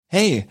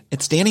Hey,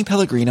 it's Danny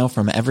Pellegrino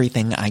from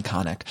Everything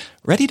Iconic.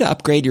 Ready to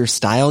upgrade your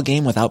style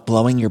game without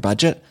blowing your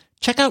budget?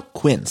 Check out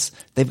Quince.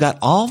 They've got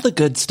all the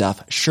good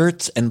stuff,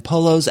 shirts and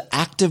polos,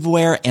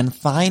 activewear, and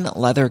fine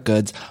leather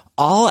goods,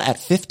 all at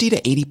 50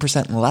 to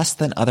 80% less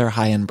than other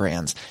high-end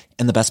brands.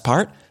 And the best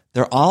part?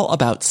 They're all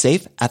about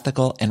safe,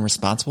 ethical, and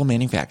responsible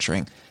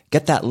manufacturing.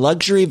 Get that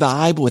luxury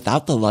vibe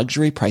without the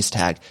luxury price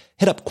tag.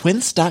 Hit up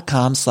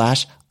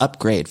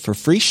quince.com/upgrade for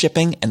free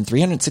shipping and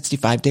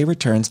 365-day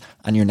returns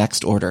on your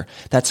next order.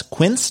 That's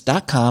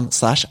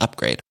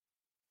quince.com/upgrade.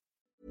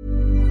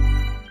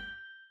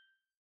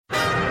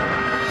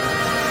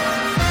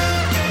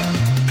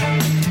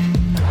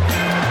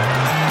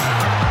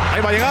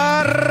 Ahí va a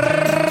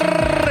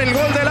llegar el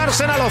gol del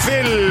Arsenal.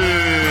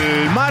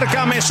 Ozil.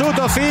 Marca Mesut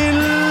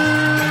Ozil.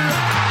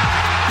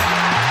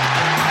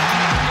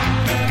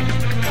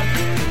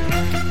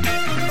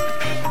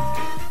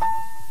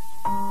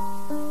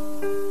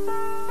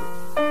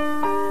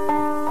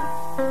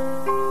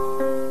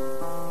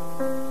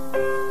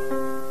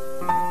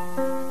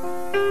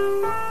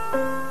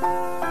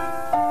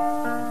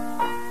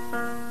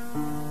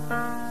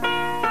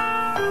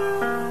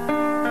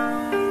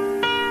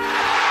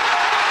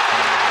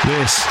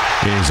 This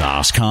is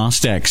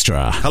Arsecast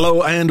Extra.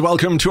 Hello and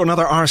welcome to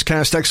another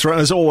Arsecast Extra,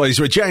 as always,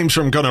 with James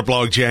from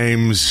Gunnerblog.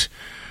 James,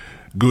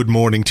 good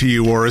morning to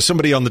you, or as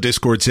somebody on the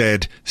Discord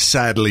said,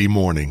 sadly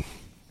morning.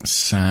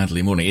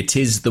 Sadly morning. It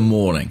is the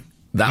morning.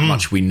 That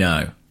much we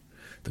know.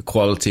 The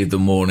quality of the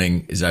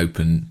morning is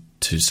open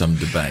to some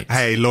debate.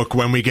 Hey, look,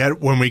 when we get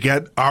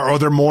our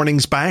other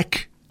mornings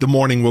back, the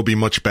morning will be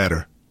much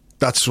better.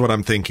 That's what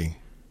I'm thinking.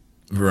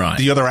 Right.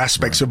 The other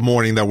aspects of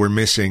morning that we're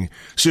missing,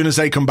 as soon as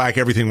they come back,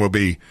 everything will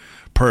be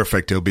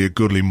perfect. It'll be a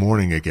goodly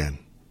morning again.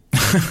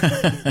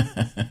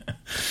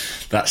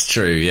 That's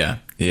true, yeah.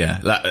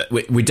 Yeah.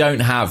 We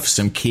don't have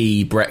some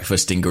key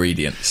breakfast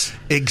ingredients.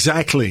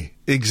 Exactly.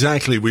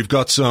 We've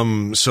got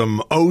some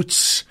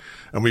oats,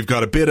 and we've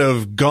got a bit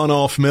of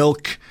gone-off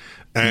milk,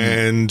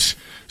 and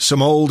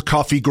some old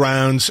coffee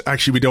grounds.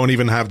 Actually, we don't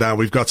even have that.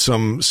 We've got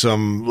some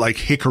like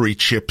hickory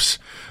chips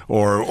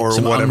or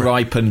some whatever.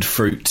 Unripened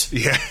fruit.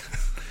 Yeah.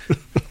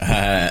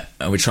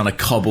 And we're trying to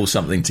cobble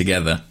something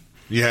together.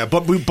 Yeah,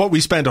 but we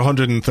spent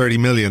 130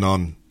 million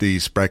on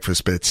these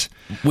breakfast bits.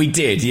 We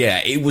did, yeah.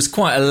 It was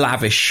quite a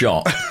lavish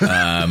shot,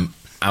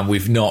 and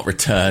we've not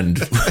returned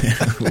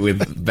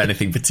with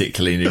anything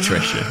particularly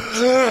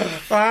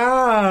nutritious.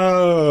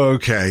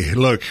 Okay.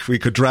 Look, we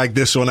could drag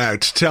this one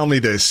out. Tell me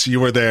this. You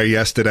were there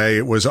yesterday.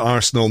 It was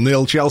Arsenal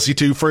 0, Chelsea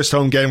 2, first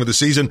home game of the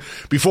season.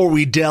 Before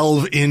we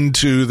delve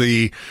into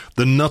the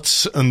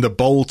nuts and the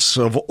bolts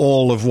of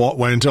all of what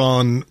went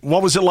on,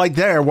 what was it like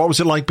there? What was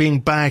it like being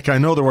back? I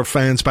know there were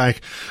fans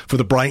back for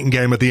the Brighton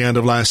game at the end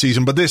of last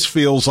season, but this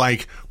feels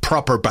like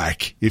proper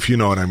back, if you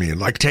know what I mean.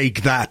 Like,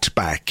 take that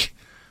back.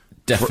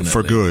 Definitely.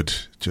 For good,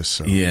 just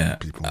so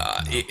people know.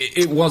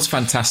 It was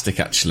fantastic,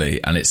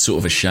 actually, and it's sort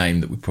of a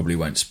shame that we probably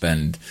won't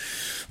spend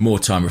more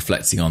time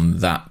reflecting on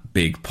that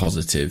big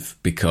positive,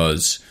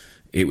 because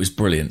it was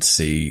brilliant to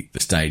see the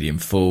stadium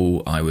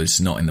full. I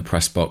was not in the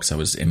press box. I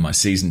was in my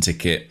season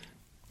ticket.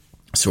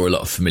 Saw a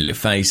lot of familiar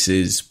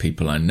faces,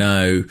 people I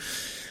know,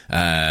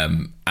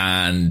 and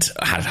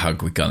I had a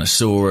hug with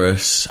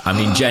Gunnersaurus. I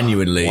mean,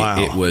 genuinely, Wow.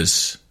 It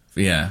was,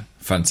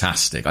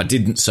 fantastic. I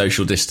didn't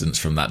social distance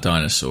from that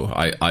dinosaur.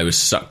 I was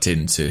sucked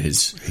into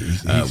his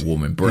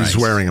warm embrace.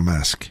 He's wearing a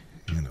mask.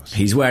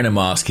 He's wearing a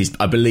mask.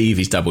 I believe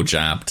he's double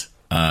jabbed.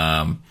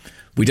 We're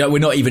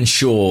not even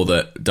sure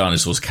that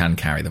dinosaurs can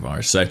carry the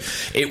virus. So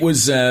it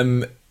was,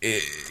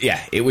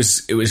 it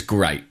was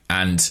great.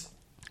 And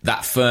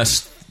that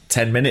first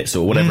 10 minutes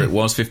or whatever it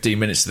was, 15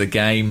 minutes of the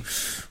game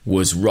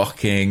was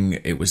rocking.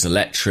 It was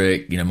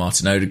electric.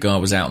 Martin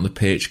Odegaard was out on the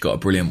pitch, got a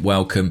brilliant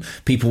welcome.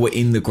 People were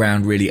in the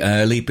ground really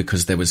early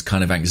because there was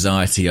kind of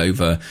anxiety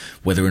over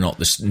whether or not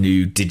the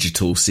new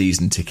digital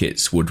season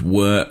tickets would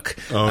work.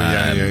 Oh,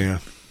 yeah.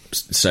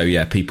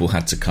 So, people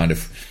had to kind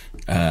of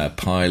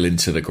pile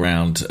into the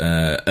ground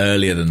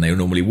earlier than they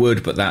normally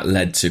would, but that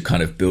led to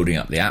kind of building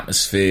up the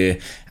atmosphere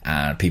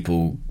and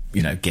people,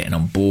 getting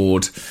on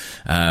board.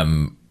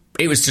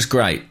 It was just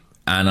great.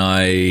 And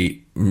I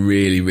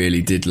really,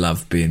 really did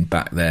love being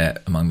back there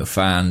among the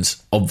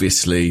fans.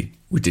 Obviously,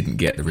 we didn't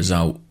get the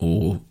result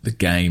or the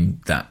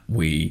game that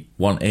we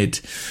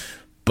wanted,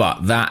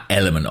 but that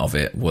element of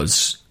it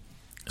was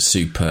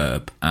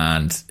superb.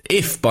 And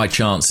if by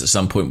chance at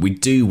some point we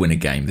do win a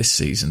game this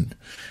season,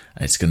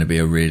 it's going to be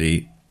a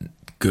really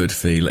good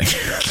feeling.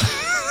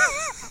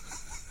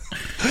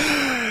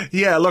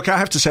 Yeah, look, I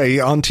have to say,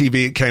 on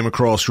TV it came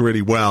across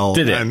really well.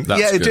 Did it? And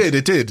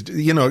It did.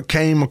 It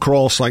came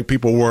across like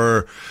people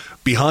were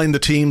behind the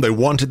team. They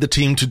wanted the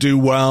team to do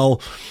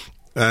well.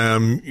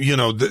 I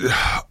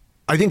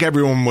think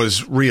everyone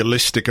was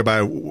realistic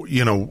about,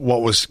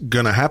 what was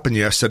going to happen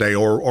yesterday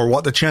or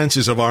what the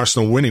chances of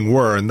Arsenal winning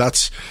were. And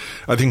that's,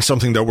 I think,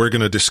 something that we're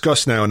going to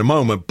discuss now in a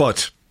moment.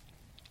 But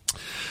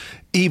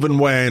even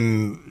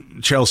when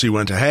Chelsea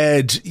went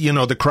ahead, you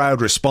know, the crowd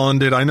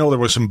responded. I know there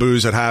was some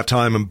boos at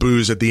halftime and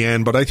boos at the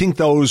end, but I think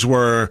those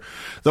were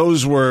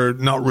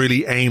not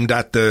really aimed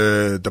at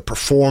the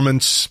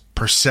performance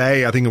per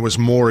se. I think it was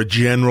more a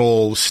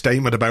general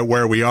statement about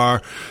where we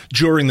are.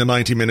 During the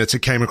 90 minutes,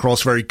 it came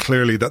across very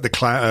clearly that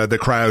the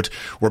crowd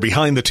were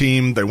behind the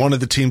team. They wanted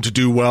the team to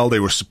do well. They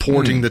were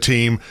supporting the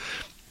team.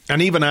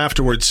 And even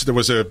afterwards, there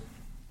was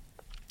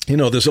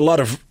there's a lot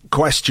of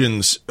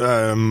questions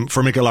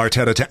for Mikel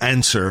Arteta to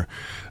answer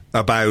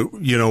about,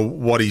 you know,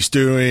 what he's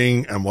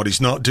doing and what he's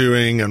not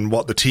doing and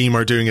what the team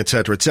are doing,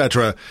 etc.,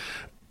 etc.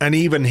 And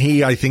even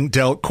he, I think,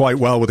 dealt quite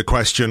well with a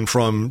question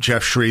from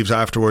Jeff Shreves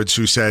afterwards,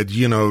 who said,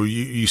 you know,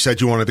 you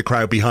said you wanted the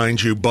crowd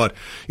behind you, but,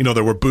 you know,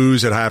 there were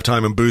boos at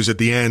halftime and boos at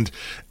the end.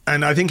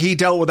 And I think he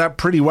dealt with that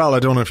pretty well. I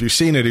don't know if you've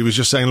seen it. He was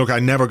just saying, look, I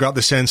never got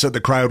the sense that the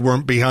crowd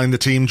weren't behind the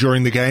team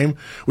during the game,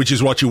 which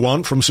is what you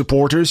want from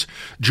supporters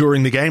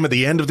during the game. At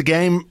the end of the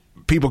game,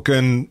 people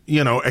can,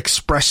 you know,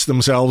 express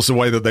themselves the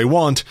way that they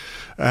want.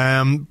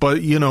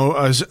 But, you know,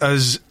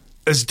 as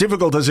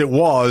difficult as it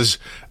was,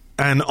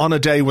 and on a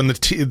day when the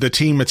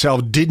team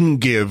itself didn't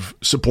give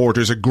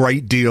supporters a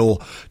great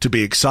deal to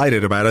be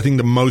excited about, I think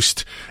the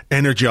most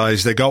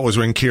energized they got was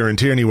when Kieran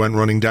Tierney went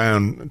running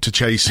down to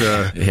chase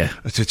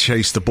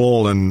the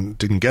ball and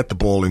didn't get the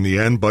ball in the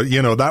end. But,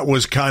 you know, that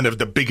was kind of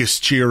the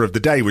biggest cheer of the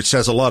day, which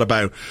says a lot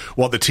about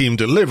what the team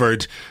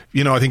delivered.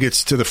 You know, I think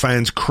it's to the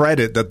fans'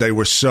 credit that they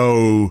were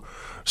so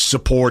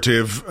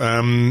supportive,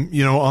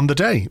 you know, on the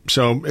day.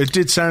 So it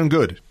did sound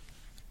good.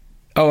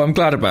 Oh, I'm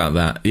glad about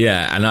that.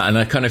 Yeah, and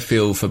I kind of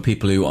feel for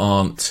people who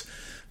aren't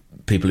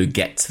people who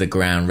get to the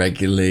ground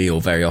regularly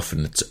or very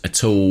often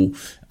at all,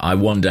 I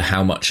wonder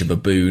how much of a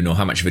boon or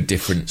how much of a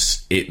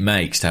difference it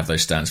makes to have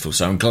those stands full.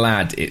 So I'm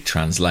glad it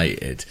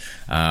translated.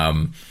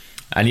 And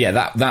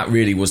yeah, that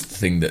really was the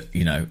thing that,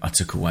 you know, I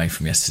took away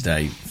from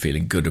yesterday,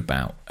 feeling good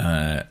about.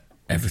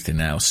 Everything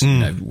else, you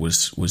know,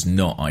 was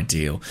not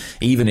ideal,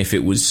 even if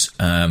it was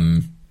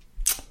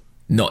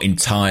not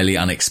entirely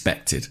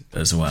unexpected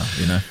as well,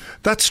 you know.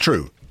 That's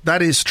true.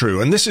 That is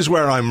true. And this is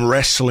where I'm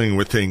wrestling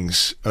with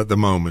things at the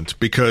moment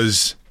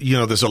because, you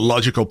know, there's a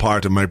logical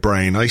part of my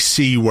brain. I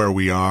see where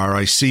we are.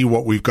 I see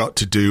what we've got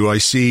to do. I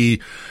see,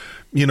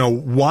 you know,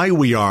 why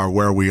we are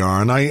where we are.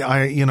 And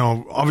I you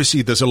know,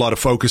 obviously there's a lot of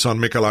focus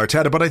on Mikel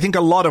Arteta, but I think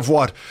a lot of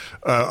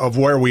of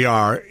where we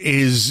are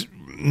is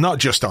not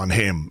just on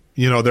him.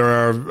 You know, there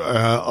are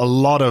a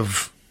lot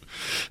of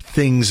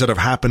things that have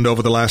happened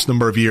over the last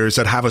number of years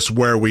that have us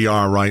where we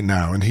are right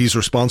now. And he's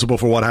responsible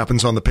for what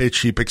happens on the pitch.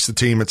 He picks the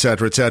team,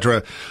 etc.,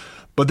 etc.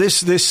 But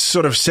this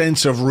sort of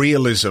sense of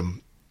realism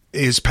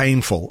is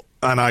painful.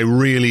 And I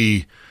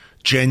really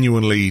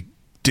genuinely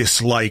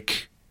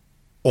dislike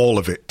all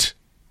of it.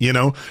 You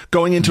know,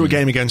 going into a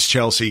game against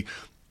Chelsea,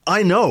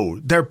 I know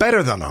they're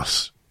better than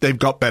us. They've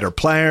got better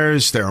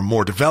players. They're a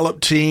more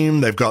developed team.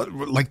 They've got,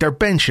 like, their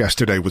bench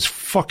yesterday was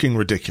fucking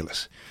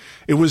ridiculous.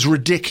 It was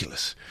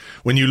ridiculous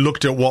when you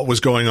looked at what was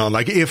going on.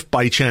 Like, if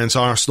by chance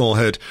Arsenal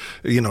had,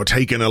 you know,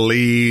 taken a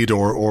lead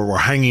or were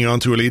hanging on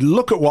to a lead,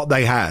 look at what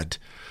they had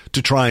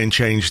to try and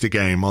change the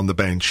game on the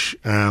bench.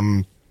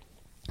 You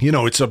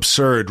know, it's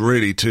absurd,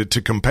 really, to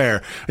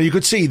compare. And you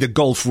could see the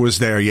gulf was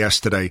there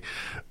yesterday.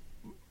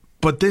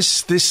 But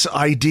this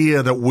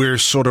idea that we're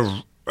sort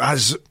of,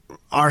 as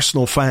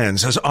Arsenal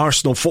fans, as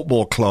Arsenal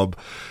Football Club,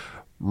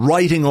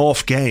 writing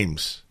off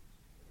games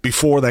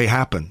before they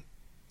happen,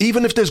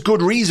 even if there's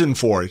good reason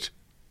for it,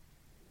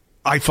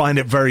 I find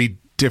it very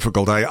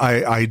difficult.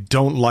 I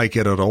don't like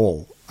it at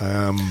all.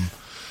 But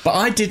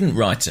I didn't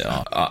write it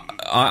off.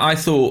 I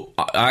thought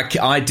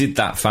I did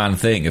that fan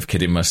thing of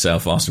kidding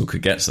myself Arsenal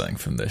could get something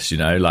from this, you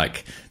know,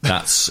 like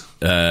that's...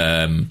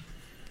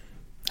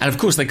 And of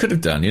course they could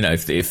have done, you know,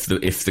 if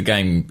the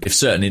game, if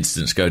certain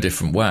incidents go a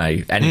different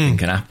way, anything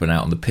can happen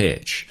out on the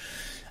pitch.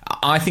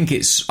 I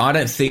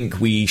don't think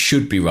we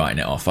should be writing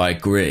it off. I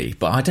agree,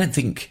 but I don't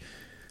think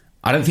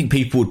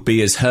people would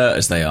be as hurt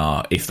as they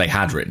are if they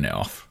had written it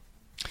off.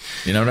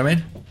 You know what I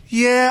mean?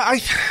 Yeah,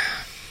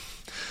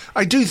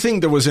 I do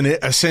think there was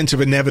a sense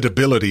of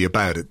inevitability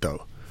about it,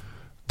 though,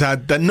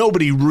 that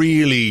nobody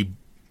really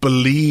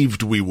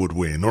believed we would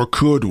win or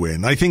could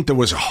win. I think there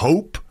was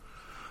hope.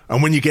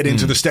 And when you get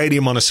into the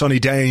stadium on a sunny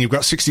day and you've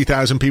got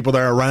 60,000 people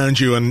there around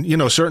you, and, you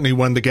know, certainly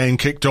when the game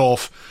kicked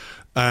off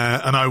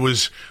and I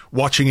was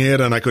watching it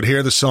and I could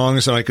hear the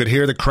songs and I could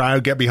hear the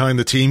crowd get behind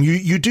the team,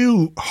 you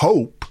do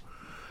hope.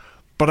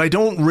 But I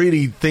don't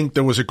really think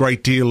there was a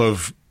great deal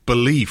of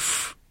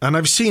belief. And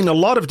I've seen a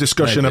lot of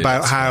discussion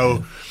about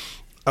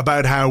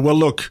how, well,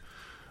 look,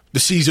 the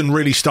season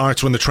really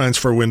starts when the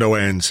transfer window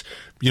ends.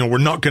 You know, we're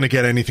not going to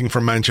get anything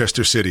from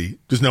Manchester City.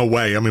 There's no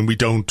way. I mean, we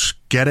don't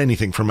get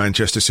anything from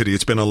Manchester City.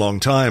 It's been a long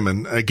time.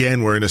 And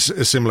again, we're in a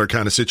similar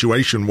kind of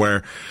situation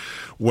where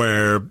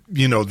where,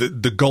 you know,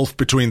 the gulf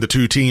between the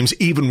two teams,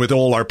 even with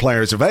all our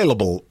players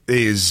available,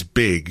 is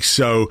big.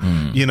 So,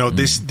 you know,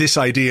 this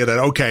idea that,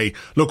 okay,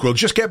 look, we'll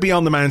just get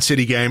beyond the Man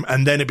City game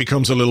and then it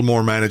becomes a little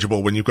more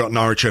manageable when you've got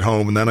Norwich at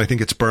home, and then I think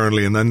it's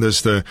Burnley, and then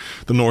there's the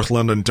North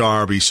London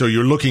derby. So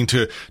you're looking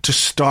to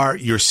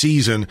start your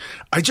season.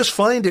 I just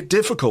find it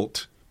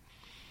difficult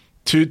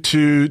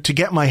to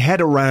get my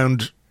head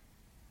around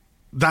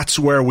that's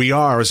where we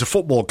are as a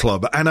football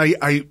club. And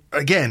I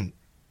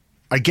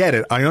get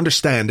it. I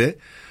understand it.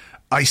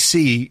 I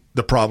see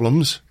the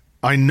problems.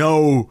 I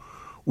know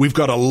we've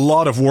got a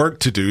lot of work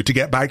to do to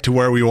get back to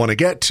where we want to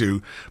get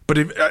to, but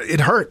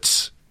it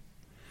hurts.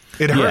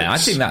 It hurts. Yeah, I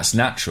think that's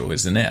natural,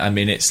 isn't it? I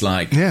mean, it's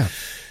like,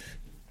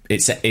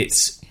 it's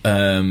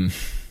the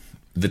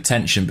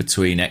tension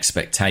between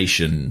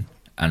expectation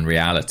and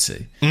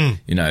reality. You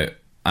know,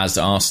 as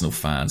Arsenal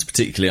fans,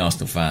 particularly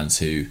Arsenal fans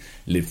who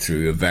lived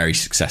through a very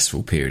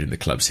successful period in the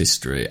club's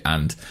history,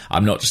 and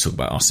I'm not just talking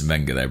about Arsene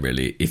Wenger there,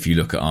 really. If you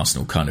look at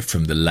Arsenal kind of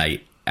from the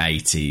late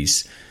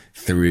 80s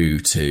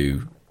through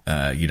to,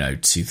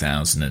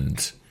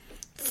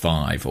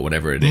 2005 or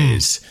whatever it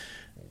is,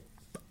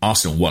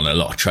 Arsenal won a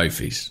lot of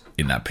trophies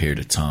in that period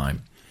of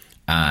time.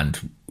 And,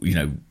 you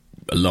know,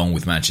 along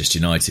with Manchester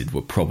United,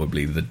 were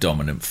probably the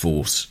dominant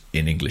force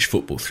in English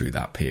football through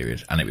that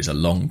period. And it was a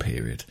long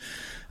period.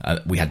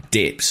 We had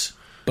dips,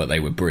 but they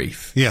were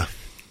brief. Yeah.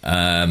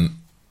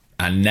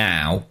 And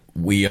now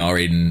we are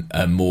in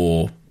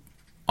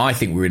I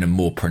think we're in a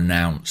more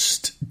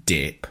pronounced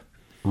dip.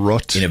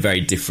 Rut. In a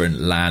very different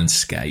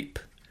landscape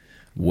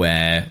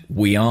where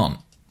we aren't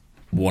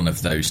one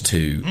of those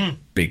two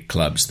big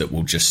clubs that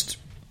will just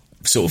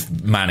sort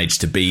of manage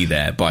to be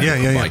there by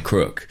hook or by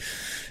crook.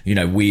 You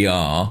know, we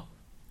are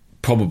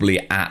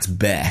probably at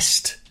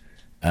best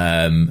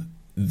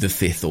the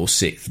fifth or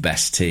sixth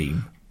best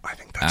team. I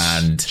think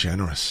that's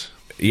generous.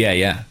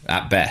 Yeah,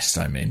 at best,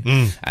 I mean.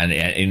 And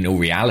in all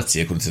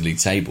reality, according to the league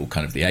table,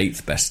 kind of the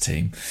eighth best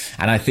team.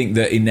 And I think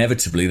that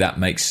inevitably that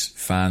makes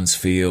fans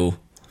feel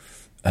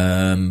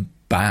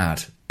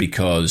bad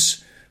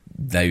because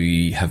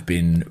they have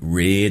been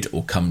reared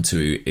or come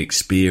to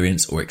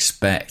experience or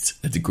expect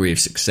a degree of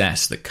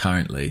success that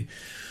currently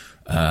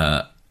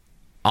I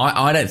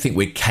don't think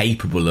we're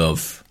capable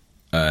of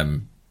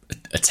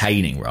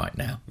attaining right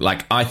now.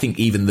 Like, I think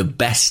even the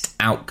best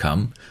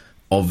outcome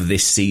of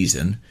this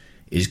season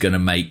is going to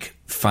make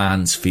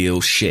fans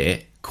feel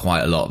shit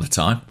quite a lot of the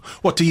time.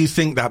 What do you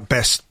think that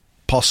best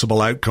possible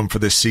outcome for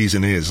this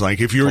season is? Like,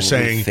 if you're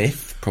saying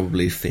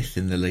probably fifth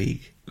in the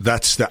league,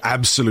 that's the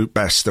absolute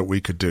best that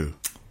we could do.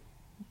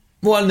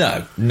 Well,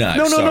 no.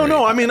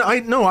 I mean,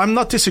 I'm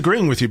not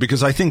disagreeing with you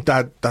because I think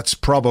that's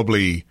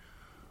probably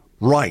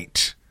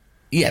right.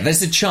 Yeah,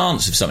 there's a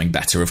chance of something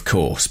better, of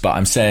course, but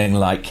I'm saying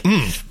like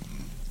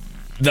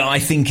that I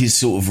think is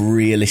sort of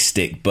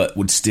realistic, but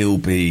would still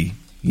be,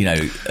 you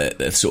know,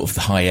 a sort of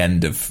the high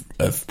end of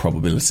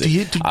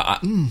probability.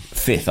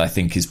 Fifth, I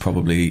think, is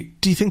probably.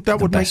 Do you think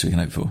that would make we can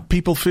hope for.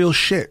 People feel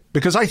shit?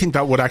 Because I think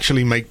that would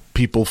actually make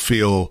people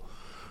feel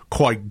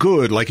quite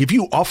good. Like, if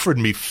you offered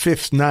me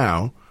fifth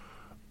now,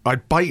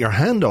 I'd bite your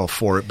hand off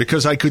for it,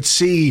 because I could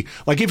see,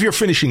 like, if you're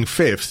finishing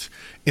fifth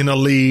in a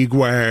league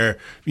where,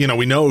 you know,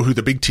 we know who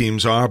the big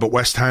teams are, but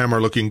West Ham are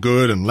looking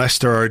good and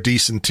Leicester are a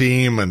decent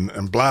team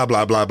and blah,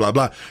 blah, blah, blah,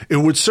 blah. It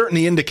would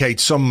certainly indicate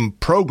some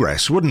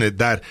progress, wouldn't it?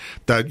 That,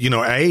 you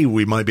know, A,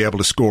 we might be able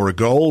to score a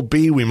goal.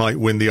 B, we might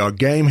win the odd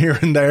game here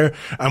and there.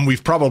 And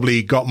we've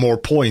probably got more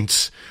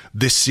points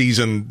this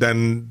season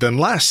than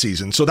last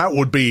season. So that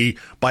would be,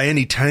 by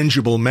any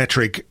tangible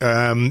metric,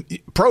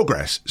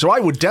 progress. So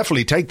I would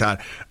definitely take that.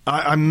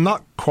 I'm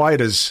not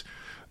quite as...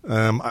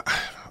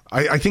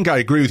 I think I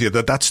agree with you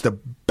that that's the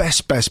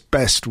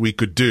best we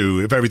could do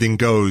if everything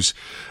goes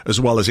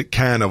as well as it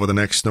can over the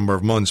next number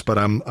of months. But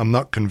I'm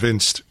not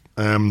convinced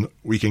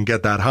we can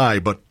get that high.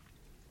 But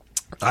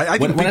I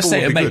think when I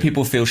say it make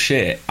people feel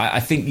shit, I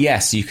think,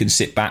 yes, you can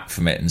sit back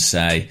from it and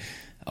say,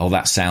 oh,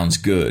 that sounds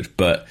good.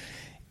 But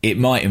it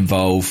might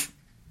involve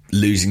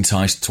losing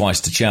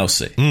twice to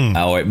Chelsea,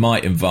 or it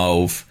might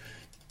involve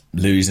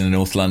losing a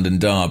North London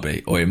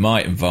derby, or it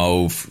might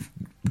involve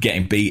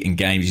getting beat in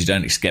games you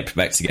don't expect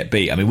to get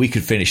beat. I mean, we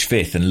could finish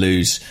fifth and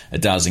lose a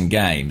dozen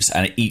games,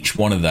 and each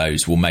one of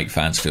those will make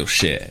fans feel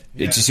shit.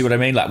 Yeah. Do you see what I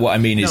mean? Like, what I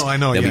mean is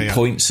there'll be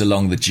points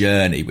along the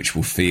journey which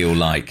will feel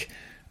like,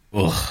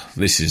 ugh,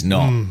 this is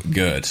not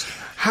good.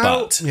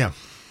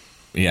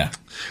 Yeah.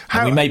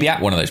 And we may be at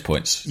one of those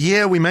points.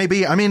 Yeah, we may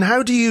be. I mean,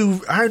 how do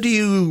you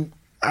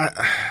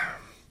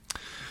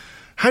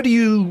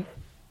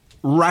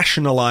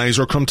rationalize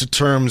or come to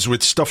terms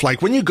with stuff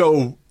like when you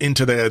go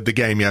into the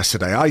game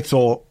yesterday? I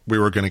thought we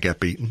were going to get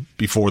beaten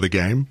before the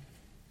game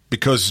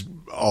because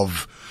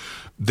of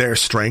their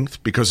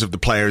strength, because of the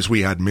players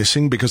we had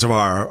missing, because of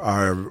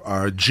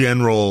our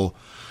general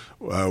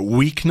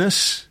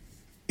weakness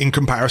in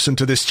comparison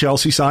to this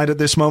Chelsea side at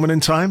this moment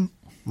in time,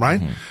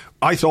 right?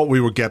 I thought we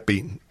would get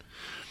beaten.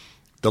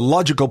 The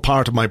logical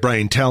part of my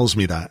brain tells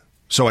me that.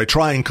 So I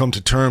try and come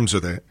to terms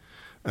with it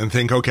and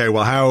think, okay,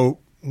 well,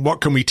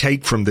 what can we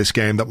take from this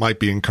game that might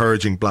be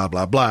encouraging, blah,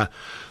 blah, blah.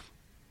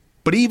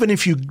 But even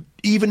if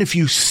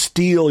you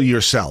steel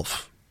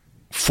yourself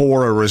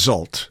for a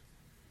result,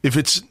 if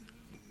it's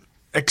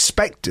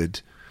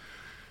expected,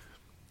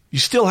 you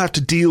still have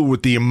to deal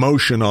with the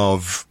emotion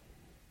of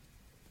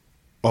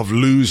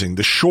losing.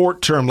 The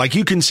short term, like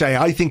you can say,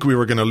 I think we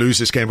were going to lose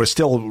this game, but it's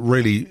still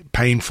really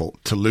painful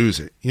to lose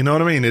it. You know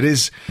what I mean? It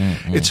is.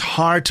 Mm-hmm. It's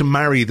hard to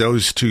marry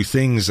those two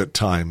things at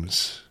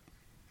times.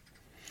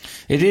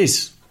 It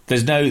is. I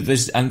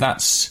lose count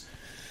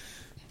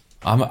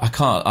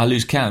of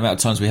the amount of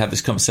times we had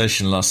this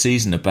conversation last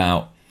season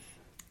about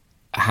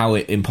how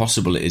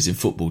impossible it is in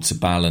football to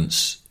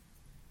balance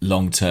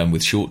long term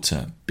with short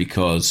term,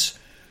 because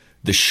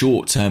the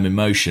short term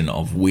emotion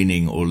of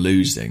winning or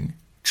losing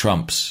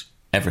trumps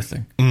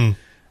everything.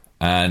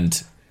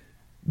 And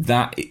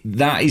that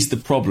is the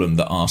problem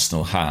that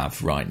Arsenal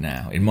have right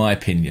now, in my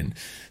opinion.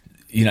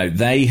 You know,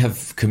 they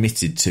have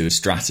committed to a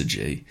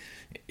strategy.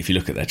 If you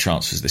look at their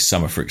transfers this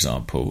summer, for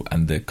example,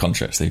 and the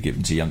contracts they've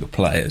given to younger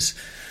players,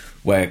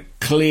 where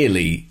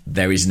clearly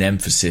there is an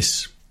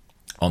emphasis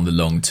on the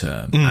long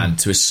term. And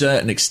to a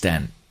certain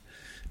extent,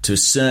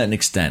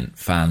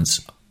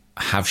 fans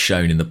have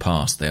shown in the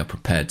past they are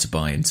prepared to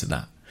buy into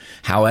that.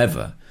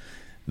 However,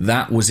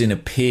 that was in a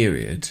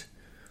period,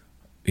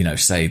 you know,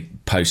 say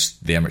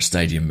post the Emirates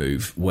Stadium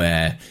move,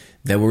 where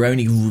there were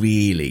only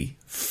really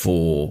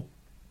 4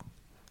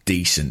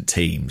 decent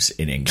teams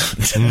in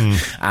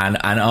England. and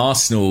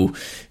Arsenal,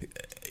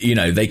 you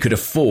know, they could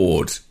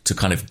afford to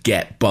kind of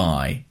get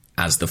by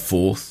as the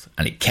 4th,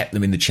 and it kept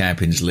them in the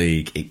Champions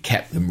League. It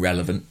kept them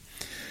relevant.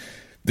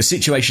 The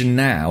situation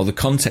now, the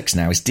context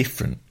now is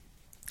different.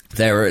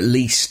 There are at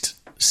least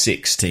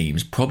 6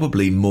 teams,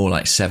 probably more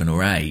like 7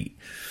 or 8,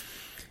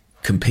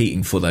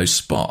 competing for those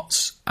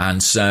spots.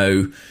 And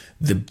so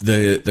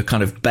the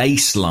kind of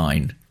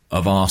baseline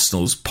of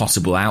Arsenal's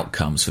possible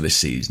outcomes for this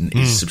season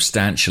is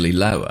substantially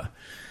lower.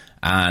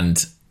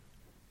 And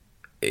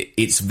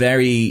it's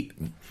very...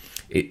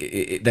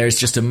 there's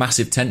just a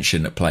massive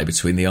tension at play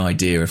between the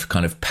idea of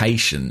kind of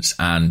patience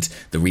and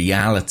the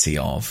reality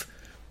of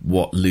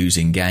what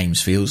losing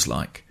games feels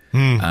like.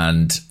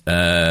 And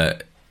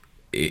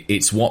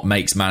it's what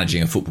makes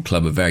managing a football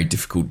club a very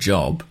difficult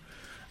job.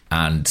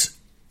 And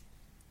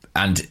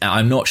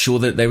I'm not sure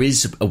that there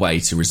is a way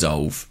to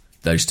resolve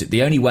those two.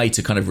 The only way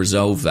to kind of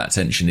resolve that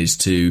tension is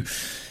to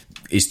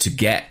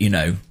get, you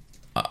know,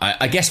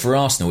 I guess for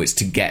Arsenal, it's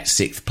to get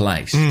 6th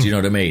place. Do you know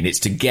what I mean? It's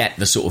to get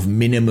the sort of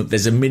minimum.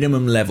 There's a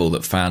minimum level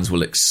that fans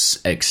will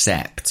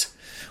accept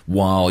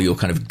while you're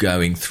kind of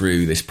going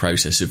through this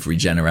process of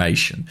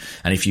regeneration.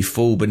 And if you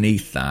fall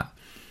beneath that,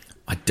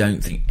 I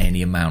don't think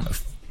any amount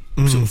of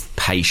sort of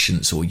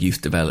patience or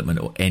youth development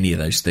or any of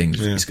those things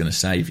is going to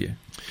save you.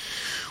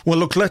 Well,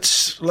 look,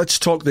 let's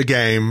talk the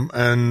game.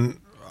 And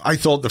I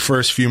thought the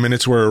first few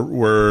minutes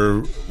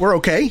were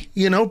okay.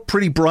 You know,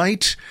 pretty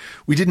bright.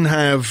 We didn't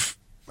have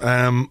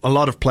a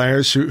lot of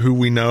players who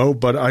we know,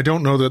 but I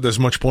don't know that there's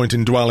much point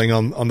in dwelling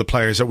on the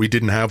players that we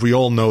didn't have. We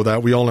all know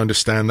that. We all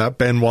understand that.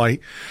 Ben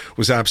White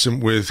was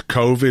absent with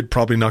COVID,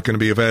 probably not going to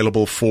be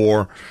available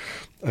for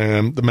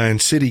the Man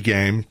City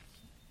game.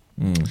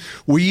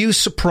 Were you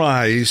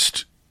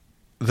surprised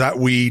that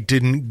we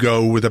didn't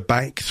go with a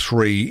back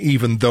 3,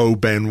 even though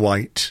Ben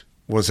White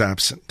was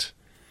absent?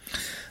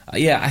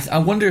 Yeah, I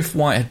wonder if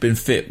White had been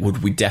fit,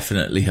 would we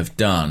definitely have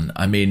done?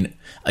 I mean,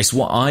 it's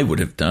what I would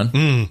have done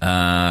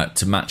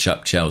to match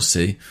up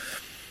Chelsea.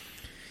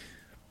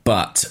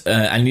 But,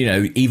 and you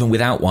know, even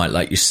without White,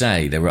 like you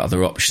say, there were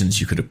other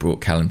options. You could have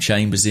brought Callum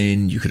Chambers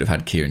in. You could have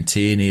had Kieran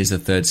Tierney as a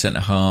third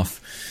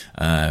centre-half.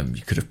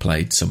 You could have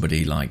played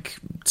somebody like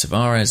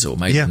Tavares or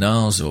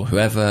Maitland-Niles or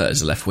whoever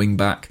as a left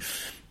wing-back.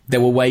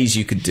 There were ways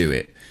you could do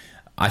it.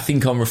 I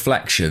think on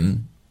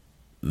reflection,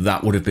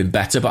 that would have been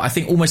better, but I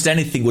think almost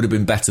anything would have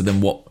been better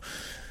than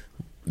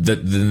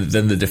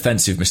than the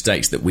defensive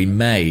mistakes that we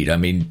made. I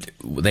mean,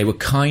 they were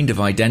kind of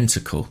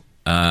identical,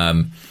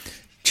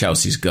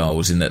 Chelsea's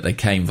goals, in that they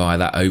came via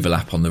that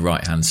overlap on the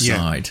right-hand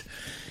side.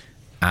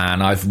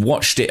 And I've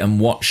watched it,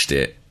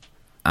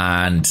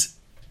 and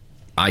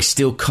I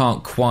still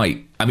can't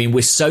quite... I mean,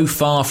 we're so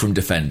far from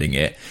defending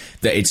it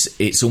that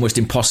it's almost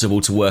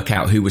impossible to work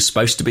out who was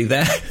supposed to be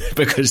there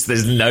because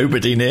there's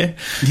nobody near.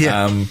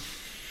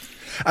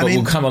 But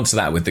we'll come on to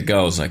that with the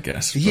goals, I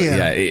guess. But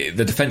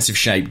the defensive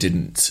shape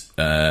didn't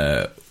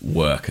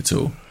work at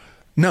all.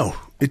 No,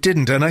 it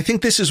didn't. And I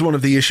think this is one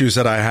of the issues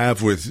that I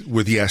have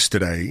with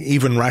yesterday,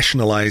 even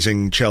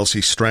rationalising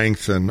Chelsea's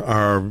strength and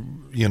our,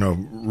 you know,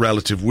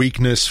 relative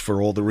weakness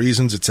for all the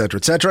reasons, etc.,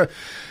 etc.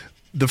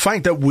 The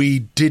fact that we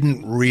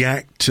didn't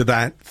react to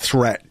that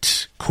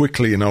threat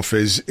quickly enough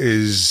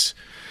is,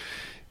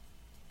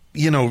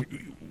 you know,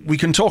 we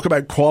can talk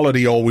about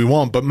quality all we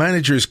want, but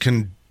managers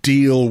can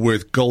deal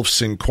with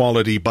gulfs in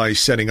quality by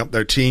setting up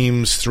their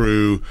teams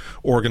through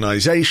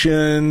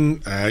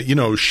organization,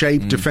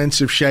 shape,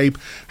 defensive shape.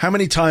 How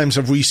many times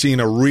have we seen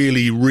a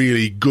really,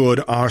 really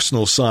good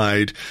Arsenal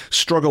side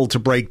struggle to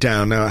break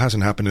down? Now, it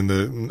hasn't happened in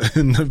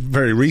the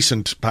very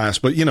recent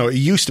past, but, it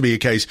used to be a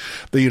case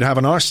that you'd have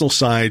an Arsenal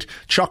side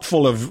chock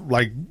full of,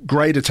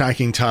 great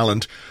attacking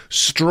talent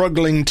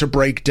struggling to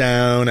break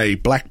down a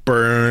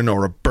Blackburn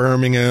or a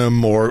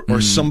Birmingham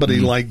or somebody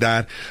like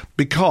that,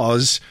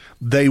 because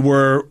they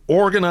were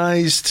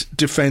organised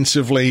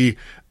defensively,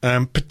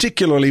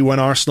 particularly when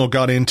Arsenal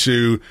got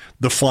into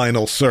the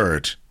final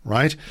third,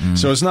 right?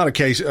 So it's not a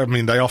case,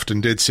 they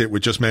often did sit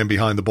with just men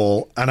behind the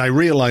ball, and I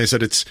realise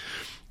that it's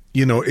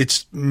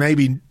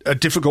maybe a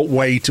difficult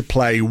way to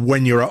play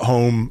when you're at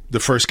home, the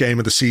first game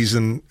of the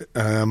season,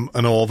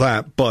 and all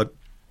that, but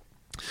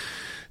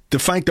the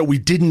fact that we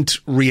didn't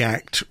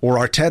react, or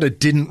Arteta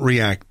didn't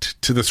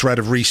react to the threat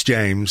of Reece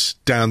James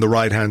down the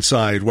right-hand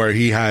side, where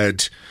he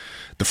had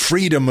the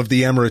freedom of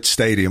the Emirates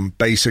Stadium,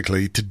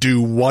 basically, to do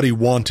what he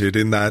wanted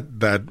in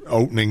that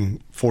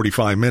opening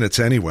 45 minutes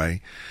anyway,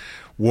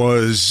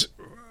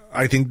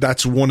 I think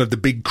that's one of the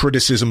big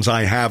criticisms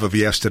I have of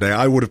yesterday.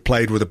 I would have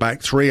played with a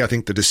back three. I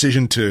think the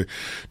decision to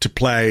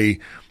play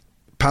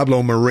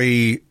Pablo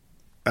Mari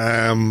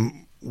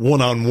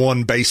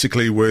one-on-one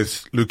basically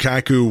with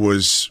Lukaku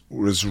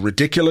was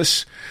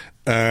ridiculous.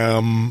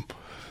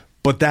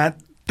 But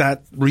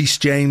that Reece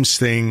James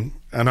thing,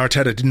 and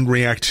Arteta didn't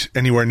react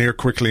anywhere near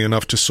quickly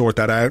enough to sort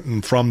that out,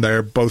 and from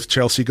there both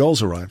Chelsea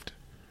goals arrived.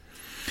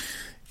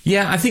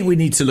 Yeah, I think we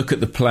need to look at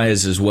the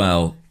players as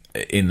well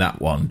in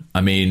that one.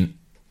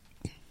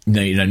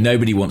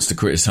 Nobody wants to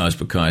criticise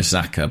Bukayo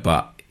Saka,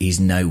 but he's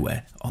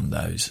nowhere on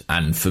those.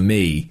 And for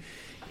me,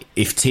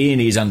 if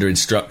Tierney is under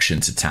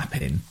instruction to tuck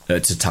in,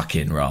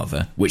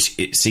 which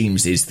it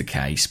seems is the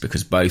case,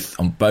 because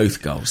on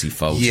both goals he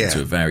folds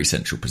into a very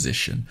central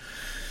position.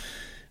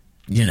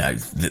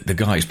 The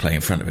guy who's playing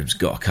in front of him's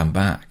got to come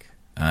back,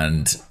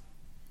 and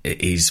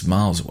he's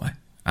miles away,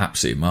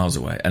 absolutely miles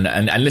away.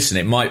 And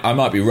listen, I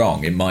might be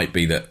wrong. It might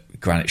be that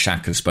Granit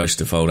Xhaka's supposed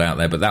to fold out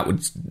there, but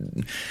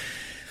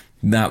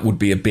that would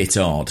be a bit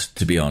odd,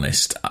 to be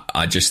honest.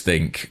 I just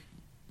think,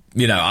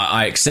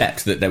 I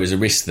accept that there was a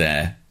risk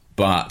there,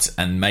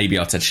 and maybe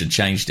Arteta should have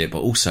changed it, but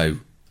also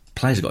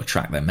players have got to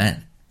track their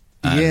men.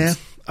 And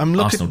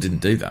Arsenal didn't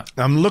do that.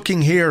 I'm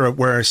looking here at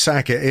where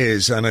Saka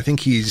is, and I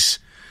think he's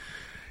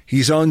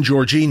on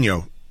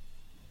Jorginho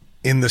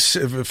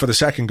for the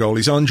second goal.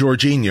 He's on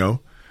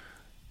Jorginho,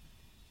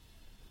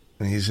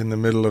 and he's in the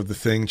middle of the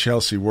thing.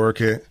 Chelsea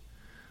work it,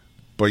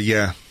 but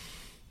yeah,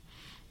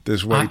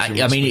 there's way too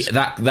much.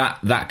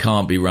 That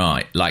can't be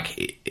right.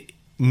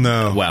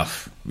 No. Well,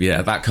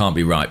 yeah, that can't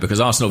be right,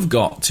 because Arsenal have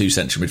got two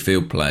central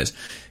midfield players.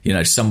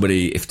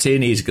 If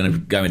Tierney is going to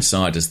go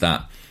inside as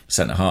that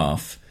centre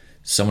half,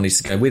 someone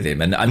needs to go with him.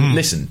 And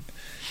listen,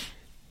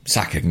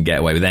 Saka can get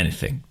away with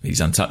anything. He's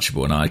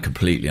untouchable, and I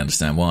completely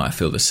understand why. I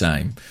feel the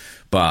same.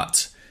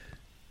 But,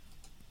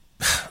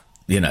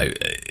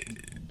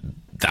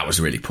 that was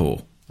really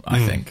poor,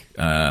 I think.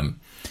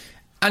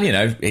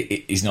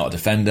 He's not a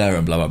defender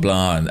and blah, blah,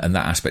 blah, and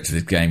that aspect of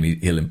the game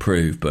he'll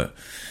improve. But,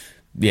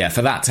 yeah,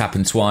 for that to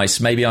happen twice,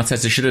 maybe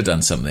Arteta should have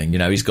done something.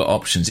 He's got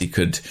options. He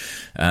could...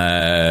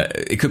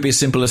 it could be as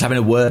simple as having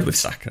a word with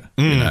Saka,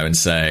 and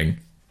saying,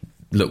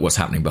 look what's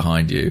happening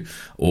behind you,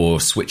 or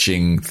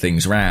switching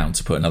things round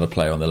to put another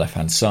player on the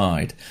left-hand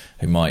side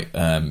who might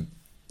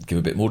give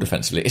a bit more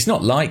defensively. It's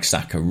not like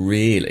Saka,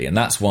 really, and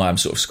that's why I'm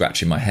sort of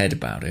scratching my head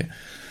about it.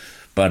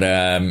 But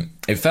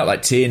it felt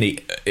like Tierney...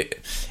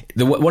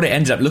 what it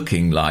ended up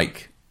looking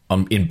like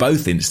in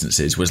both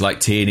instances was like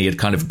Tierney had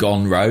kind of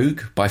gone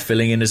rogue by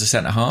filling in as a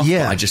centre-half.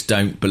 Yeah. I just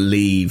don't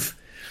believe...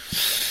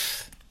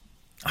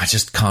 I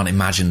just can't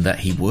imagine that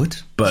he would.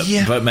 But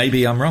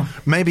maybe I'm wrong.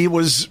 Maybe it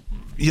was...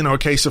 a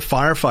case of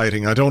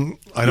firefighting. I don't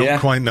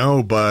quite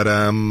know, but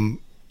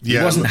he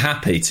wasn't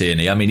happy,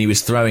 Tierney. He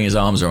was throwing his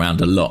arms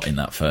around a lot in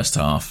that first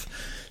half,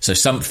 so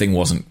something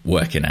wasn't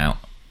working out.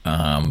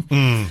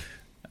 And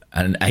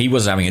he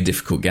was having a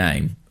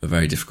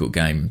very difficult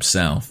game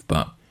himself.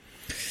 But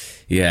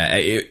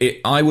yeah,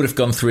 I would have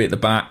gone through it at the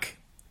back.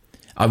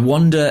 I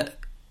wonder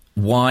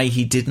why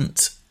he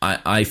didn't.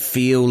 I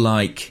feel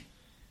like,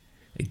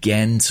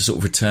 again, to sort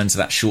of return to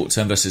that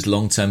short-term versus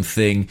long-term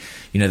thing,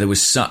 there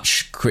was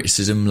such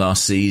criticism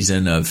last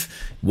season of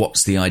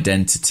what's the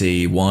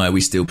identity, why are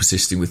we still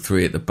persisting with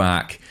three at the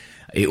back?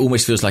 It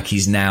almost feels like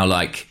he's now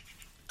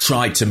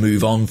tried to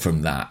move on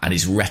from that and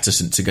is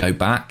reticent to go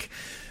back.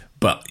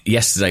 But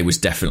yesterday was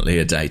definitely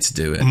a day to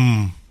do it.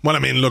 Well,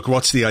 look,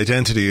 what's the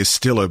identity is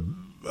still a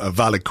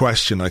valid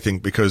question, I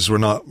think, because we're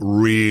not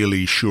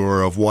really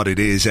sure of what it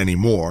is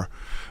anymore.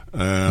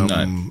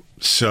 No.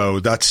 So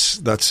that's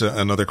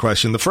another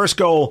question. The first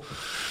goal,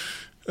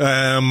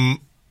 look,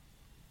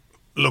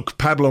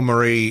 Pablo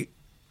Mari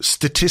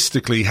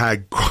statistically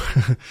had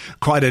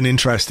quite an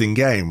interesting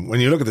game. When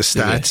you look at the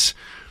stats,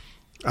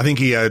 I think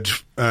he had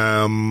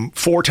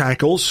 4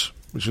 tackles,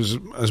 which was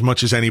as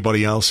much as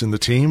anybody else in the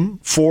team,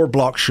 4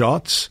 block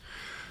shots,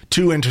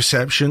 2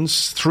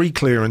 interceptions, 3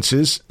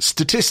 clearances.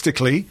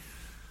 Statistically,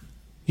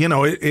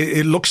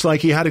 it looks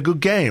like he had a good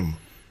game.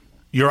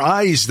 Your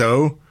eyes,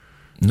 though...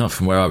 Not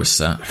from where I was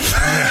sat.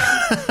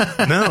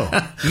 No,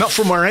 not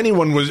from where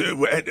anyone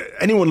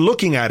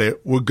looking at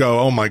it would go,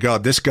 oh my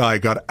God, this guy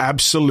got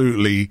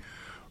absolutely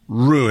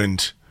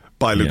ruined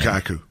by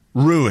Lukaku. Yeah.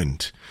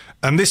 Ruined.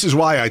 And this is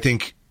why I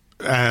think,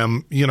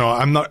 I'm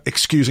not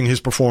excusing his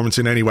performance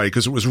in any way,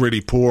 because it was really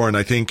poor. And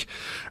I think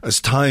as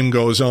time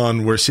goes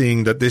on, we're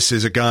seeing that this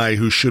is a guy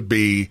who should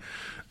be,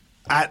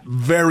 at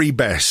very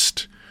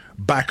best,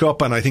 back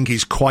up. And I think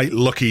he's quite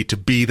lucky to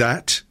be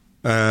that.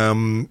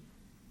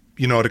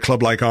 At a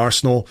club like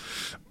Arsenal,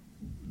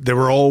 there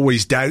were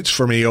always doubts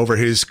for me over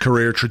his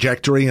career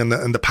trajectory and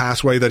the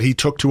pathway that he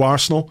took to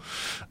Arsenal,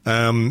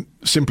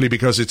 simply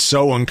because it's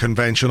so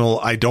unconventional.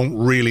 I don't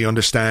really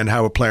understand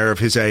how a player of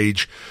his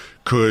age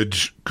could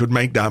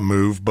make that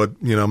move,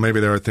 but maybe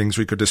there are things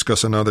we could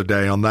discuss another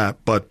day on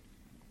that. But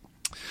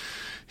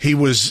he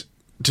was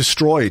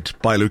destroyed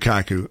by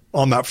Lukaku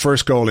on that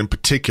first goal in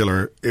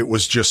particular. It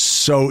was just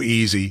so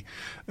easy.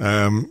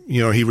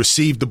 He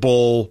received the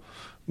ball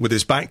with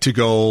his back to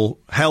goal,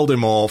 held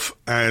him off,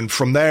 and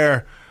from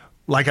there,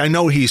 I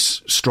know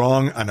he's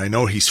strong, and I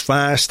know he's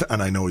fast,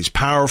 and I know he's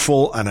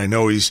powerful, and I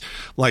know he's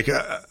like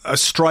a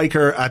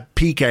striker at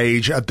peak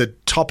age, at the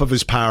top of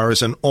his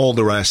powers, and all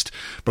the rest.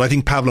 But I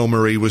think Pablo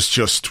Mari was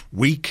just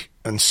weak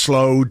and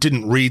slow,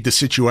 didn't read the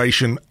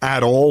situation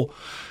at all.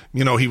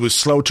 He was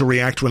slow to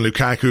react when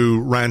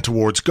Lukaku ran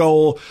towards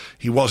goal.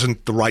 He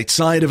wasn't the right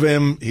side of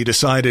him. He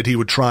decided he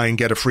would try and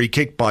get a free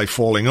kick by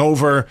falling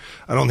over.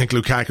 I don't think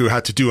Lukaku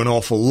had to do an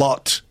awful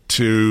lot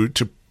to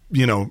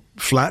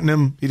flatten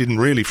him. He didn't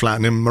really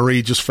flatten him.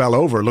 Mari just fell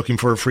over looking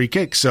for a free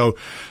kick. So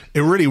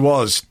it really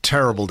was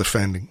terrible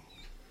defending.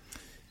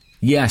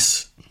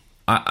 Yes,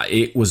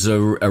 it was a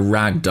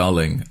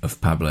ragdolling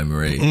of Pablo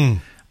Mari.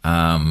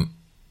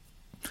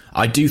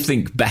 I do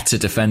think better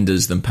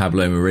defenders than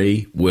Pablo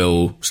Mari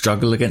will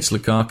struggle against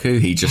Lukaku.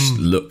 He just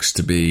looks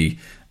to be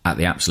at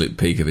the absolute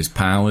peak of his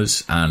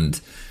powers, and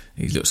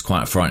he looks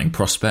quite a frightening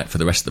prospect for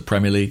the rest of the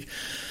Premier League.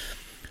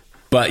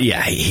 But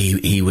yeah,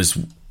 he was,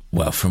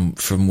 well,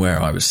 from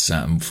where I was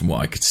sat and from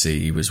what I could see,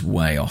 he was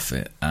way off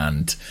it.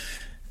 And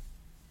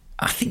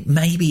I think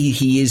maybe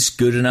he is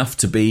good enough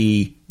to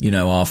be,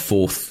 our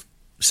 4th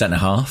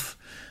centre-half.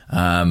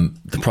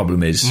 The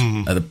problem is,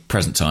 at the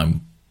present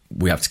time,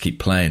 we have to keep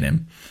playing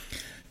him.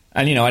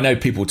 And, I know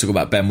people talk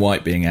about Ben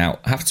White being out.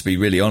 I have to be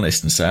really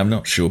honest and say I'm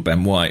not sure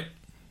Ben White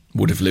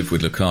would have lived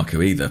with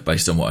Lukaku either,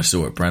 based on what I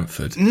saw at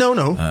Brentford.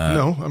 No.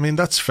 I mean,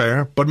 that's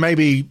fair. But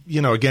maybe,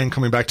 again,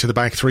 coming back to the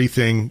back three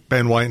thing,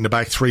 Ben White in the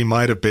back three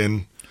might have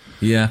been...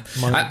 Yeah.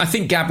 I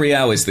think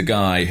Gabriel is the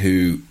guy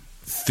who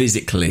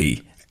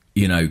physically...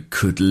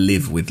 could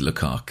live with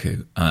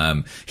Lukaku.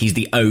 He's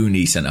the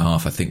only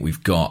centre-half I think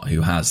we've got who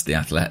has the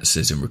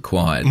athleticism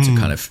required to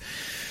kind of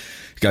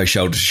go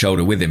shoulder to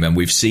shoulder with him. And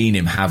we've seen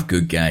him have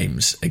good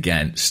games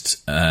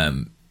against,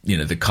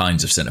 the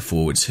kinds of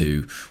centre-forwards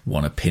who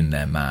want to pin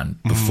their man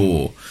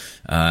before.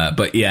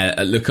 But yeah,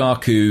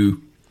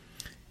 Lukaku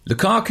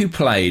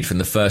played from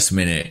the first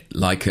minute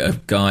like a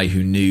guy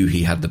who knew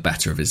he had the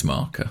better of his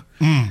marker.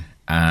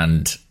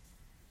 And...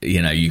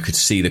 you could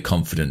see the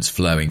confidence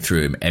flowing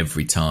through him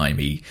every time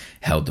he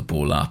held the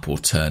ball up or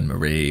turned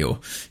Mari or,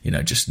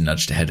 just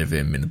nudged ahead of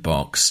him in the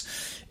box.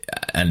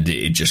 And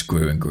it just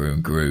grew and grew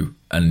and grew.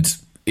 And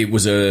it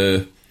was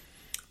a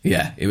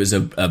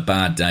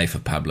bad day for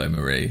Pablo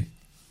Mari.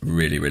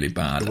 Really, really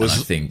bad. It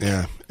was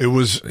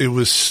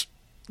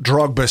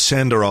Drogba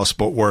Senderos,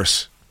 but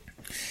worse.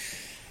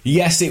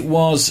 Yes, it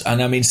was.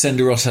 And I mean,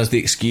 Senderos has the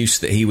excuse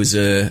that he was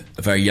a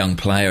very young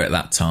player at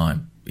that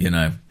time,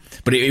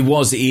 But it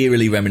was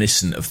eerily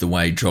reminiscent of the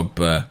way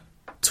Drogba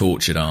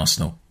tortured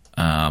Arsenal.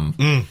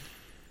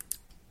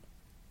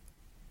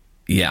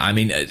 Yeah, I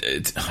mean,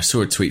 I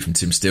saw a tweet from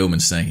Tim Stillman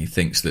saying he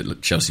thinks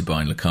that Chelsea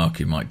buying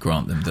Lukaku might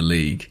grant them the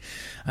league.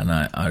 And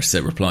I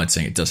replied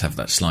saying it does have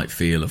that slight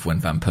feel of when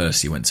Van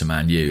Persie went to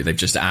Man U.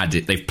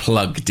 They've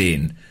plugged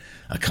in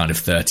a kind of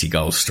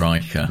 30-goal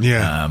striker.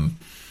 Yeah.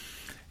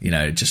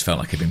 It just felt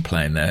like he'd been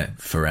playing there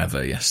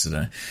forever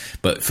yesterday.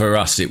 But for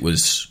us, it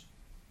was...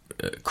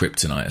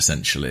 kryptonite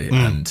essentially,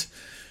 and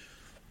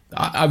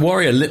I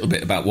worry a little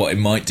bit about what it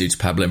might do to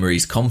Pablo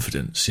Mari's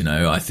confidence.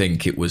 I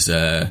think it was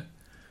a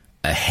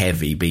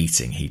heavy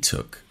beating he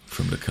took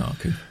from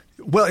Lukaku.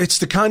 Well, it's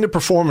the kind of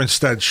performance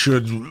that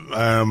should,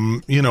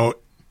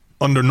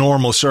 under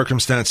normal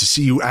circumstances,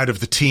 see you out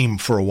of the team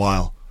for a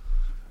while.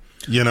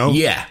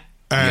 Yeah.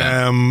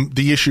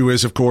 The issue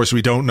is, of course,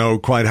 we don't know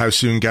quite how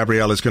soon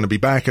Gabriel is going to be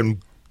back,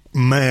 and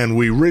man,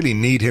 we really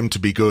need him to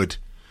be good.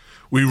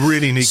 We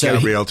really need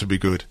Gabriel to be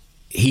good.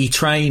 He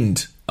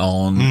trained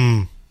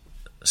on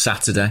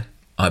Saturday,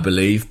 I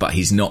believe, but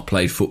he's not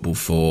played football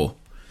for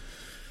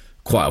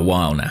quite a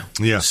while now.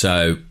 Yeah.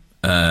 So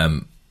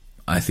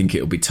I think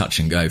it'll be touch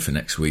and go for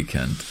next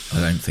weekend. I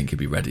don't think he'll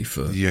be ready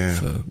for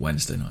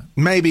Wednesday night.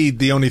 Maybe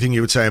the only thing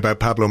you would say about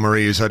Pablo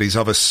Mari is that he's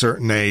of a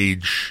certain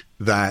age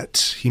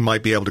that he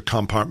might be able to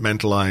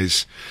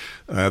compartmentalise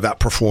that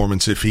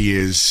performance if he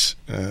is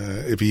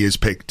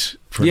picked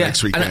for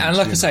next week. And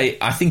like I say,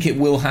 I think it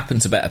will happen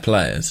to better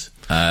players.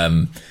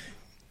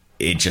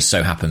 It just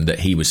so happened that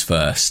he was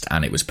first,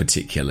 and it was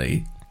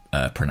particularly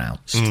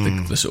pronounced,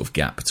 the sort of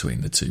gap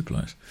between the two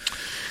players.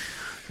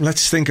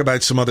 Let's think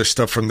about some other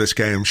stuff from this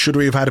game. Should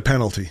we have had a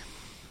penalty?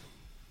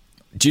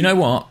 Do you know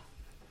what?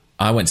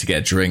 I went to get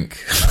a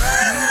drink.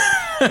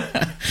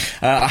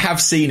 I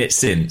have seen it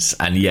since,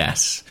 and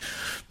yes.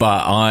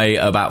 But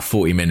about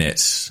 40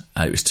 minutes,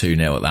 it was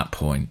 2-0 at that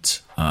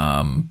point.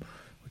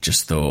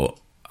 Just thought,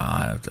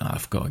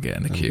 I've got to get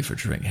in the queue for a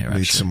drink here.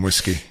 Need some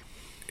whiskey.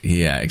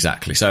 Yeah,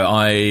 exactly. So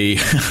I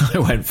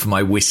went for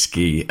my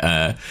whiskey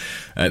at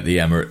the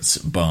Emirates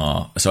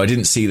bar. So I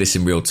didn't see this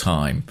in real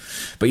time.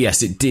 But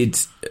yes, it did.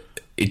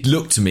 It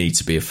looked to me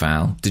to be a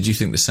foul. Did you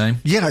think the same?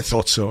 Yeah, I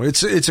thought so.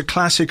 It's a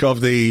classic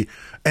of the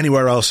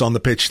anywhere else on the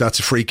pitch, that's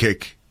a free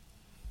kick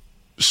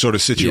sort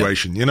of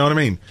situation. Yeah. You know what I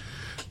mean?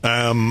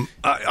 To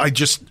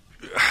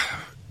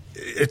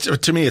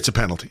me, it's a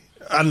penalty.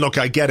 And look,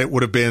 I get it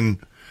would have been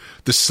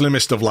the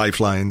slimmest of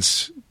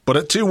lifelines, but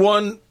at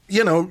 2-1,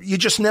 you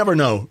just never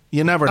know.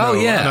 You never know. Oh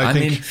yeah, and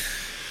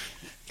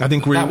I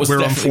think we're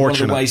unfortunate. One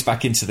of the ways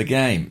back into the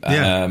game,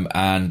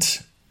 and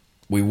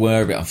we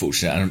were a bit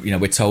unfortunate.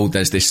 And we're told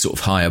there's this sort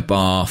of higher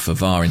bar for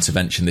VAR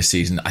intervention this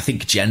season. I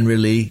think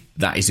generally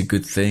that is a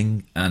good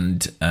thing,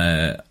 and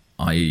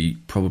I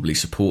probably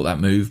support that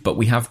move. But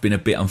we have been a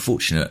bit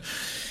unfortunate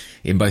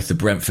in both the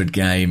Brentford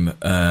game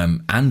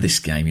and this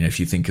game. If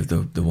you think of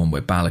the one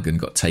where Balogun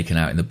got taken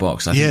out in the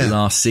box, I think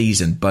last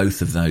season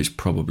both of those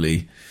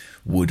probably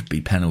would be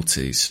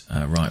penalties,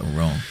 right or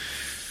wrong.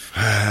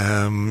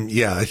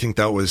 I think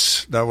that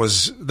was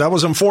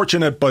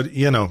unfortunate, but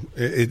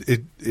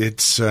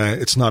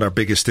it's not our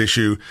biggest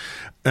issue.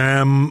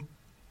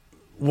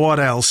 What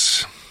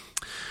else?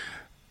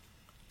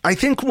 I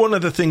think one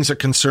of the things that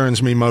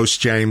concerns me most,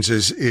 James,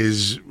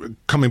 is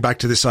coming back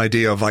to this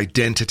idea of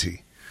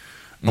identity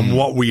and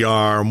what we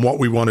are and what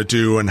we want to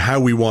do and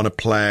how we want to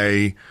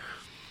play.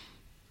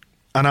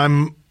 And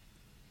I'm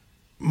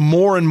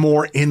more and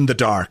more in the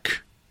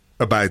dark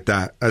about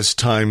that as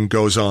time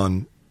goes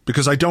on,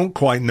 because I don't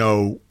quite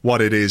know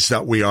what it is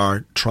that we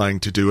are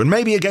trying to do. And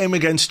maybe a game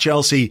against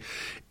Chelsea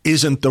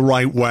isn't the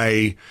right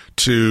way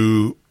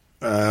to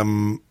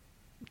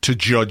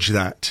judge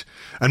that.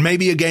 And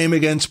maybe a game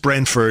against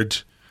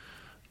Brentford,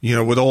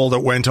 with all that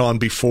went on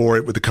before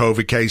it with the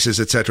COVID cases,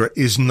 etc.,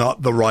 is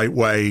not the right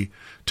way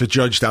to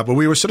judge that. But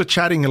we were sort of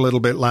chatting a little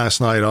bit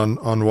last night on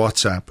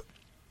WhatsApp.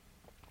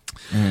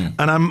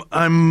 And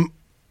I'm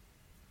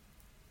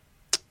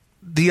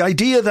the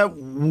idea that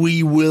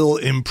we will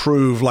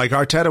improve, like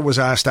Arteta was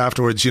asked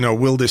afterwards,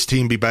 will this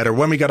team be better?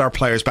 When we get our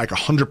players back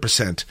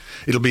 100%,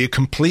 it'll be a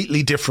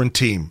completely different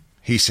team,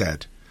 he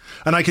said.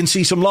 And I can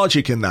see some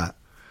logic in that.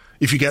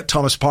 If you get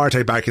Thomas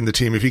Partey back in the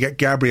team, if you get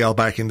Gabriel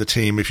back in the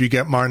team, if you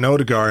get Martin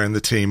Odegaard in the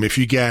team, if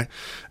you get,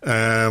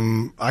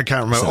 I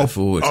can't remember.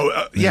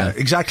 Yeah,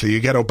 exactly. You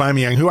get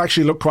Aubameyang, who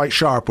actually looked quite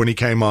sharp when he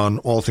came on,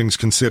 all things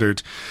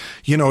considered.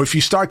 If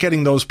you start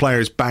getting those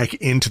players back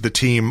into the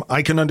team,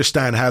 I can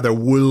understand how there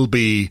will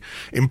be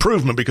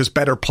improvement, because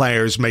better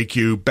players make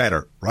you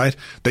better, right?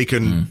 They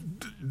can,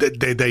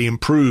 they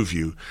improve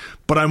you.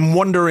 But I'm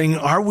wondering,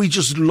 are we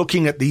just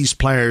looking at these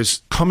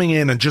players coming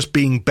in and just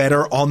being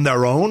better on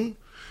their own?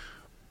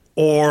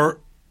 Or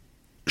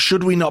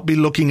should we not be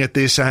looking at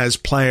this as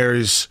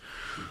players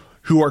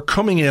who are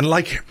coming in,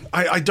 like,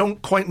 I don't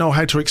quite know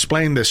how to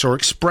explain this or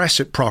express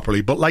it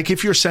properly, but like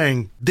if you're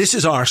saying, this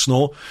is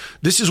Arsenal,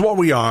 this is what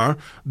we are,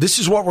 this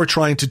is what we're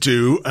trying to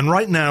do, and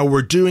right now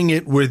we're doing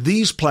it with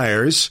these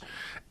players,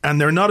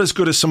 and they're not as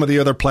good as some of the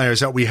other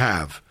players that we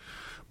have.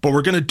 But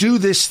we're going to do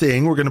this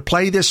thing, we're going to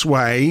play this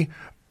way,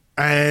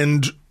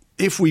 and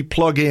if we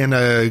plug in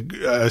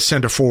a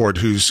centre forward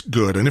who's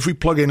good, and if we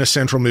plug in a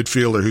central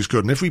midfielder who's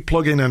good, and if we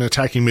plug in an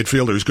attacking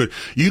midfielder who's good,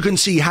 you can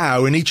see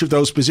how in each of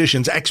those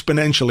positions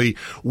exponentially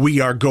we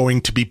are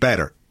going to be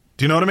better.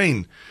 Do you know what I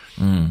mean?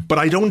 But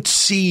I don't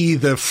see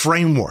the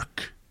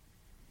framework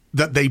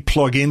that they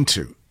plug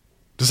into.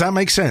 Does that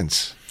make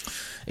sense?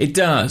 It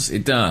does.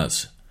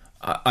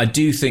 I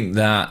do think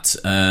that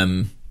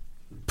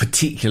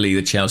particularly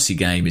the Chelsea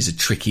game is a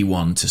tricky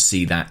one to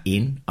see that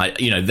in.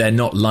 They're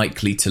not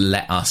likely to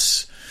let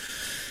us.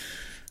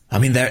 I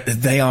mean,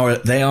 they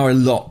are a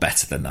lot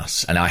better than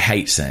us, and I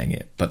hate saying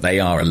it, but they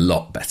are a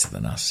lot better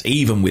than us.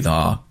 Even with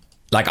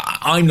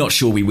I'm not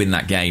sure we win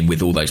that game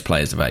with all those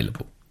players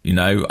available.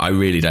 I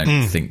really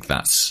don't think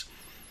that's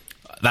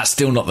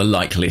still not the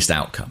likeliest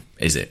outcome,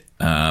 is it?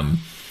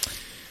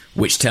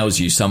 Which tells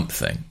you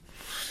something.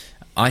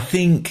 I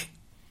think.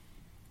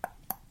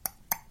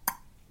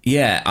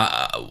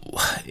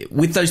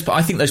 With those,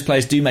 I think those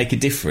players do make a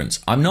difference.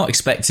 I'm not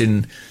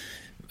expecting,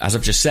 as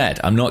I've just said,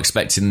 I'm not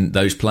expecting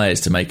those players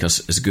to make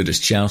us as good as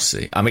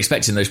Chelsea. I'm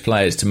expecting those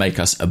players to make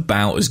us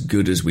about as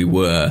good as we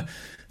were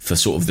for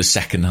sort of the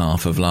second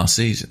half of last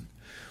season,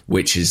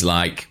 which is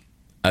like,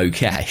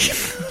 okay,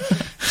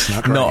 it's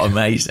not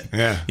amazing.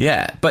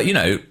 Yeah, but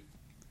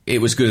it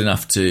was good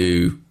enough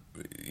to,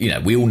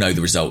 we all know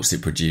the results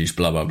it produced,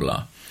 blah, blah,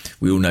 blah.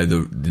 We all know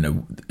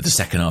the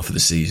second half of the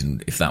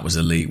season, if that was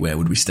elite, where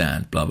would we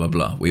stand, blah, blah,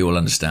 blah. We all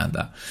understand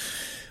that.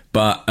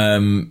 But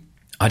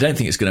I don't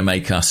think it's going to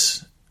make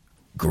us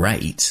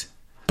great,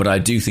 but I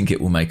do think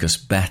it will make us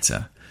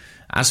better.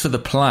 As for the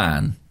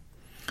plan,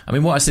 I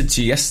mean, what I said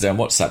to you yesterday on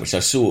WhatsApp, which I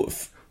sort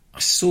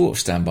of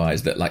stand by,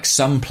 is that like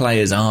some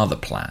players are the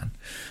plan.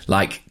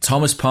 Like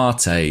Thomas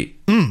Partey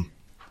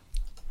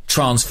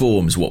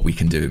transforms what we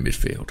can do in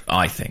midfield,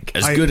 I think.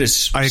 As good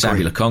as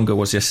Sambi Lokonga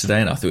was yesterday,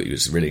 and I thought he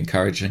was really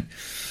encouraging.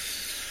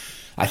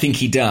 I think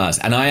he does.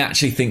 And I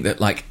actually think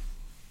that, like,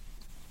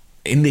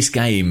 in this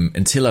game,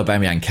 until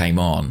Aubameyang came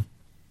on,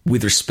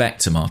 with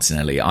respect to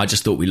Martinelli, I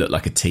just thought we looked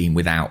like a team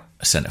without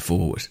a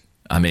centre-forward.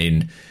 I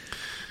mean,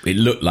 it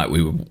looked like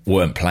we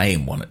weren't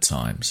playing one at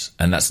times.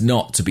 And that's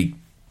not to be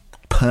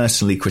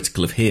personally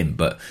critical of him,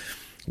 but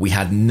we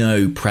had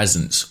no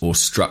presence or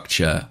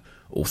structure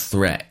or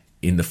threat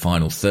in the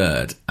final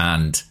third,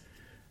 and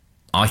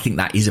I think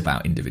that is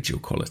about individual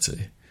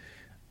quality,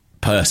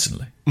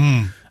 personally.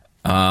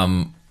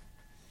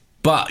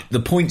 But the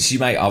points you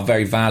make are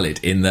very valid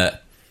in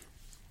that,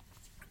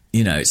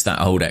 it's that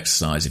old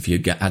exercise. If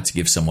you had to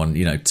give someone,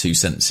 2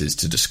 sentences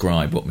to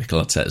describe what Mikel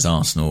Arteta's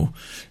Arsenal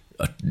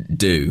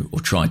do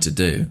or try to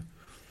do,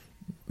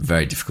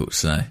 very difficult to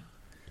say.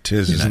 It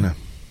is, isn't it?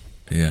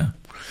 Yeah.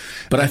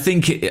 But I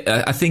think that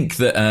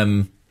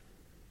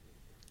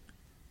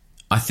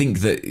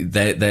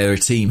they're a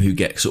team who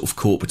get sort of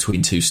caught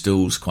between two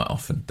stools quite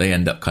often. They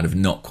end up kind of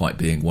not quite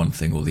being one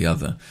thing or the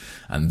other.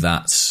 And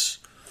that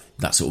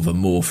sort of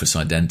amorphous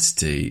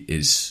identity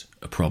is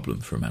a problem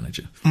for a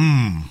manager.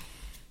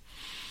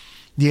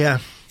 Yeah.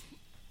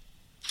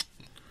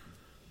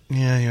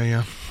 I'm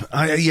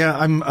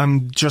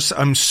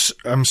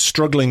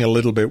struggling a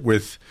little bit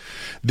with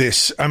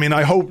this. I mean,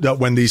 I hope that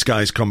when these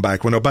guys come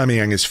back, when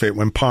Aubameyang is fit,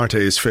 when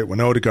Partey is fit,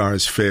 when Odegaard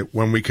is fit,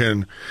 when we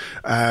can,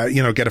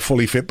 get a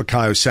fully fit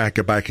Bukayo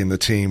Saka back in the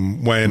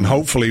team, when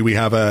hopefully we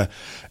have a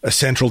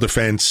central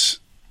defence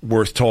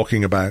worth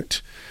talking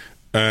about,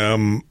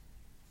 when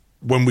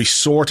we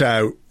sort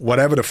out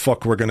whatever the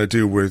fuck we're going to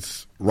do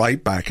with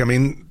right back. I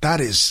mean,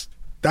 that is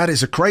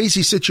a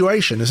crazy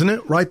situation, isn't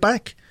it? Right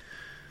back.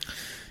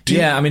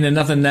 I mean,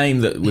 another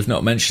name that we've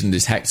not mentioned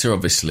is Hector,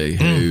 obviously,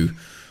 who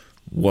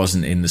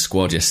wasn't in the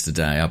squad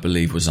yesterday, I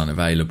believe was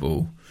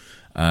unavailable.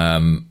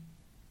 I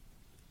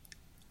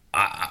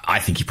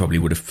think he probably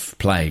would have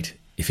played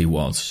if he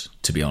was,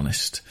 to be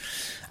honest.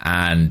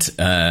 And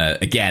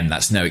again,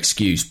 that's no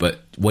excuse,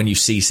 but when you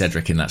see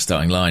Cedric in that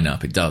starting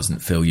lineup, it doesn't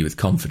fill you with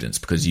confidence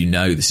because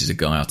this is a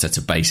guy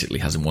Arteta basically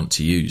hasn't wanted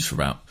to use for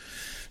about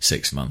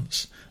 6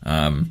 months.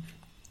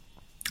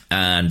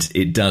 And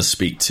it does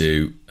speak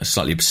to a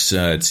slightly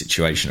absurd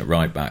situation at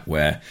right back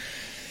where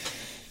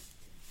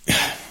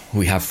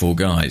we have 4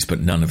 guys, but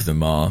none of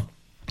them are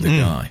the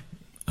guy.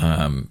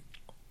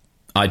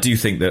 I do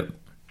think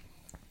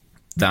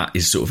that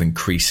is sort of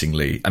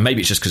increasingly, and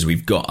maybe it's just because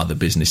we've got other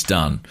business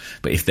done,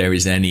 but if there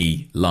is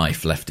any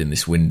life left in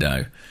this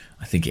window,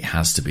 I think it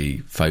has to be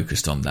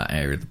focused on that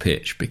area of the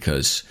pitch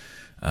because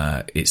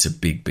it's a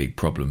big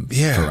problem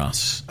for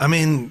us. I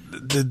mean,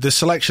 the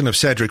selection of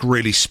Cedric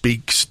really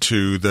speaks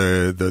to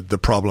the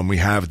problem we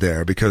have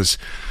there because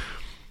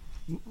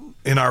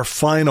in our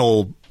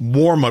final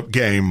warm-up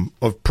game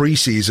of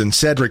pre-season,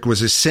 Cedric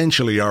was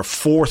essentially our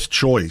 4th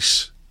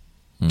choice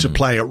to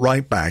play at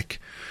right back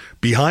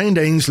behind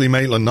Ainsley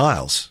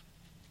Maitland-Niles.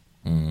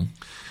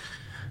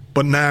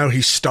 But now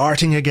he's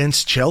starting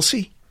against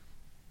Chelsea.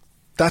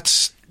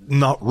 That's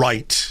not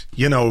right.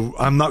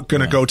 I'm not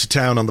going to go to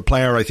town on the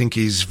player. I think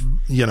he's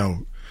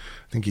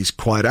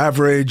quite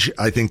average.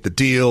 I think the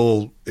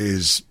deal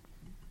is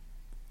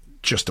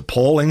just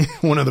appalling.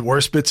 One of the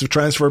worst bits of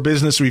transfer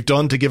business we've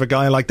done to give a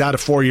guy like that a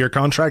 4-year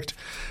contract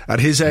at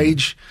his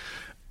age.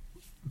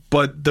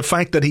 But the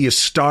fact that he is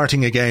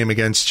starting a game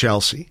against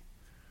Chelsea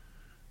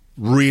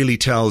really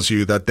tells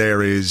you that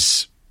there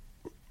is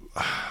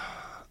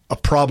a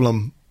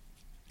problem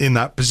in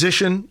that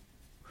position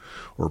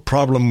or a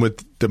problem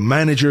with the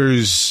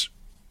manager's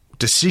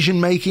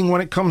decision-making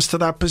when it comes to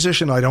that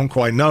position. I don't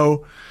quite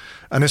know.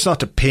 And it's not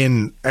to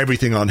pin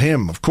everything on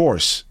him, of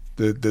course.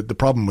 The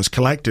problem was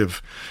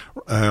collective,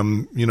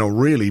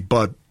 really.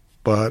 But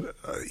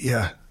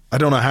I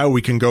don't know how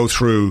we can go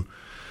through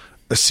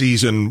a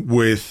season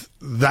with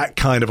that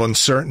kind of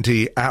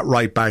uncertainty at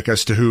right back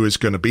as to who is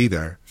going to be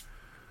there.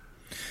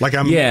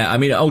 I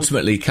mean,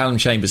 ultimately, Callum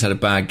Chambers had a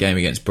bad game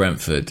against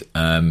Brentford.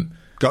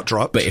 Got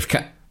dropped. But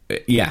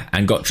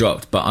and got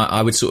dropped. But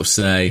I would sort of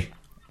say,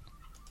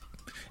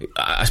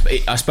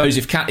 I suppose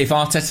if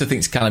Arteta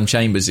thinks Callum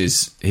Chambers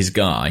is his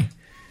guy,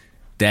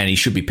 then he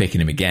should be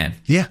picking him again.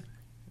 Yeah.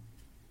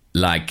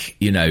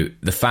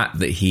 The fact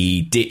that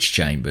he ditched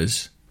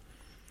Chambers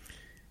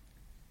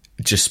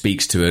just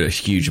speaks to a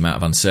huge amount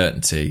of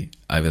uncertainty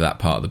over that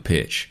part of the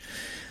pitch.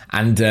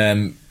 And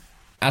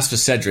as for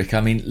Cedric,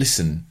 I mean,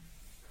 listen,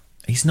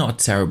 he's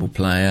not a terrible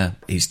player.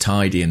 He's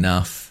tidy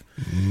enough.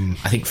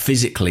 I think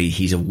physically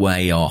he's a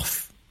way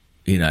off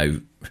you know,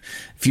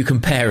 if you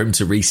compare him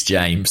to Reece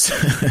James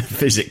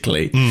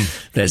physically,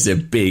 there's a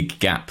big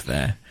gap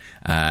there.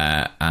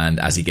 And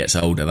as he gets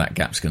older, that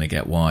gap's going to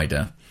get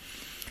wider.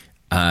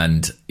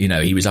 And, you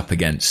know, he was up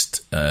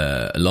against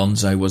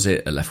Alonso, was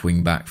it? A left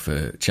wing back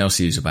for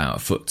Chelsea, who's about a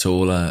foot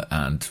taller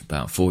and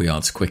about 4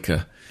 yards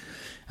quicker.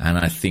 And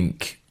I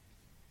think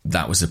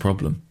that was the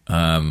problem.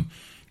 I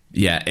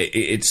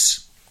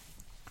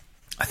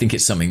think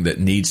it's something that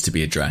needs to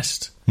be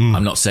addressed.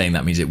 I'm not saying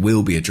that means it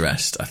will be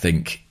addressed. I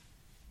think,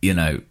 you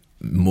know,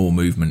 more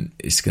movement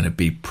is going to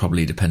be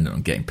probably dependent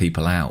on getting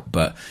people out.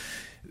 But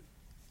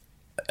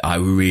I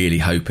really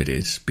hope it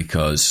is,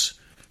 because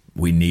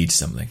we need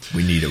something.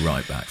 We need a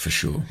right back for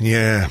sure.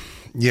 Yeah,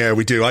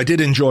 we do. I did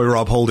enjoy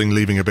Rob Holding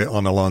leaving a bit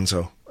on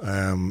Alonso.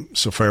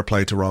 So fair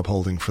play to Rob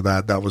Holding for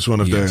that. That was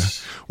one of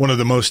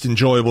the most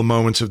enjoyable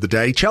moments of the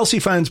day. Chelsea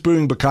fans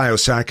booing Bukayo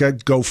Saka.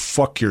 Go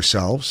fuck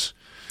yourselves.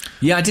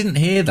 Yeah, I didn't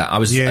hear that. I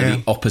was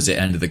at the opposite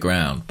end of the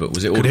ground, but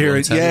was it audible on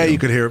television? Yeah, you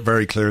could hear it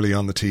very clearly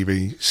on the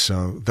TV.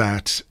 So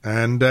that.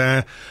 And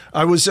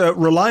I was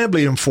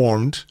reliably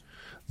informed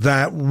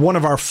that one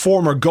of our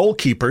former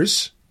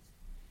goalkeepers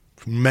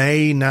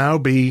may now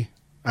be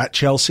at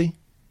Chelsea,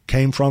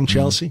 came from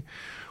Chelsea,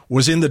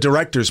 was in the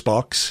director's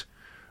box,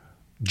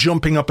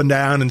 jumping up and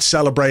down and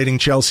celebrating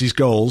Chelsea's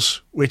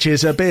goals, which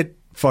is a bit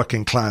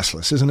fucking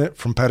classless, isn't it,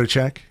 from Petr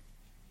Cech?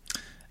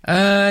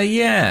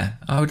 Yeah,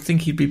 I would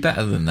think he'd be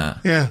better than that.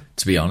 Yeah,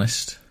 to be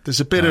honest, there's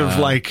a bit of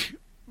like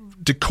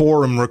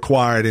decorum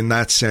required in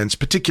that sense,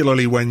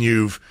 particularly when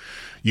you've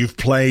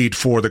played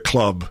for the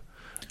club.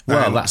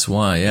 Well, that's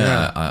why.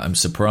 Yeah, I'm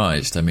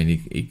surprised. I mean,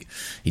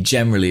 he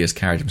generally has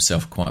carried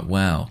himself quite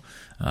well.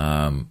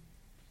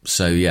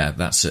 So yeah,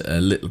 that's a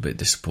little bit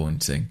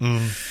disappointing,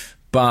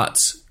 but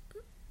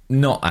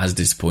not as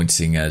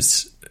disappointing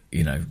as,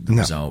 you know, the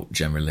result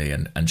generally,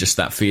 and just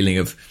that feeling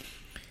of.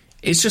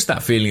 It's just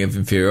that feeling of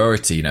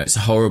inferiority. You know, it's a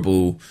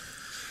horrible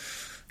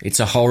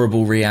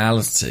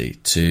reality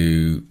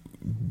to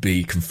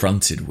be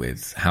confronted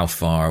with, how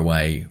far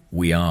away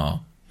we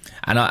are.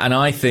 And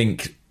I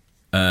think,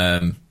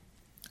 you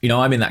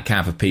know, I'm in that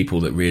camp of people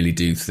that really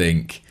do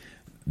think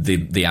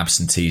the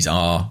absentees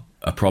are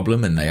a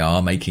problem, and they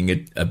are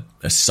making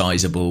a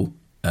sizable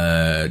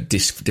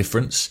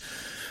difference.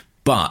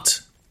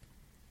 But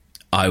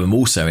I am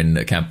also in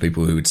the camp of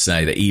people who would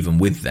say that even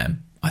with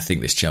them, I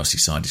think this Chelsea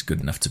side is good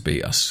enough to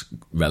beat us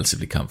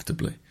relatively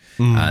comfortably.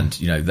 And,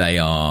 you know, they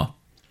are...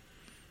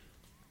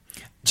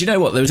 Do you know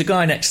what? There was a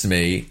guy next to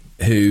me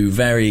who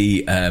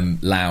very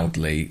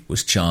loudly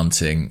was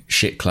chanting,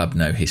 "Shit club,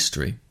 no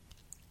history."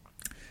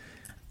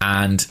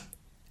 And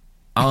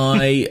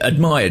I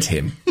admired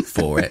him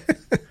for it.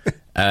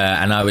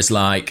 And I was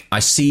like, I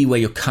see where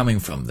you're coming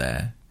from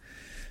there.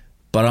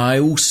 But I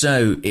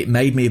also... It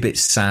made me a bit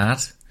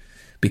sad,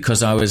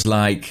 because I was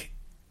like,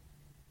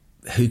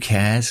 who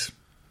cares?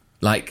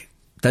 Like,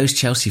 those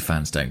Chelsea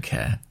fans don't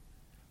care.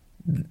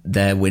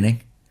 They're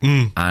winning.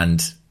 And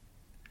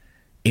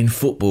in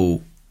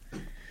football,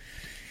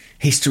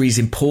 history is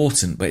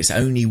important, but it's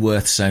only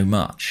worth so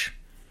much.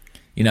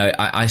 You know,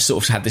 I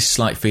sort of had this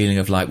slight feeling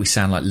of like we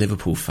sound like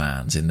Liverpool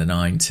fans in the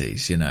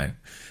 90s, you know,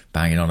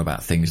 banging on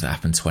about things that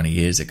happened 20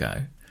 years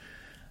ago.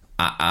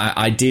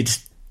 I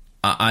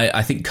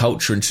think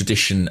culture and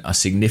tradition are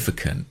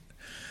significant,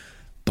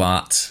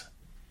 but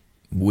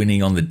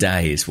winning on the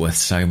day is worth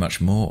so much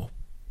more.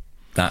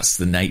 That's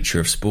the nature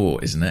of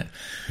sport, isn't it?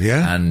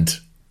 Yeah. And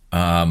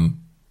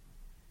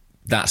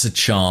that's a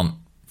chant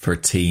for a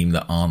team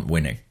that aren't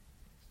winning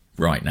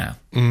right now.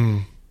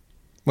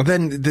 Well,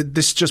 then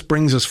this just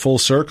brings us full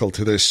circle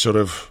to this sort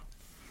of...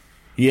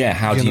 Yeah,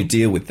 how do you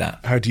deal with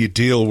that? How do you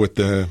deal with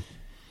the...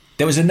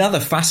 There was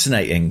another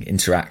fascinating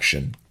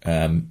interaction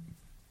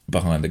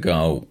behind the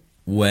goal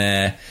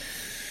where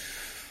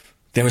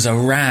there was a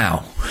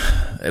row,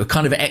 a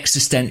kind of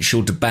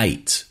existential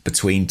debate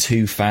between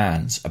two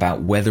fans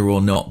about whether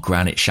or not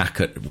Granit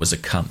Xhaka was a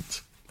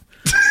cunt.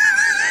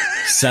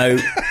 So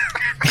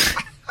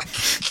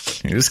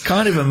it was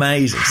kind of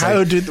amazing.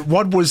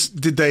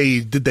 Did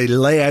they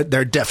lay out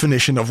their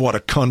definition of what a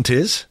cunt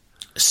is?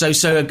 So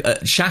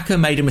Xhaka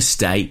made a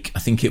mistake. I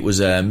think it was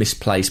a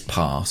misplaced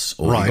pass,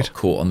 or he got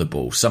caught on the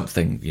ball,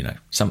 something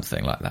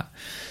like that.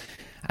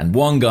 And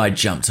one guy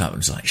jumped up and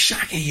was like,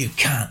 "Xhaka, you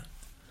cunt."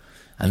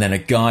 And then a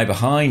guy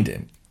behind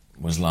him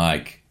was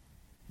like,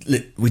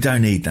 "We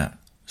don't need that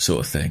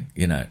sort of thing,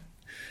 you know.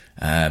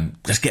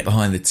 Let's get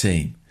behind the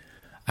team."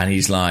 And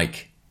he's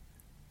like,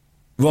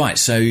 "Right,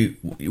 so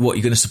what,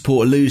 you're going to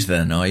support a loser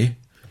then, are you?"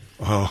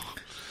 Oh.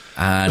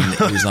 And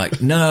he was like,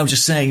 "No, I'm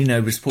just saying, you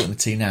know, we're supporting the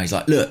team now." He's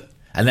like, "Look."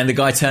 And then the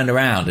guy turned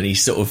around and he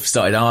sort of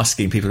started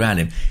asking people around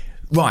him,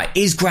 "Right,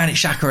 is Granit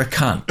Xhaka a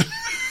cunt?"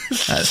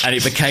 And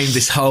it became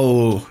this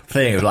whole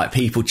thing of like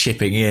people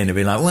chipping in and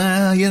being like,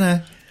 "Well, you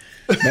know,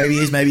 maybe he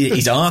is, maybe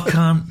he's our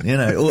cunt." You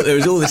know, there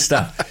was all this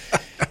stuff.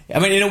 I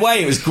mean, in a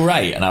way, it was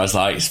great, and I was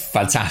like, "It's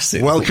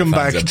fantastic." Welcome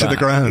back to the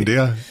ground,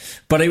 yeah.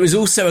 But it was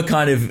also a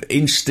kind of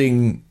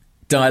interesting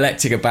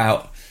dialectic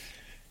about,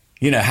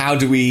 how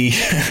do we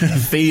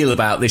feel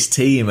about this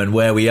team and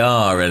where we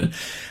are, and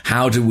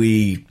how do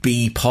we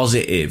be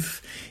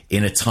positive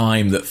in a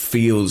time that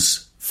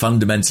feels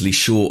fundamentally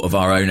short of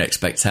our own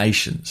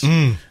expectations?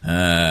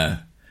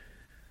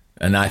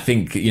 And I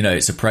think,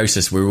 it's a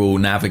process we're all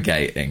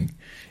navigating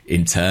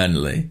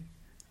internally.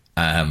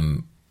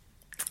 And,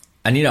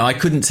 I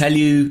couldn't tell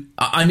you,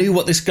 I knew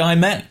what this guy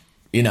meant.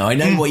 I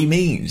know what he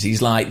means.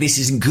 He's like, this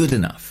isn't good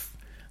enough.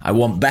 I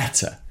want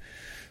better.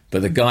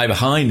 But the guy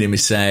behind him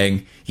is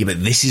saying, yeah,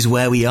 but this is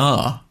where we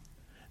are.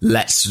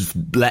 Let's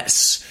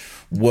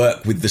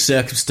work with the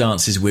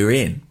circumstances we're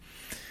in.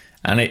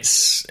 And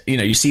it's,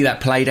 you see that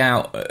played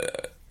out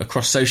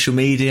across social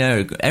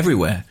media,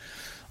 everywhere.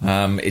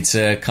 It's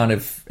a kind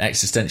of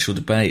existential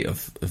debate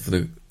of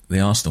the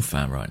Arsenal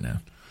fan right now.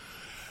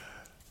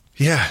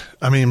 Yeah,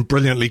 I mean,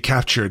 brilliantly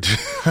captured,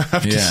 I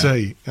have to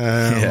say.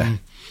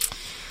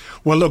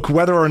 Well, look,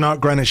 whether or not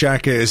Granit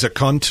Xhaka is a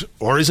cunt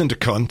or isn't a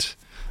cunt,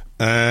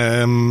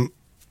 the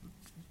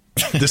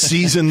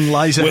season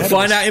lies ahead. We'll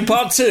find out in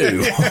part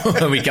 2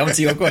 when we come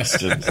to your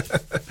questions.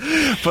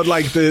 But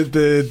like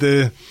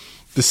the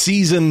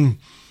season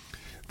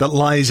that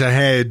lies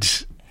ahead,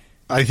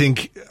 I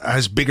think,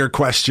 has bigger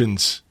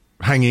questions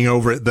hanging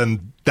over it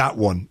than that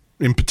one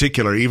in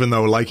particular, even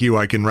though, like you,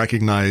 I can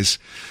recognize,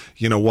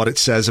 what it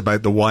says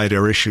about the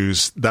wider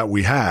issues that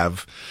we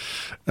have.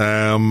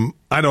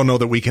 I don't know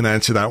that we can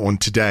answer that one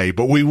today,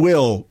 but we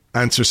will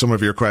answer some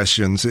of your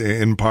questions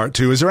in part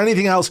 2. Is there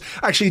anything else?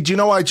 Actually, do you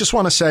know, I just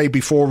want to say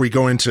before we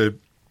go into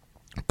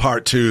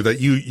part 2 that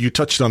you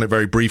touched on it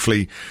very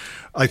briefly.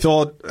 I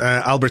thought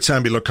Albert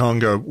Sambi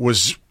Lokonga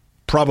was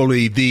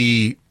probably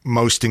the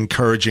most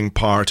encouraging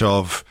part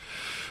of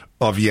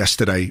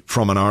yesterday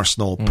from an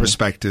Arsenal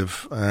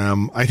perspective.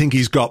 I think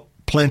he's got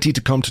plenty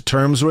to come to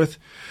terms with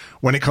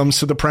when it comes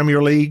to the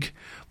Premier League.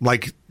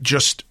 Like,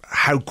 just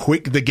how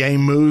quick the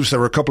game moves. There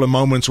were a couple of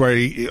moments where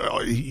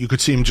you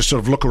could see him just sort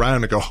of look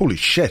around and go, holy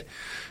shit,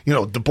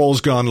 the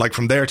ball's gone like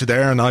from there to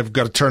there and I've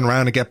got to turn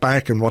around and get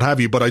back and what have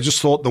you. But I just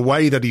thought the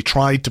way that he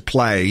tried to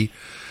play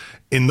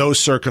in those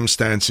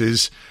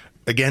circumstances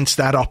against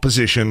that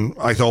opposition,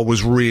 I thought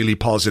was really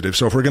positive.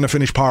 So if we're going to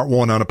finish part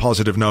 1 on a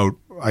positive note,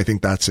 I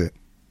think that's it.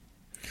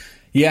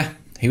 Yeah,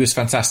 he was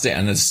fantastic.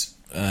 And as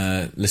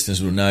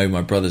listeners will know,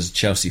 my brother's a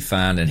Chelsea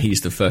fan and he's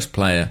the first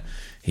player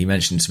he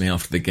mentioned to me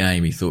after the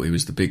game. He thought he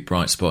was the big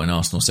bright spot in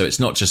Arsenal. So it's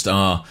not just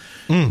our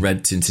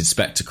red-tinted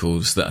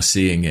spectacles that are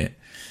seeing it.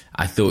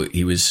 I thought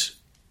he was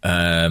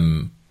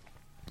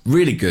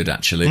really good,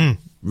 actually.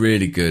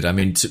 Really good. I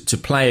mean, to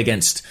play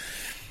against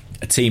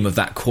a team of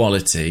that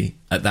quality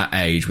at that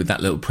age with that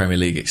little Premier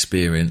League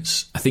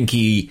experience, I think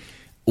he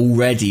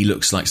already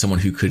looks like someone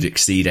who could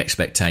exceed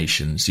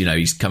expectations.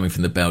 He's coming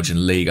from the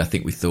Belgian league. I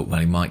think we thought, well,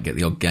 he might get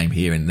the odd game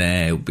here and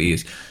there. He'll be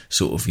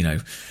sort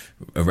of,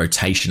 a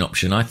rotation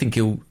option. I think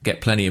he'll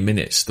get plenty of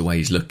minutes the way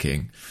he's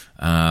looking.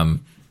 And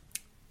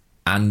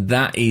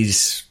that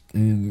is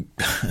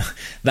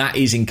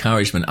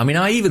encouragement. I mean,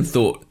 I even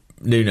thought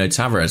Nuno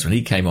Tavares, when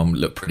he came on,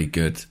 looked pretty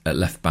good at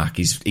left back.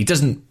 He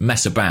doesn't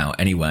mess about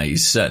anyway.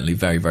 He's certainly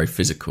very, very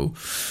physical.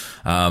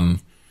 So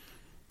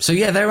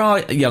yeah, there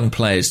are young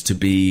players to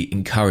be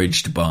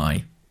encouraged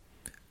by.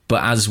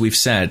 But as we've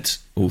said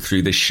all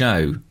through this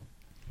show,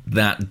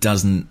 that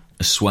doesn't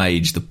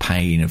assuage the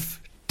pain of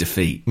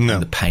defeat,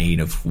 the pain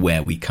of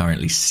where we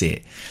currently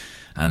sit.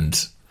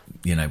 And,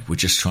 we're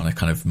just trying to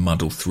kind of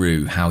muddle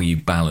through how you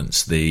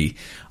balance the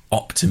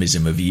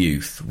optimism of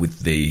youth with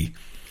the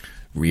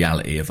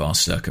reality of our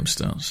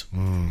circumstance.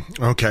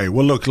 Okay,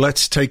 well, look,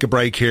 let's take a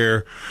break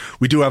here.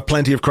 We do have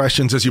plenty of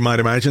questions, as you might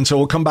imagine, so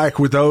we'll come back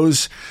with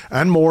those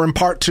and more in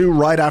part 2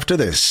 right after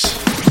this.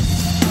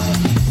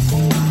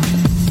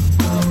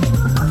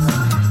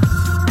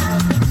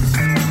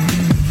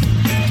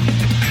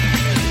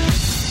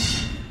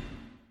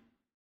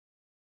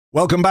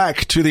 Welcome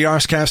back to the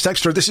Arsecast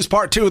Extra. This is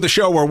part 2 of the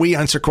show where we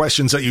answer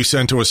questions that you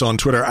send to us on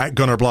Twitter at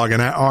Gunnerblog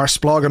and at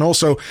Arseblog, and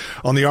also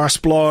on the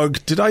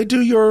Arseblog. Did I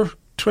do your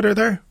Twitter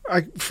there?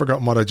 I've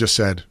forgotten what I just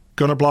said.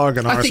 Gunnerblog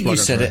and Arseblog. I think you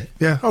said it.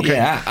 Yeah, okay.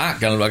 Yeah, at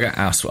Gunnerblog, at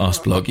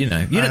Arseblog,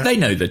 they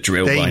know the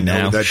drill by now.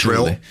 They know the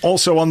drill.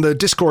 Also on the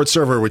Discord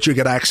server, which you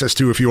get access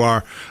to if you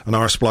are an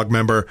Arseblog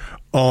member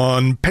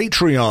on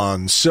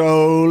Patreon.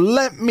 So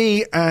let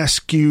me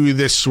ask you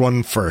this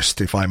one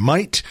first, if I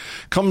might.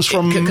 Comes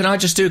from... Can I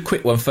just do a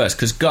quick one first?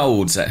 Because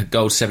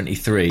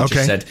Gold73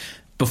 just said,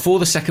 before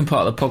the second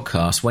part of the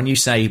podcast, when you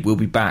say we'll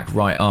be back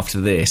right after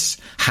this,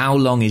 how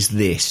long is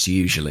this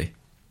usually?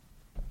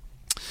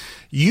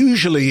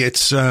 Usually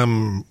it's,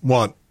 2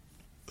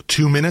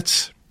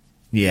 minutes?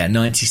 Yeah,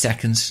 90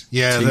 seconds.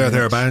 Yeah,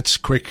 thereabouts.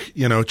 Quick,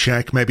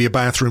 check, maybe a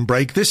bathroom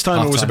break. This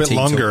time it was a bit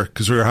longer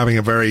because we were having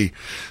a very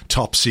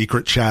top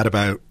secret chat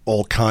about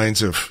all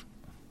kinds of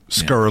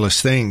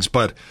scurrilous things.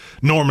 But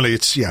normally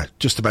it's,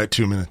 just about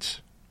 2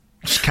 minutes.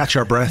 Just catch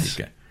our breath,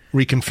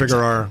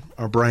 reconfigure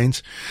our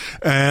brains.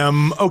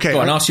 Okay. Go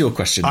on, ask your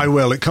question. I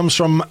will. It comes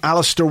from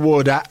Alistair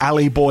Wood at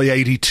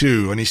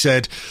AliBoy82, and he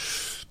said...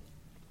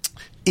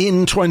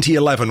 In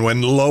 2011,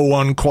 when low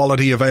on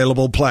quality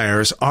available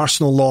players,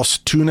 Arsenal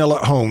lost 2-0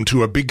 at home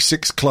to a Big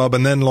Six club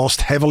and then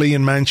lost heavily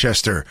in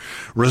Manchester,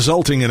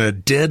 resulting in a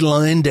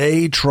deadline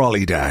day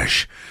trolley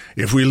dash.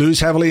 If we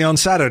lose heavily on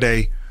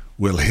Saturday,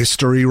 will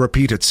history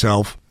repeat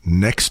itself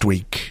next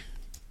week?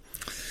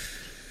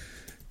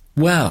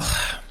 Well,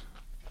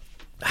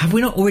 have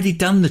we not already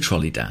done the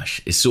trolley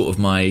dash? Is sort of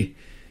my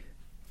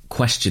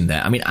question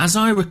there. I mean, as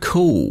I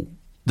recall,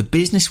 the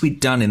business we'd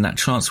done in that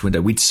transfer window,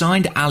 we'd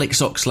signed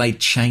Alex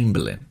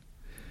Oxlade-Chamberlain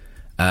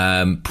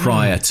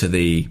prior to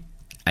the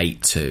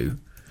 8-2.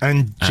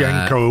 And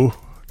Jenko.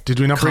 Did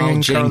we not bring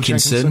in Carl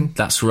Jenkinson?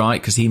 That's right,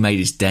 because he made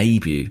his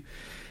debut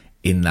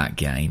in that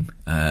game.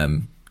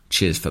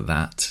 Cheers for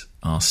that,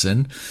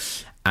 Arsene.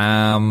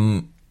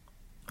 I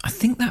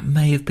think that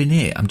may have been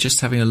it. I'm just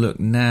having a look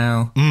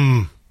now.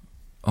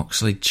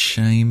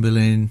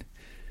 Oxlade-Chamberlain.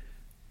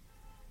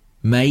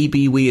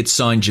 Maybe we had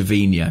signed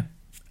Gervinho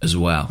as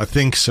well. I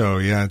think so,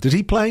 yeah. Did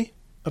he play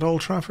at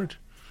Old Trafford?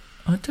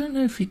 I don't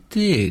know if he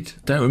did.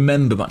 Don't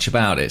remember much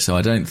about it, so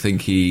I don't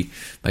think he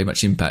made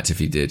much impact if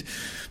he did.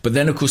 But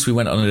then, of course, we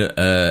went on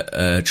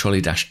a trolley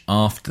dash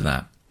after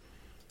that.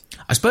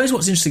 I suppose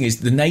what's interesting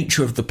is the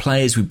nature of the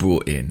players we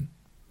brought in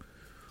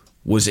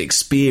was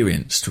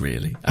experienced,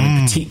 really. I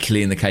mean,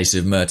 particularly in the case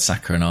of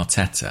Mertesacker and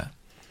Arteta.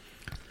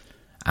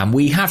 And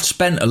we have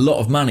spent a lot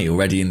of money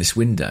already in this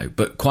window,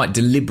 but quite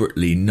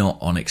deliberately not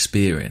on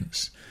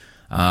experience.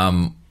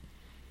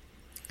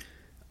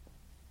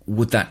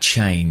 Would that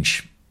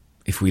change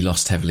if we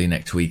lost heavily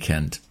next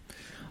weekend?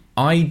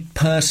 I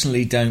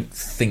personally don't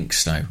think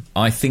so.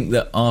 I think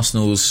that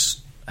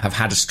Arsenal's have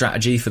had a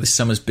strategy for this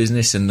summer's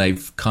business and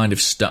they've kind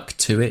of stuck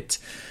to it.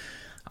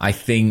 I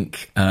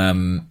think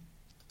there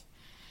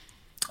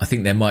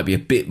might be a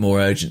bit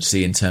more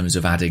urgency in terms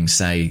of adding,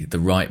 say, the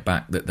right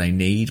back that they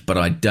need, but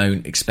I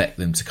don't expect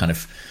them to kind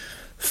of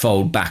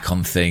fold back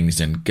on things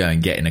and go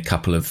and get in a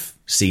couple of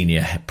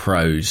senior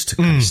pros to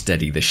kind of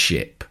steady the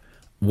ship.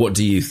 What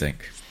do you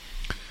think?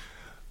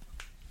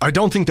 I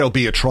don't think there'll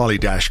be a trolley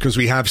dash because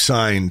we have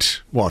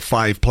signed,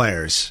 5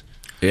 players?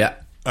 Yeah.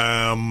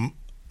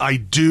 I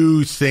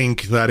do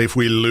think that if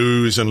we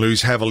lose and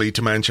lose heavily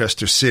to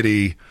Manchester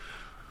City,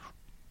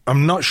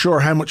 I'm not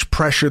sure how much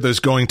pressure there's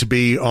going to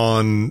be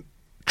on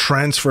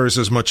transfers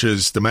as much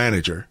as the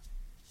manager.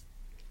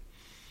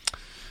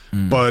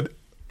 But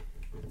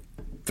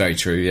very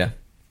true, yeah.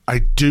 I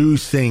do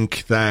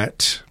think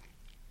that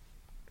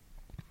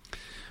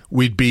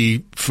we'd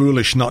be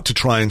foolish not to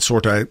try and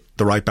sort out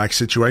the right back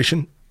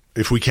situation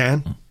if we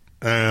can.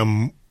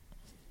 I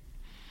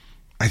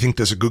think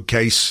there's a good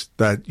case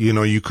that,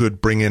 you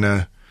could bring in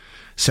a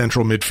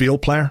central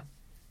midfield player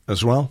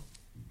as well.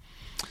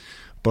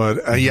 But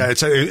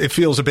it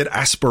feels a bit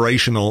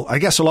aspirational. I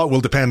guess a lot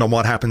will depend on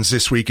what happens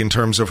this week in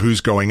terms of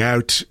who's going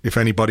out, if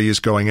anybody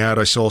is going out.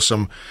 I saw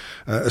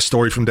a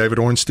story from David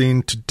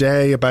Ornstein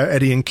today about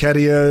Eddie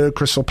Nketiah,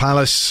 Crystal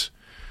Palace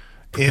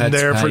in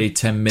there for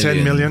 10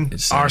 million.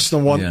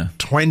 Arsenal want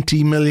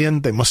 20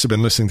 million. They must have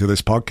been listening to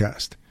this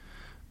podcast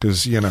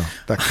because,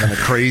 that kind of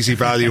crazy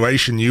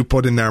valuation you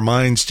put in their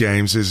minds,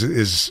 James,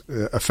 is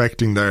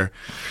affecting their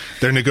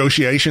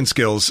negotiation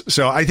skills.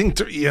 So I think,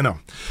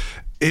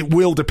 it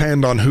will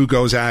depend on who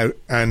goes out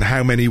and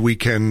how many we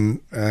can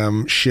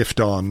shift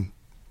on.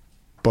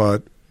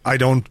 But I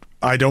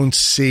don't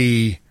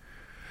see...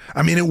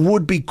 I mean, it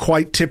would be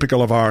quite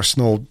typical of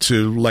Arsenal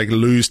to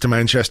lose to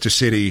Manchester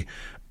City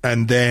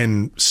and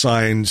then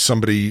sign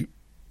somebody,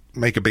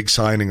 make a big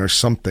signing or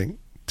something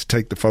to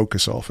take the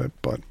focus off it.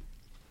 But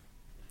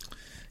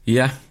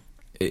yeah,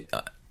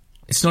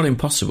 it's not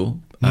impossible.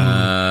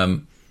 I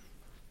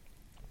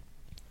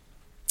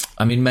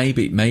mean,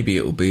 maybe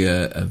it will be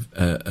a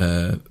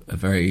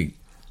very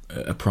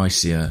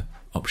pricier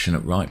option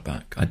at right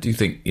back. I do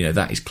think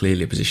that is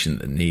clearly a position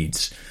that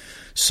needs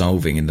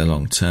solving in the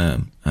long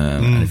term,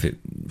 and if it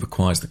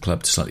requires the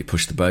club to slightly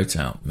push the boat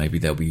out, maybe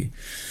they'll be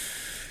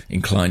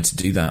inclined to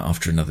do that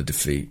after another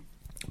defeat.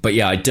 But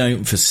yeah, I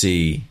don't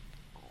foresee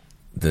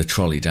the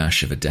trolley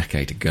dash of a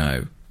decade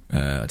ago.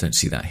 I don't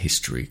see that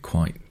history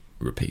quite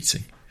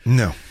repeating.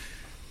 No.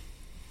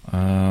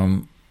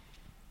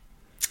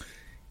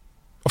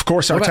 Of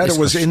course, Arteta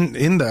was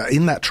in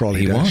that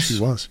trolley dash. He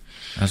was.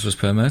 As was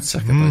Per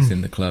Mertesacker, both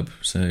in the club.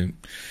 So,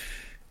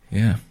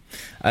 yeah.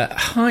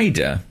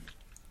 Haider,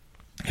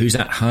 who's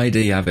at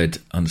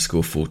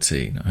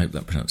HaiderYavid_14, I hope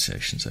that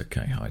pronunciation's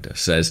okay, Haider,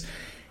 says,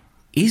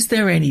 is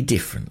there any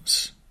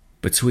difference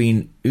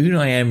between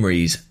Unai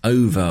Emery's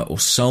over or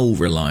sole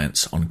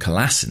reliance on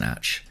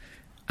Kolasinac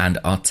and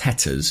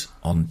Arteta's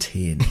on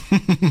Tierney?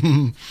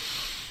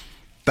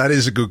 That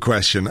is a good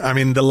question. I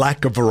mean, the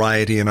lack of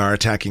variety in our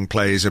attacking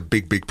play is a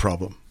big, big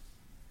problem.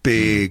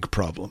 Big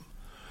problem.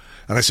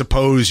 And I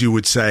suppose you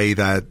would say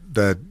that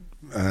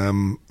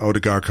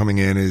Odegaard coming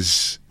in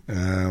is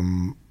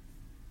going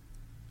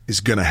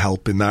to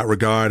help in that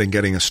regard, and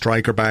getting a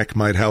striker back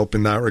might help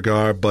in that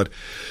regard. But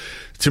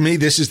to me,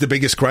 this is the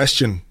biggest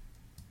question.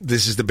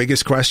 This is the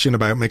biggest question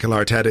about Mikel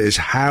Arteta is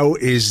how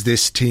is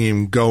this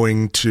team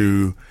going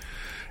to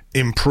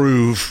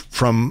improve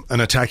from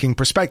an attacking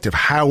perspective?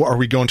 How are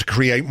we going to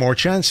create more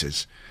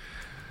chances?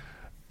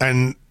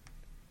 And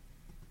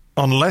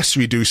unless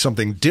we do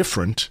something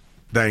different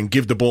than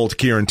give the ball to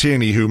Kieran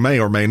Tierney, who may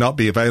or may not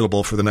be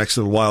available for the next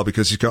little while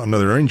because he's got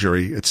another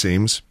injury, it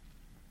seems.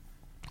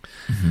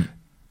 Mm-hmm.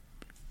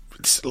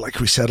 It's like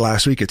we said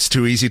last week, it's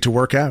too easy to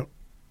work out.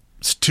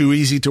 It's too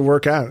easy to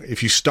work out.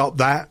 If you stop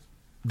that,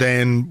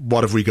 then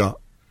what have we got?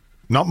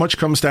 Not much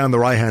comes down the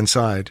right-hand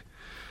side.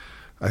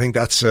 I think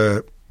that's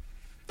a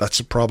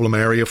problem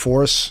area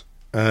for us.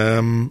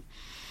 But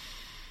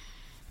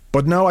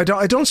no, I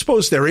don't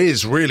suppose there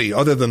is really,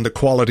 other than the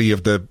quality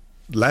of the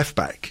left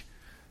back.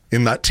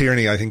 In that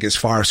Tierney, I think, is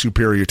far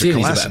superior to Kolasinac.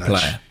 He's a better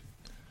player.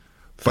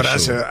 But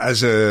sure,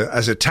 as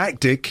a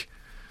tactic,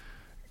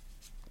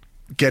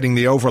 getting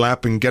the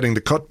overlap and getting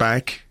the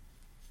cutback,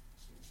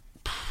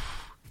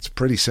 it's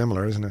pretty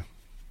similar, isn't it?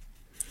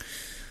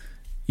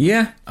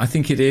 Yeah, I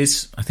think it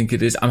is.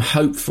 I'm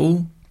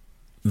hopeful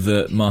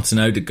that Martin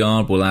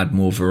Odegaard will add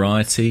more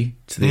variety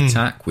to the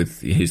attack with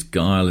his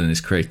guile and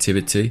his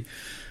creativity.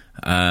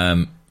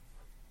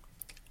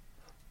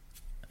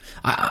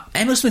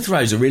 Emile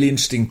Smith-Rowe is a really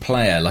interesting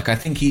player. Like, I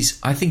think he's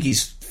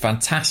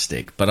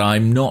fantastic, but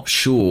I'm not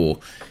sure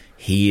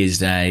he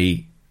is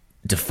a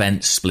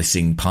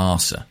defence-splitting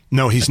passer.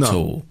 No, he's not.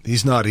 All.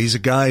 He's not. He's a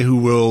guy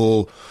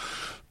who'll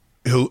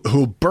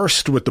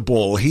burst with the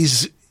ball.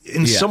 He's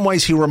in some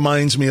ways he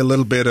reminds me a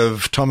little bit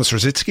of Thomas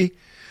Rosicky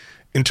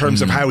in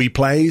terms of how he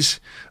plays.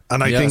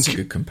 And I think that's a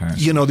good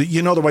comparison. You know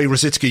the way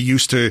Rosicky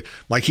used to,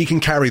 like, he can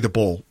carry the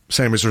ball,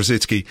 same as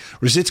Rosicky.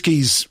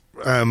 Rosicky's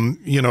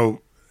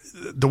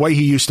the way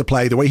he used to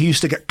play, the way he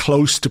used to get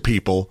close to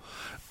people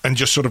and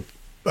just sort of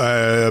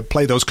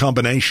play those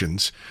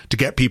combinations to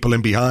get people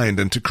in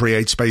behind and to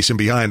create space in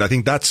behind. I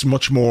think that's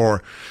much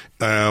more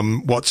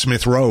what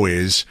Smith-Rowe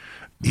is.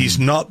 He's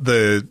not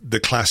the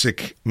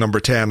classic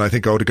number 10. I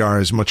think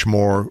Odegaard is much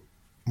more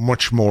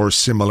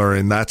similar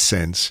in that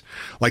sense.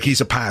 Like,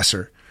 he's a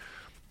passer.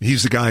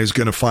 He's the guy who's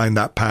going to find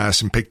that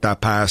pass and pick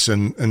that pass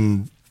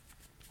and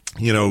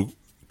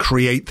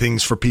create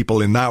things for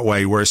people in that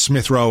way, whereas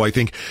Smith-Rowe, I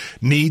think,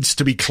 needs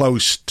to be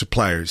close to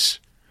players.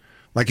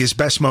 Like, his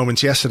best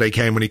moments yesterday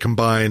came when he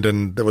combined,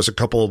 and there was a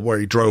couple where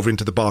he drove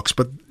into the box,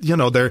 but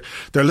they're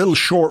little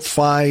short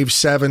 5,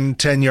 7,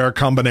 10-yard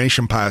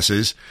combination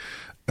passes,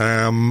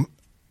 and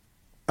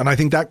I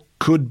think that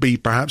could be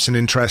perhaps an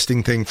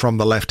interesting thing from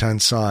the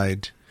left-hand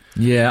side.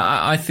 Yeah,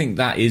 I think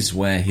that is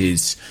where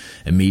his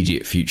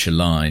immediate future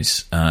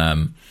lies.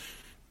 I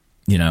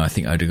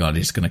think Odegaard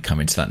is going to come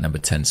into that number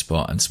 10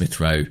 spot, and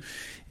Smith-Rowe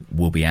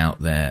will be out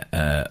there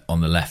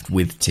on the left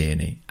with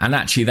Tierney. And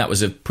actually, that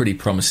was a pretty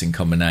promising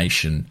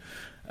combination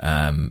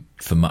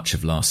for much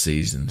of last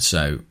season.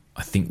 So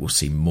I think we'll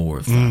see more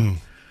of that.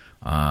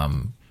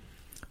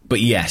 But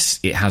yes,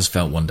 it has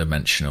felt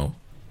one-dimensional,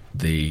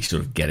 the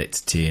sort of get it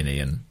to Tierney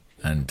and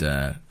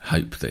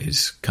hope that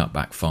his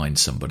cutback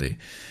finds somebody.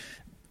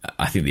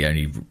 I think the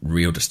only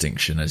real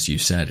distinction, as you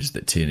said, is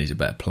that Tierney's a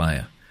better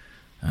player.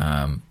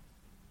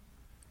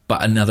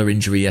 But another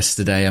injury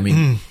yesterday, I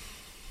mean,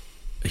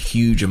 a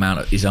huge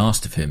amount is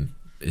asked of him,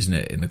 isn't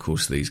it, in the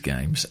course of these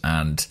games?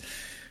 And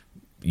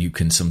you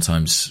can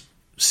sometimes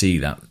see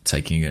that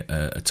taking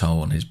a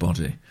toll on his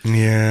body.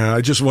 Yeah,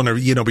 I just wonder,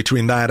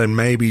 between that and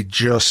maybe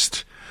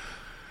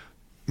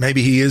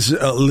he is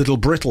a little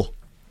brittle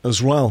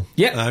as well.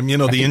 Yeah.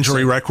 The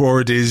injury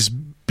record is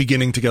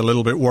beginning to get a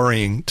little bit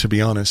worrying, to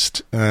be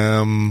honest.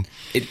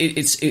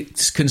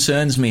 It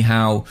concerns me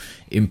how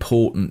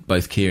important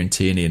both Kieran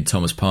Tierney and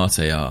Thomas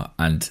Partey are,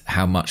 and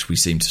how much we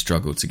seem to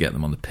struggle to get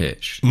them on the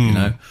pitch.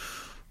 That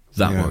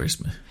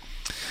worries me.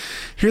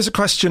 Here's a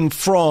question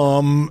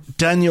from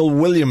Daniel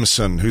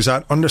Williamson, who's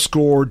at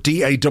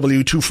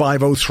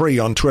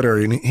 _DAW2503 on Twitter.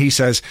 And he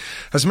says,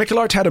 has Mikel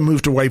Arteta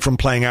moved away from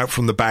playing out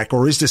from the back,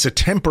 or is this a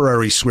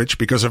temporary switch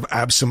because of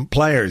absent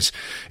players?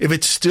 If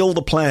it's still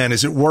the plan,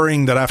 is it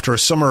worrying that after a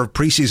summer of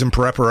pre-season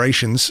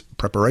preparations,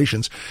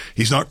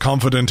 he's not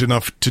confident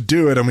enough to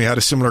do it? And we had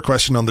a similar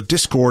question on the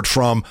Discord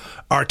from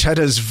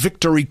Arteta's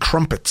Victory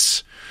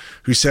Crumpets,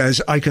 who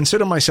says, I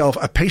consider myself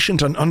a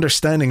patient and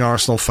understanding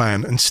Arsenal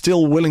fan and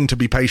still willing to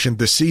be patient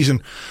this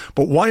season.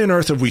 But why on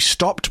earth have we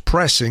stopped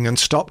pressing and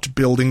stopped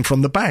building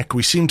from the back?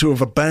 We seem to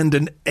have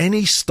abandoned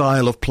any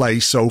style of play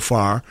so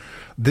far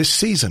this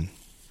season.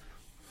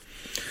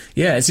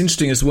 Yeah, it's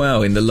interesting as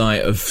well in the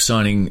light of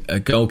signing a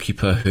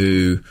goalkeeper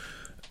who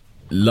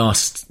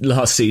last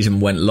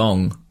season went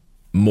long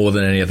more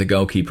than any other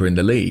goalkeeper in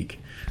the league.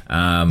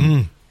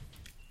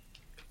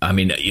 I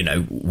mean,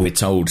 we're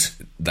told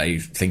they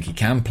think he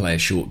can play a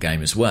short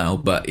game as well,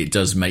 but it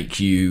does make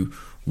you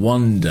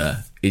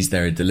wonder, is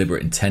there a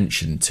deliberate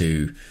intention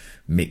to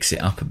mix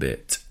it up a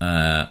bit?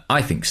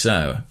 I think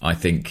so. I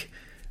think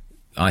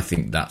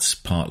that's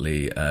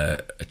partly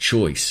a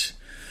choice.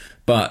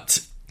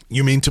 But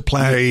you mean to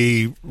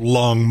play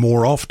long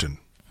more often?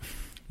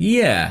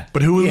 Yeah.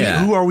 But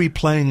who are we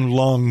playing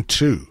long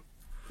to?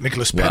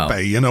 Nicolas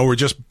Pepe, we're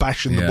just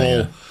bashing the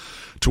ball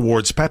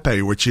towards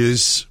Pepe, which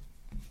is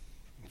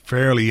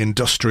fairly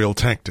industrial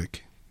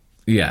tactic.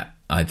 Yeah,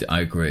 I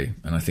agree,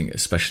 and I think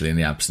especially in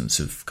the absence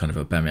of kind of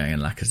Aubameyang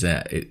and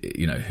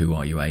Lacazette, who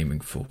are you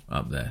aiming for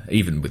up there?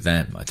 Even with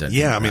them, I don't.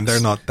 Yeah, I mean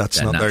they're not.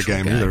 That's not their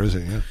game either, is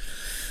it?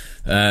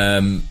 Yeah.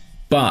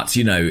 But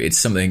it's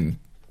something.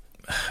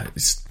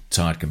 It's a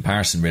tired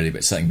comparison, really,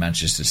 but something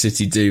Manchester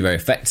City do very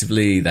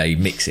effectively. They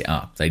mix it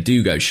up. They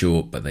do go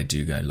short, but they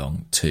do go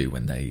long too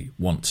when they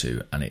want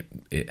to, and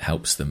it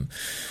helps them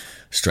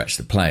stretch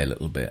the play a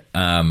little bit.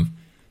 But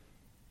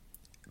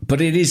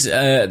it is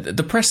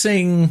the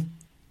pressing.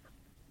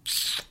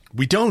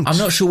 We don't. I'm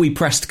not sure we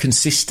pressed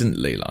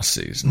consistently last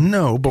season.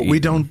 No, but we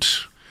don't.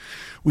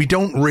 We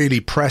don't really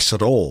press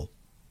at all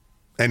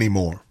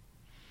anymore.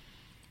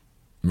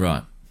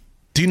 Right.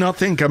 Do you not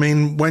think? I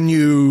mean, when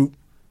you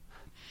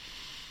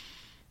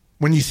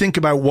think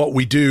about what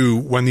we do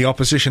when the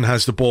opposition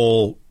has the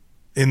ball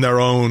in their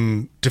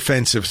own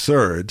defensive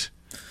third.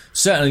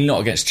 Certainly not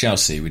against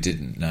Chelsea. We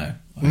didn't. No.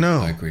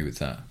 I agree with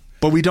that.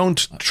 But we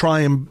don't try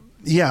and.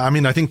 Yeah, I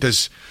mean, I think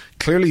there's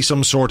clearly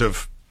some sort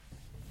of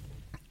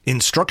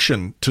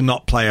instruction to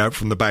not play out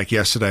from the back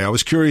yesterday. I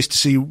was curious to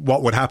see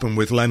what would happen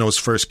with Leno's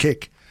first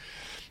kick.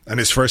 And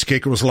his first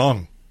kick was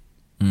long.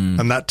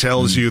 And that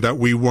tells you that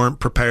we weren't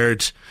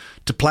prepared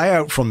to play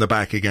out from the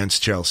back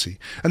against Chelsea.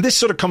 And this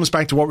sort of comes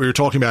back to what we were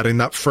talking about in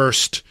that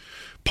first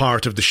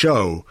part of the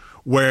show,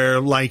 where,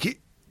 like,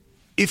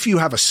 if you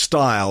have a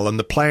style and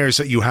the players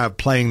that you have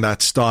playing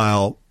that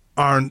style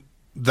aren't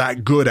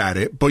that good at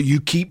it, but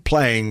you keep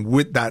playing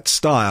with that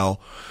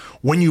style,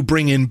 when you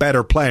bring in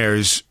better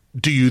players,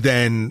 do you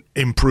then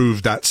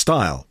improve that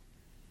style?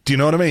 Do you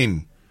know what I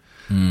mean?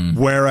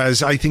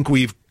 Whereas I think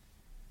we've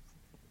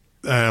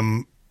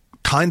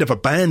kind of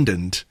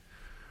abandoned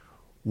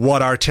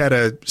what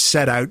Arteta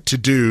set out to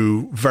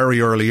do very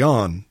early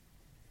on.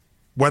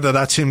 Whether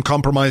that's him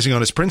compromising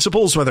on his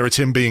principles, whether it's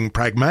him being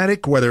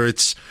pragmatic, whether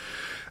it's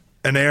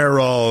an air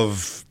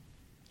of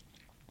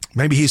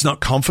maybe he's not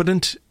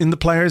confident in the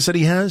players that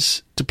he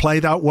has to play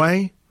that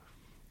way.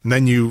 And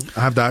then you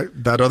have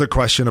that other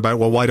question about,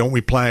 well, why don't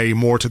we play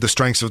more to the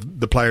strengths of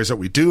the players that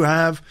we do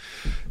have?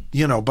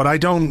 But I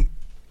don't...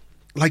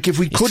 Like, if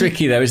we could... It's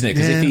tricky, though, isn't it?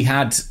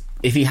 Because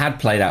if he had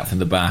played out from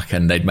the back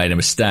and they'd made a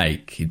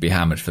mistake, he'd be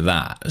hammered for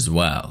that as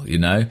well,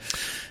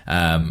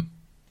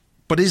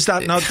 But is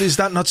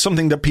that not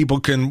something that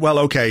people can... Well,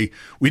 okay,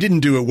 we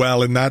didn't do it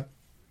well in that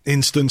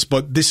instance,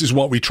 but this is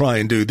what we try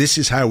and do. This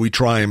is how we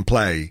try and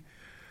play.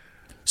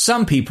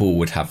 Some people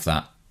would have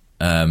that,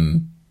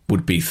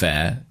 would be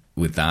fair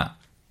with that,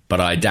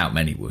 but I doubt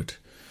many would.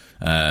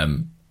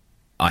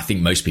 I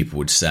think most people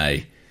would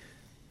say,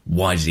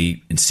 why did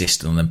he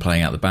insist on them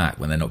playing out the back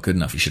when they're not good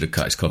enough? He should have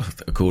cut his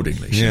cloth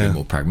accordingly. He should be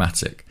more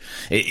pragmatic.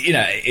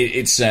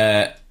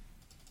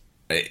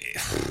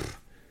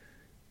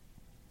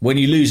 When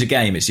you lose a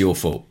game, it's your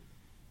fault.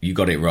 You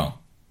got it wrong.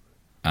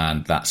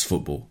 And that's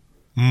football.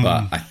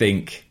 But I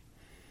think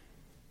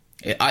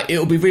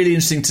it'll be really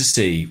interesting to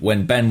see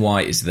when Ben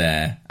White is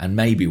there, and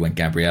maybe when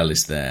Gabriel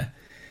is there,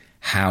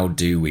 how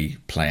do we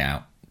play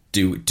out?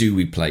 Do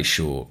we play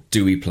short?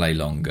 Do we play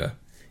longer?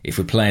 If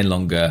we're playing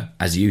longer,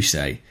 as you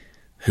say,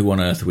 who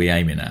on earth are we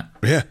aiming at?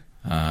 Yeah.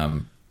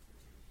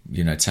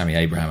 Tammy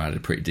Abraham had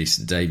a pretty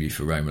decent debut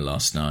for Roma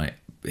last night.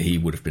 He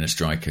would have been a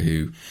striker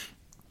who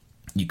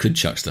you could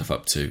chuck stuff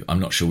up to. I'm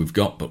not sure we've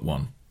got but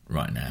one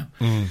right now.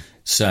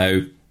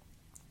 So,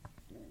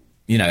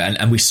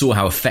 and we saw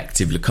how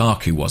effective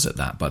Lukaku was at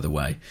that, by the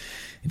way,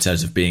 in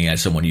terms of being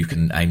someone you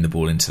can aim the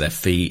ball into their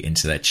feet,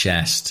 into their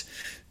chest,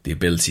 the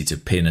ability to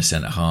pin a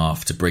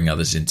centre-half, to bring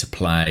others into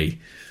play.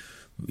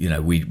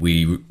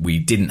 We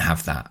didn't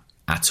have that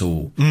at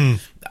all.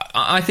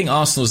 I think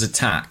Arsenal's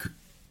attack,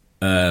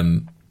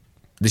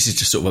 this is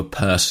just sort of a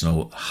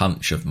personal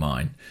hunch of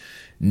mine,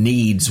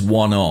 needs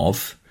one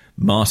of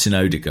Martin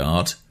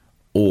Odegaard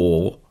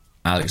or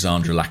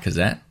Alexandre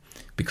Lacazette,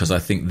 because I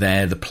think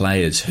they're the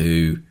players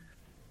who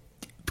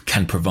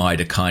can provide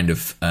a kind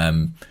of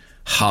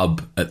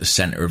hub at the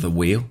centre of the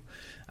wheel.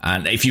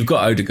 And if you've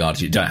got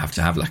Odegaard, you don't have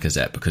to have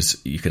Lacazette,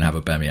 because you can have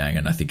Aubameyang,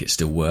 and I think it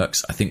still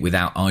works. I think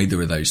without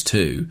either of those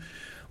two,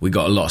 we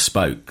got a lot of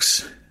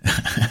spokes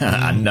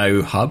and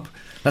no hub.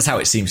 That's how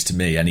it seems to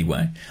me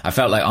anyway. I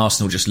felt like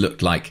Arsenal just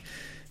looked like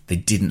they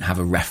didn't have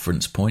a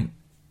reference point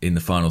in the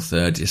final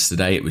third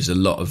yesterday. It was a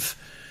lot of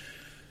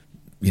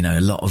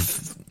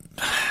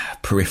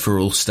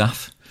peripheral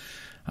stuff.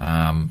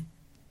 And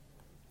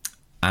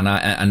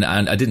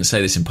I didn't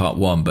say this in part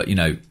one, but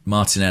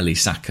Martinelli,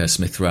 Saka,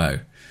 Smith Rowe,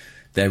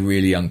 they're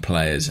really young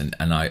players, and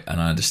I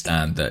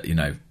understand that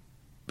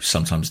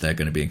sometimes they're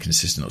going to be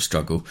inconsistent or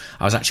struggle.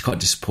 I was actually quite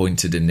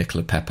disappointed in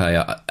Nicola Pepe.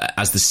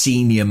 As the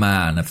senior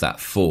man of that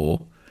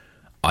four,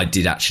 I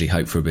did actually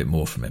hope for a bit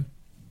more from him,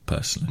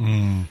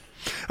 personally.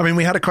 I mean,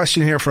 we had a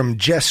question here from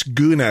Jess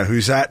Guna,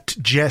 who's at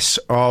Jess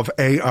of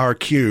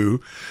ARQ,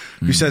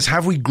 who says,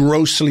 have we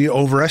grossly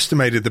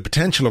overestimated the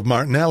potential of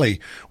Martinelli?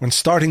 When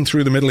starting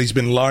through the middle, he's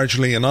been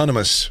largely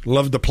anonymous.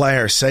 Love the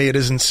player. Say it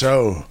isn't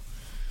so.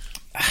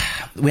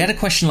 We had a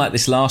question like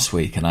this last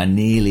week, and I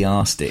nearly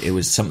asked it. It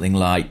was something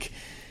like,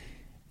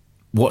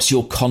 what's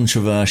your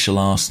controversial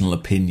Arsenal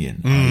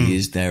opinion?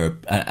 Is there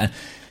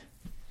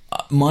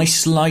my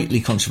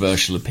slightly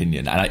controversial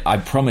opinion, and I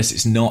promise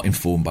it's not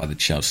informed by the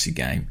Chelsea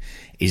game,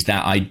 is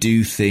that I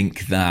do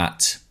think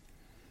that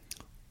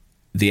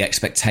the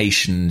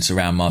expectations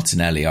around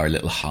Martinelli are a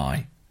little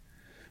high.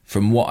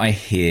 From what I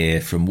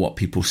hear, from what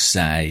people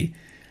say,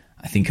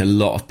 I think a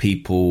lot of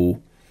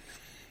people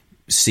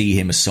see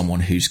him as someone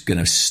who's going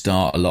to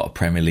start a lot of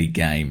Premier League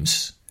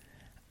games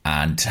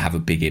and have a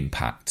big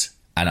impact.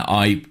 And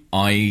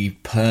I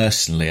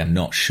personally am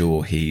not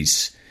sure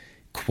he's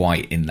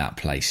quite in that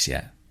place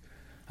yet.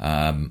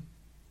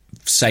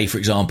 Say, for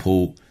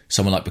example,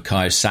 someone like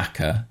Bukayo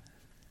Saka,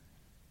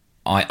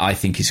 I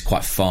think is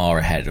quite far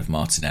ahead of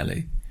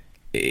Martinelli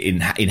in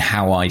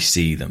how I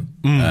see them.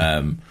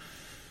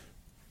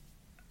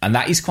 And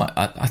that is quite,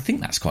 I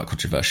think that's quite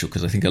controversial,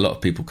 because I think a lot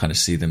of people kind of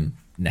see them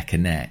neck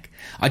and neck.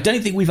 I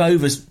don't think we've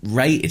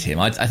overrated him.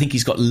 I think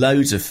he's got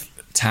loads of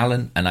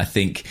talent, and I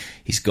think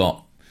he's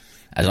got,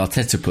 as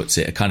Arteta puts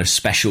it, a kind of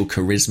special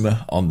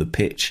charisma on the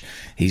pitch.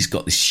 He's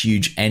got this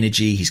huge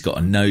energy. He's got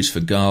a nose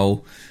for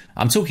goal.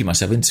 I'm talking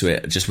myself into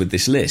it just with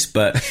this list,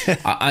 but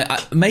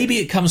I maybe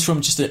it comes from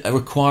just a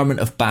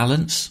requirement of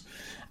balance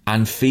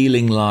and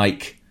feeling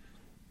like,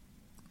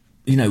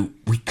 you know,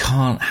 we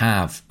can't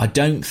have, I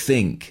don't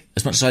think,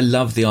 as much as I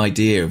love the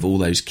idea of all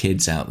those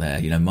kids out there,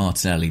 you know,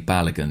 Martinelli,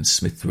 Balogun,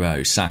 Smith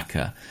Rowe,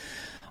 Saka,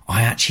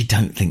 I actually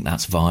don't think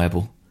that's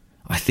viable.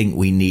 I think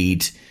we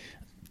need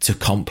to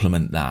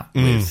complement that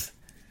with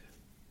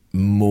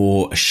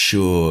more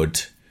assured,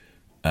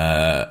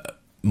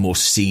 more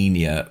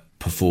senior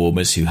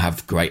performers who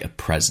have greater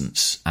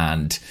presence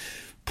and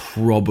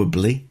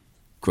probably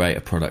greater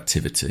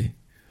productivity.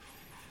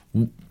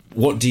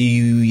 What do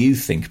you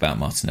think about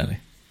Martinelli?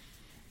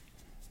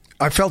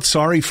 I felt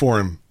sorry for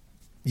him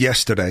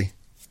yesterday.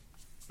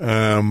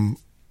 It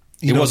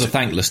was a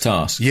thankless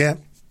task. Yeah.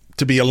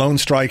 To be a lone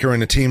striker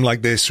in a team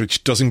like this,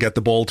 which doesn't get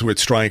the ball to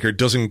its striker,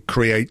 doesn't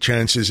create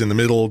chances in the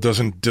middle,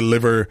 doesn't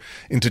deliver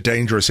into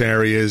dangerous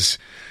areas,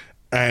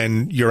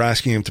 and you're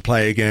asking him to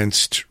play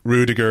against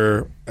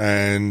Rudiger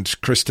and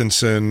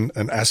Christensen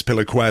and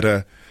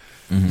Azpilicueta,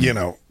 you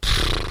know,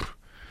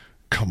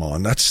 come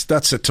on,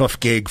 that's a tough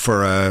gig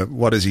for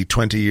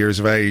 20 years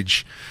of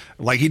age.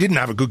 Like, he didn't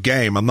have a good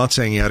game. I'm not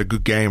saying he had a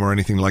good game or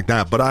anything like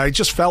that, but I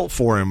just felt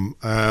for him.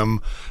 And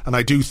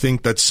I do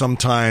think that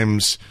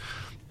sometimes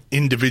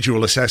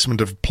individual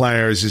assessment of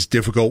players is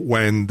difficult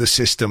when the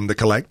system, the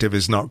collective,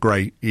 is not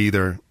great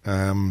either.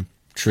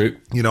 True.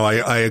 You know,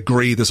 I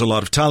agree there's a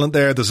lot of talent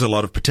there. There's a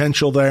lot of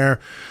potential there.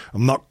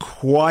 I'm not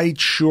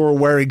quite sure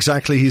where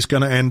exactly he's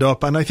going to end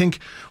up. And I think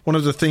one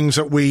of the things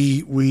that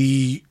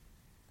we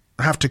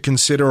have to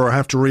consider or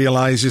have to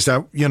realize is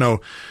that, you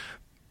know,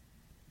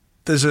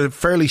 there's a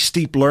fairly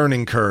steep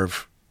learning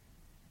curve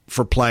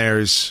for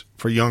players,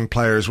 for young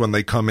players when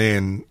they come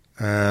in.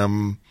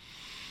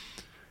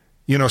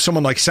 You know,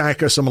 someone like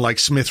Saka, someone like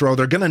Smith Rowe,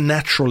 they're going to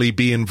naturally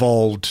be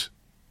involved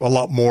a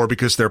lot more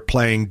because they're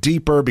playing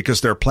deeper,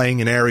 because they're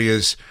playing in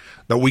areas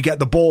that we get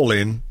the ball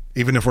in.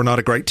 Even if we're not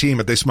a great team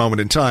at this moment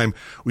in time,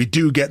 we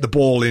do get the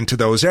ball into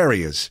those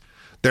areas.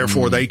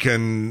 Therefore, they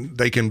can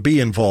be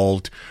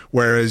involved.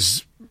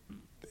 Whereas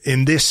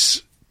in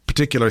this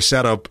particular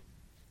setup,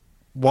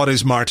 what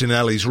is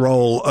Martinelli's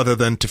role other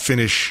than to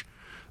finish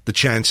the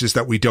chances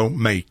that we don't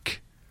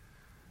make?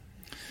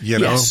 You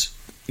know?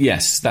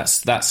 Yes,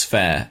 that's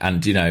fair.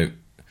 And, you know,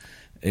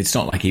 it's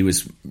not like he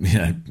was, you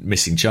know,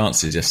 missing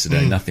chances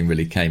yesterday. Nothing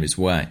really came his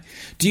way.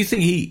 Do you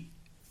think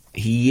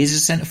he is a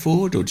centre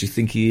forward, or do you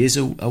think he is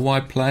a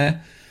wide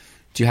player?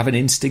 Do you have an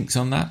instinct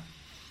on that?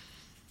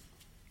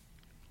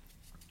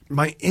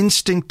 My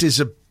instinct is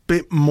a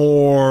bit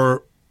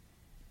more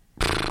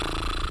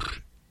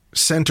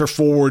centre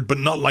forward, but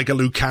not like a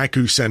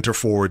Lukaku centre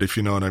forward, if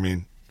you know what I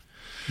mean.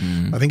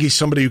 I think he's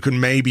somebody who can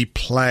maybe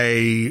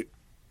play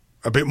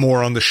a bit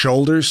more on the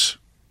shoulders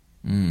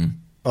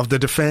of the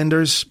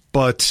defenders,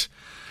 but,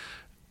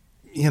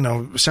 you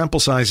know, sample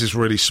size is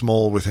really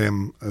small with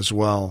him as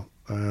well.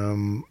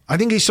 I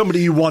think he's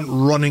somebody you want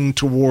running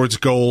towards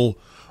goal,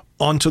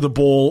 onto the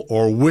ball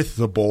or with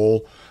the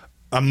ball.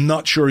 I'm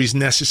not sure he's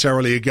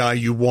necessarily a guy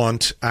you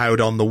want out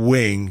on the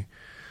wing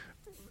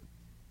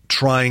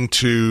trying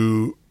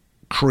to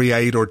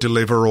create or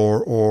deliver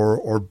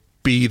or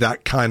be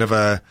that kind of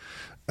a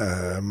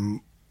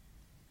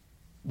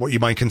what you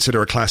might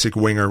consider a classic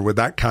winger with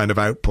that kind of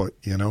output,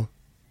 you know?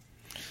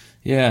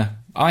 Yeah,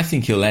 I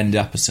think he'll end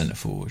up a centre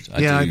forward.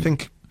 I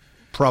think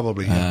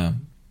probably. Yeah.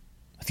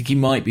 I think he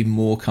might be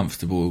more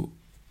comfortable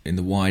in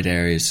the wide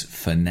areas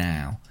for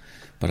now,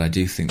 but I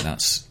do think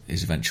that's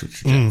his eventual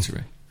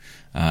trajectory.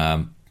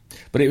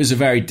 But it was a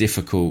very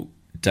difficult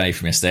day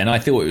from yesterday, and I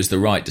thought it was the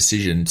right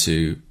decision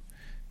to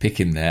pick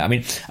him there. I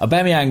mean,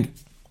 Aubameyang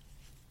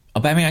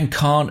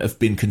can't have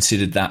been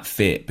considered that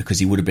fit because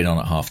he would have been on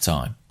at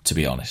half-time, to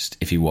be honest,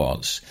 if he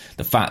was.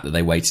 The fact that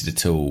they waited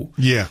at all,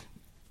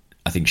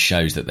 I think,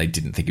 shows that they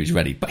didn't think he was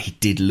ready. But he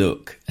did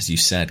look, as you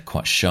said,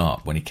 quite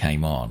sharp when he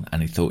came on,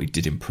 and he thought he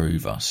did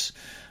improve us.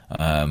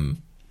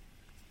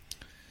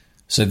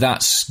 So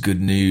that's good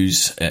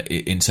news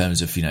in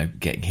terms of,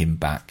 getting him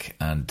back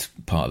and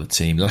part of the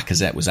team.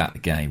 Lacazette was at the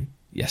game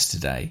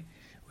yesterday,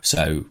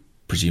 so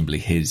presumably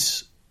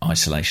his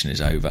isolation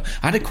is over.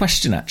 I had a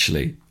question,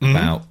 actually,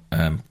 about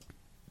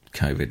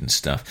COVID and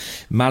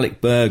stuff. Malik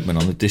Bergman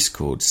on the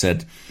Discord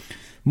said,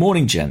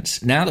 "Morning,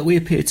 gents. Now that we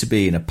appear to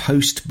be in a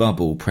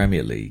post-bubble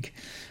Premier League,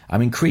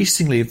 I'm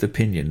increasingly of the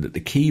opinion that the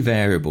key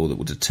variable that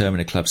will determine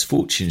a club's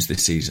fortunes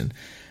this season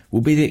will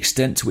be the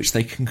extent to which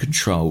they can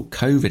control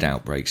COVID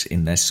outbreaks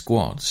in their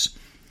squads.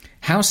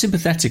 How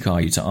sympathetic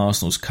are you to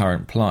Arsenal's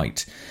current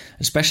plight,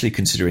 especially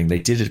considering they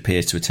did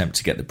appear to attempt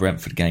to get the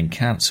Brentford game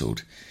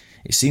cancelled?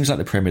 It seems like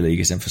the Premier League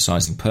is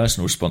emphasising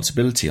personal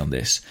responsibility on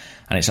this,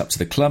 and it's up to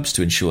the clubs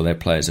to ensure their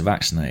players are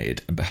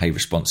vaccinated and behave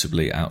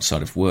responsibly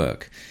outside of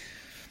work."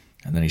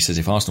 And then he says,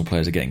 if Arsenal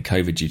players are getting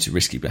COVID due to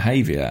risky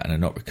behaviour and are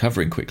not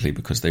recovering quickly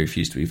because they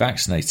refuse to be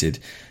vaccinated,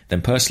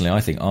 then personally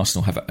I think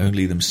Arsenal have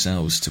only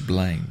themselves to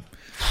blame.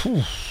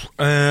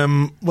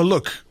 Well,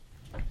 look,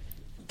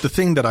 the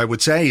thing that I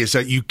would say is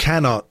that you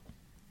cannot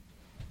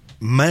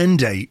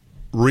mandate,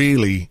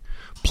 really,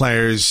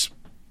 players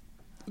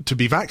to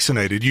be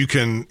vaccinated. You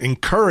can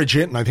encourage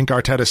it, and I think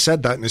Arteta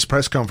said that in his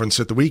press conference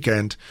at the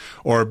weekend,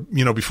 or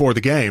before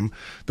the game,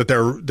 that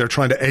they're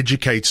trying to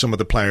educate some of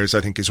the players, I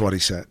think is what he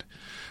said.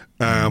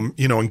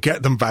 And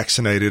get them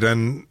vaccinated.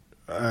 And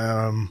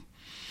I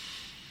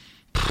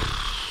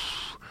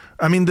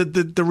mean,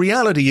 the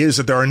reality is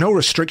that there are no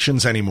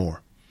restrictions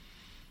anymore.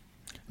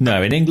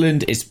 No, in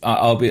England,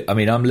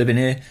 I'm living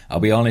here.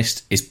 I'll be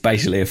honest, it's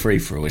basically a free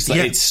for all. It's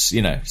like it's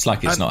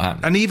like it's not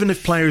happening. And even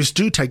if players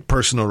do take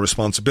personal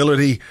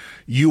responsibility,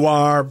 you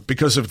are,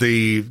 because of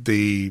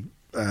because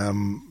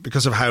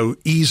of how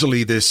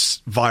easily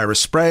this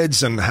virus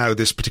spreads and how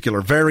this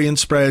particular variant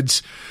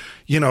spreads,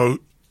 you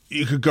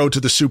could go to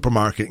the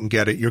supermarket and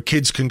get it. Your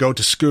kids can go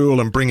to school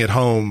and bring it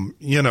home.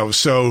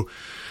 So.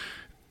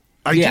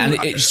 And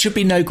it should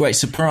be no great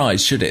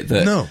surprise, should it,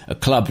 that a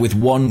club with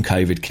one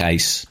COVID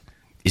case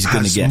is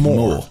going to get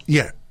more.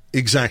 Yeah,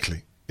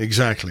 exactly.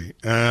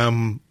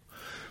 Can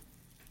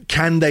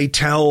they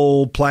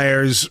tell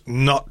players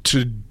not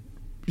to,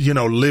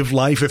 live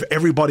life if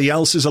everybody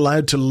else is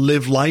allowed to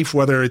live life,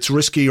 whether it's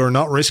risky or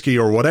not risky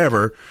or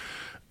whatever?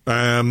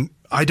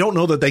 I don't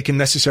know that they can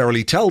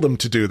necessarily tell them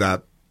to do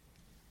that.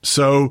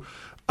 So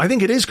I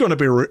think it is going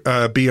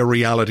to be a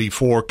reality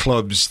for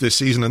clubs this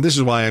season, and this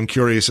is why I'm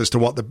curious as to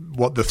what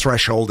the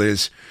threshold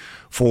is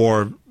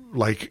for,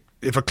 like,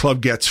 if a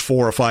club gets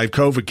 4 or 5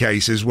 COVID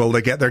cases, will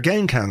they get their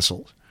game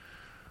cancelled?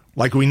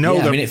 Like, we know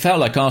it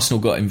felt like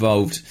Arsenal got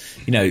involved.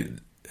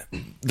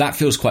 That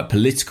feels quite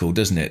political,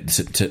 doesn't it?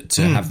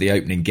 To have the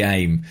opening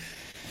game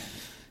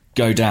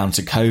go down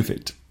to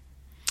COVID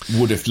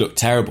would have looked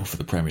terrible for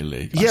the Premier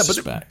League. I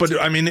suspect.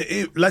 But I mean,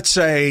 let's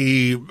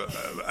say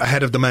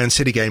ahead of the Man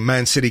City game,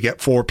 Man City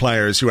get 4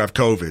 players who have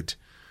COVID,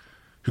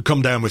 who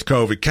come down with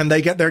COVID. Can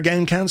they get their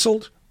game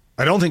cancelled?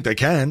 I don't think they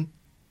can,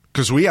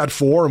 because we had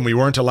 4 and we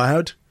weren't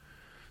allowed.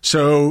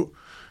 So,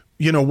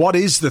 what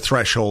is the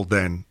threshold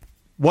then?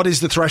 What is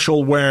the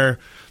threshold where,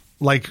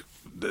 like,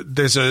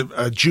 there's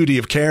a duty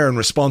of care and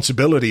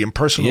responsibility and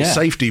personal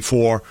safety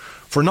for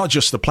not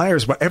just the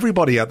players, but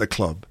everybody at the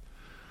club?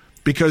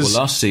 Because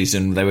last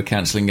season they were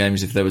cancelling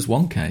games if there was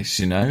one case,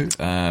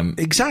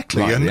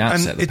 exactly, right,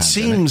 and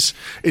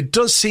it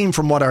does seem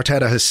from what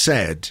Arteta has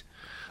said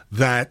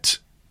that,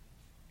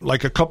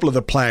 like, a couple of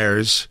the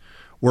players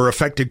were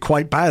affected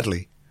quite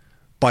badly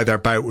by their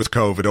bout with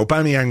COVID.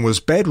 Aubameyang was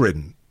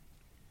bedridden.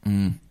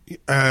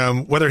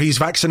 Whether he's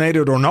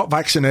vaccinated or not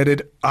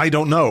vaccinated, I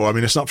don't know. I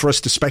mean, it's not for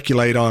us to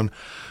speculate on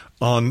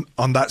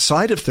that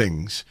side of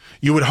things.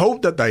 You would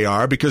hope that they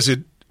are, because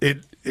it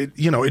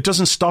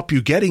doesn't stop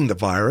you getting the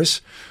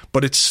virus,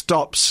 but it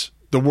stops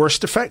the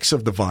worst effects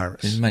of the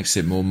virus. It makes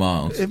it more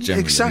mild, generally.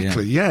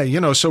 Exactly,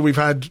 yeah. So we've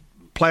had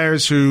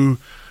players who,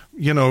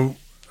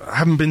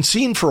 haven't been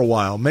seen for a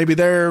while. Maybe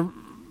they're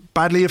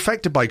badly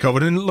affected by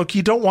COVID. And look,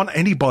 you don't want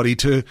anybody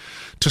to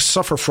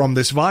suffer from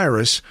this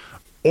virus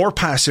or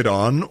pass it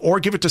on or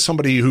give it to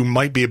somebody who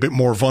might be a bit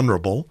more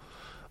vulnerable.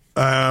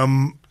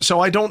 So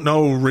I don't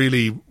know,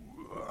 really.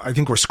 I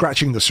think we're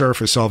scratching the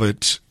surface of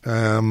it,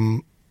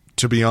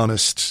 to be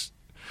honest.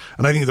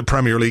 And I think the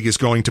Premier League is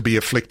going to be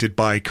afflicted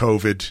by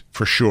COVID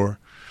for sure.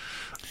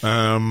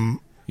 I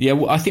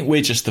think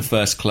we're just the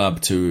first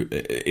club to,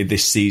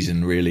 this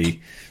season,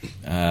 really,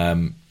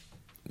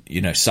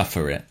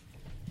 suffer it.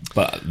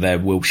 But there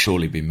will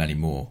surely be many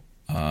more.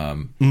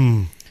 And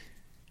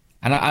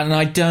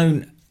I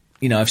don't,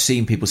 I've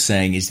seen people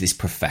saying, is this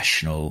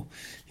professional?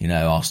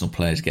 Arsenal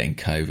players getting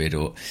COVID,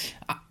 or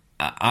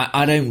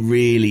I don't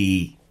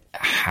really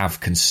have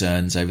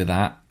concerns over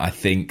that. I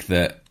think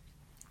that,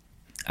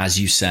 as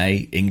you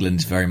say,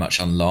 England's very much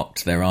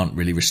unlocked. There aren't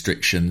really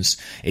restrictions.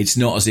 It's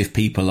not as if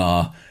people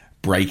are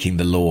breaking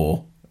the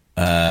law.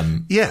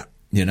 Yeah.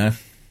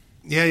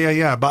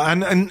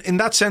 But and in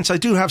that sense, I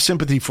do have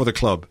sympathy for the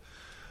club.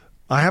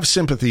 I have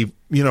sympathy,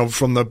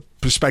 from the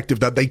perspective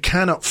that they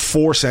cannot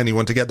force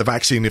anyone to get the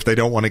vaccine if they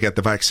don't want to get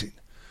the vaccine.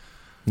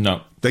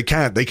 No. They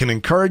can't. They can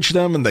encourage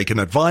them and they can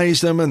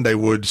advise them, and they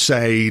would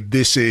say,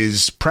 this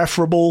is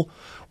preferable.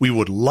 We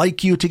would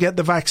like you to get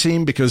the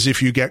vaccine because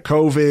if you get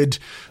COVID,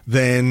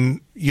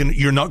 then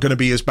you're not going to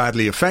be as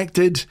badly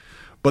affected.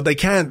 But they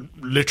can't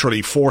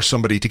literally force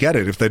somebody to get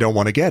it if they don't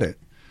want to get it.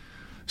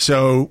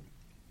 So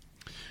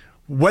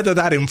whether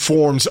that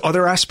informs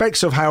other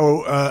aspects of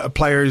how a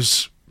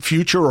player's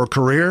future or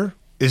career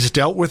is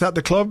dealt with at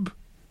the club,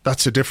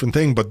 that's a different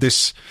thing. But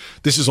this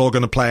is all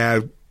going to play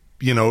out,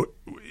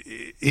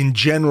 in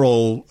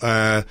general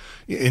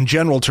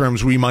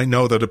terms. We might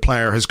know that a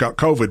player has got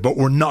COVID, but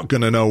we're not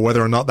going to know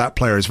whether or not that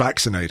player is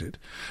vaccinated.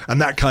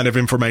 And that kind of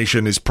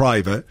information is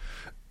private.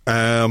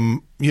 For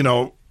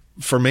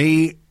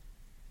me,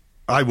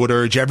 I would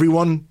urge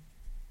everyone,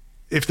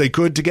 if they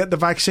could, to get the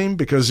vaccine,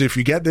 because if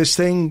you get this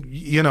thing,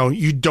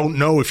 you don't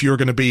know if you're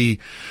going to be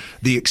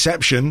the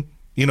exception.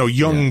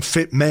 Young,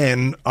 fit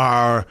men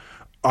are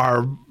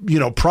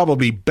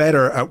probably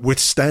better at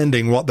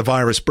withstanding what the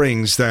virus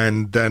brings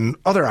than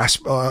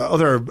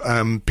other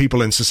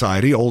people in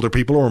society, older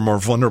people or more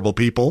vulnerable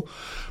people.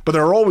 But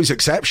there are always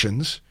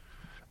exceptions,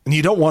 and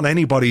you don't want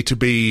anybody to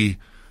be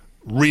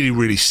really,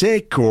 really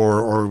sick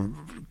or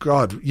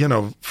God,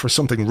 for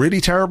something really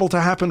terrible to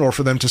happen, or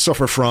for them to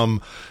suffer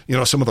from,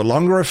 some of the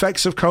longer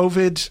effects of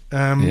COVID.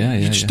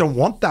 You just don't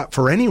want that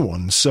for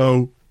anyone.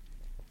 So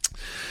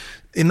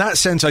in that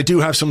sense, I do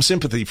have some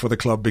sympathy for the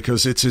club,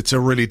 because it's a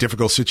really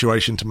difficult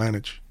situation to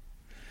manage.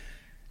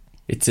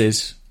 It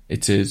is.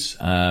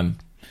 I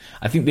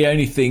think the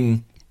only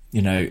thing,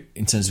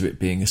 in terms of it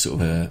being a sort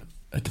of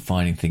a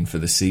defining thing for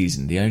the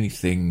season, the only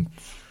thing,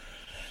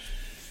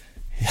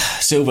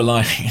 silver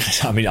lining,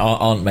 I mean,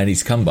 aren't many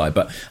to come by,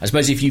 but I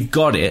suppose if you've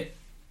got it,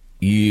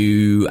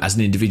 you as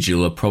an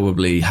individual will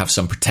probably have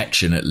some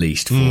protection at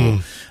least for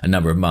a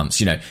number of months.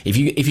 If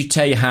you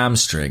tear your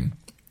hamstring,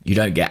 you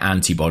don't get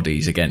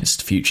antibodies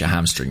against future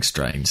hamstring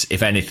strains.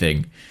 If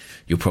anything,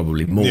 you're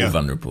probably more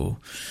vulnerable.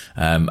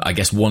 I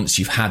guess once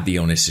you've had the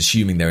illness,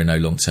 assuming there are no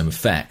long-term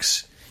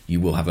effects,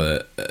 you will have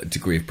a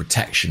degree of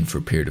protection for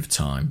a period of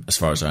time, as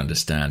far as I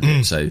understand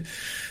it. So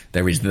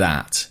there is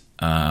that.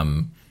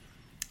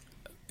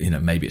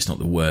 Maybe it's not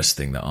the worst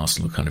thing that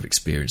Arsenal are kind of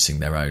experiencing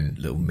their own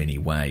little mini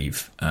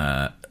wave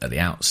at the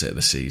outset of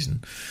the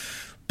season.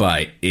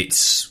 But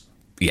it's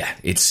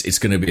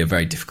going to be a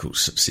very difficult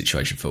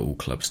situation for all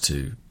clubs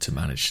to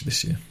manage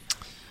this year.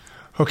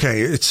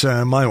 Okay, it's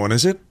my one,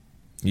 is it?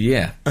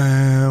 Yeah.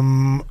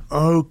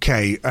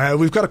 Okay,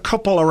 we've got a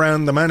couple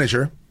around the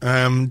manager.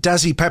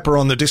 Dazzy Pepper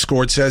on the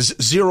Discord says,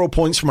 0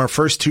 points from our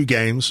first 2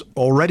 games,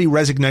 already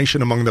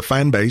resignation among the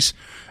fan base.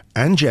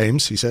 And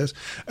James, he says,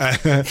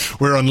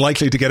 we're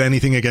unlikely to get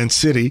anything against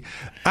City.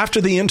 After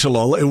the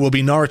interlull, it will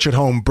be Norwich at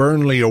home,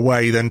 Burnley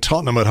away, then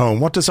Tottenham at home.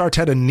 What does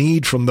Arteta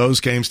need from those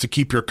games to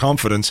keep your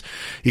confidence?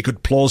 He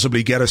could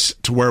plausibly get us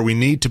to where we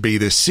need to be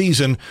this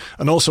season.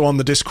 And also on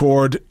the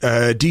Discord,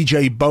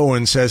 DJ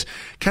Bowen says,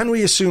 can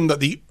we assume that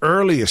the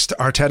earliest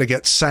Arteta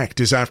gets sacked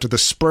is after the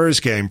Spurs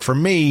game? For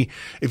me,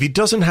 if he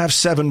doesn't have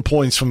 7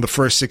 points from the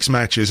first 6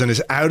 matches and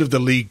is out of the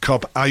League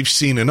Cup, I've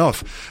seen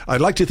enough. I'd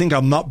like to think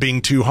I'm not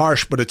being too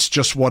harsh, but it's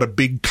just what a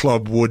big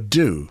club would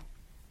do.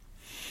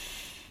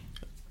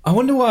 I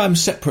wonder why I'm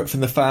separate from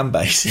the fan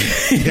base.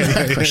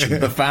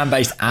 The fan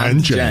base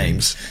and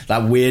James,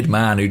 that weird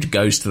man who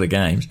goes to the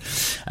games,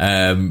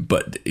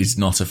 but is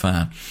not a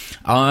fan.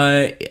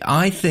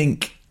 I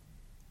think.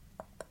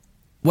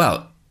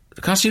 Well,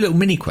 can I ask you a little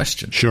mini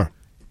question? Sure.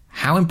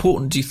 How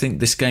important do you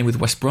think this game with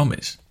West Brom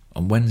is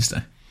on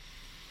Wednesday?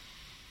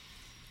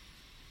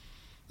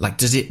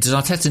 Does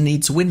Arteta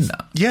need to win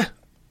that?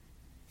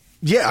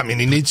 Yeah, I mean,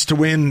 he needs to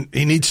win.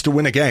 He needs to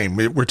win a game.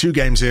 We're 2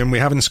 games in. We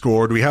haven't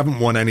scored. We haven't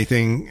won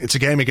anything. It's a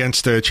game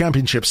against a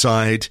championship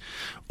side,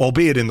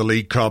 albeit in the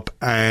League Cup,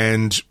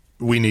 and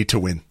we need to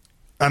win.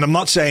 And I'm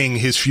not saying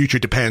his future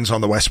depends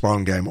on the West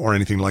Brom game or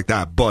anything like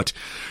that, but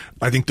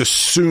I think the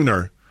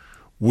sooner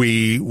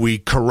we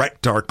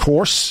correct our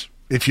course,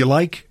 if you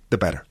like, the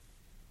better.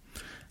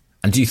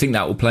 And do you think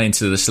that will play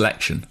into the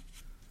selection?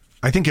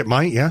 I think it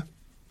might, yeah.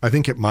 I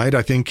think it might.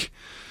 I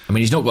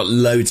mean, he's not got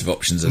loads of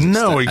options as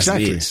exactly. As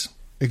it is.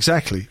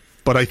 Exactly.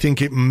 But I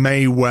think it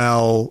may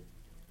well...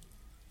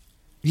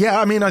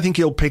 Yeah, I mean, I think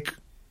he'll pick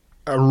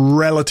a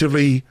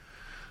relatively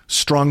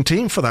strong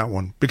team for that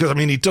one. Because, I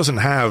mean, he doesn't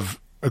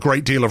have a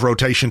great deal of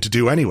rotation to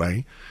do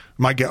anyway.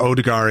 Might get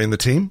Odegaard in the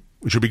team,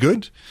 which would be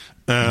good.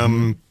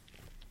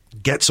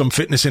 Get some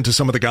fitness into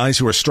some of the guys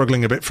who are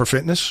struggling a bit for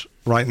fitness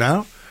right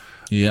now.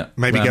 Yeah,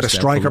 maybe get a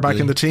striker back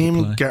in the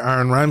team, get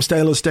Aaron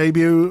Ramsdale's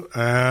debut.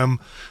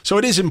 So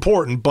it is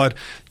important, but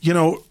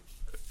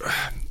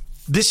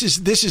this is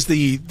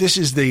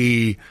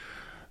the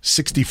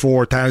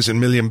 $64,000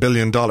 million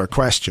billion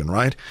question,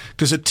 right?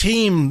 Because a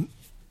team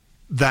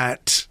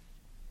that,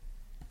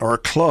 or a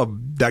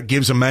club that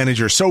gives a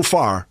manager so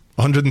far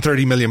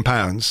 £130 million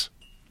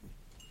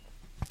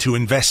to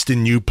invest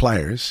in new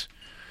players,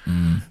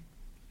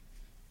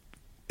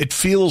 it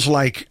feels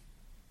like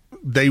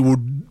they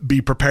would be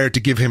prepared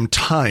to give him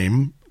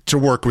time to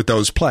work with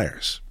those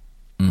players.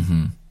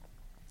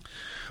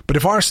 But But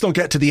if Arsenal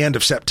get to the end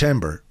of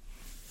September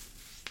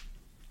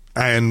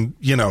and,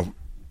 you know,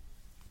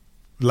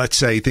 let's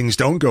say things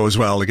don't go as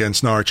well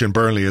against Norwich and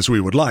Burnley as we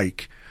would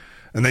like,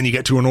 and then you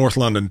get to a North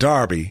London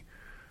derby,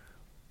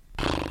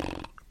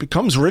 it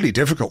becomes really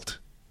difficult,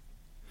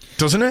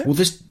 doesn't it? Well,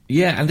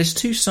 there's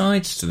two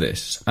sides to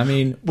this. I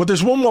mean... Well,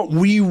 there's one what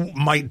we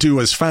might do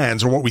as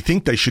fans, or what we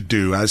think they should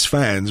do as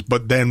fans,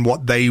 but then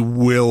what they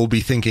will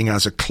be thinking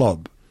as a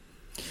club.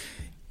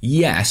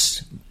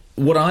 Yes.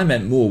 What I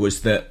meant more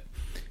was that,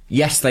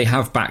 yes, they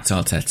have backed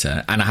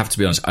Arteta, and I have to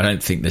be honest, I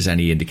don't think there's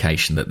any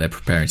indication that they're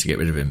preparing to get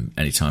rid of him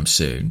anytime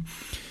soon.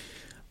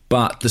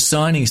 But the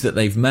signings that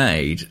they've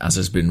made, as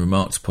has been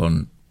remarked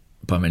upon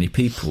by many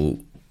people,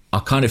 are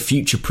kind of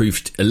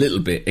future-proofed a little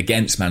bit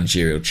against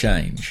managerial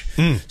change.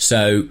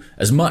 So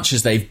as much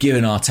as they've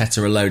given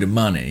Arteta a load of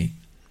money,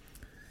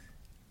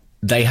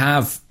 they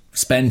have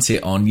spent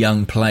it on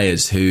young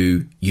players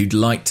who you'd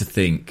like to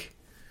think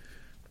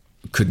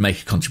could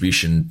make a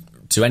contribution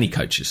to any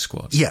coach's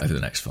squad over the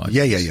next 5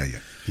 years.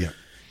 Yeah.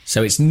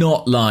 So it's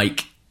not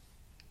like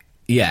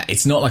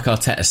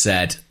Arteta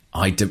said,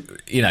 I'm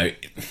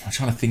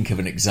trying to think of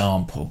an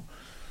example.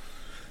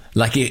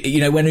 Like,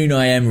 you know, when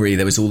Unai Emery,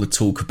 there was all the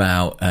talk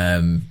about,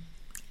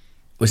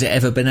 was it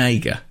Ever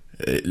Banega?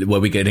 Were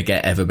we going to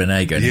get Ever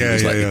Banega? And he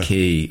was the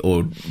key,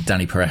 or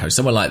Danny Parejo,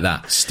 someone like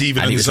that.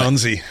 Steven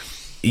Nzonzi. Like,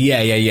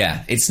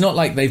 yeah. It's not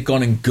like they've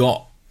gone and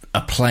got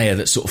a player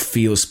that sort of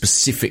feels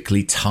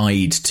specifically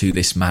tied to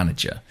this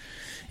manager.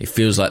 It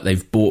feels like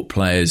they've bought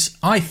players,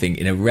 I think,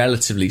 in a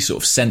relatively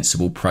sort of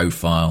sensible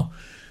profile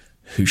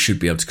who should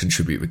be able to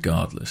contribute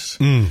regardless.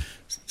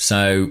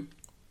 So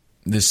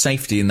there's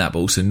safety in that, but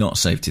also not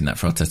safety in that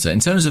for Arteta. In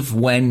terms of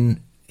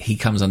when he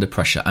comes under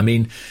pressure, I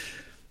mean,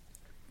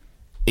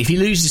 if he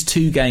loses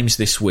 2 games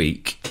this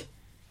week,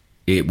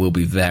 it will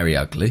be very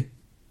ugly,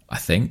 I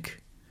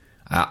think.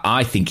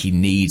 I think he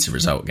needs a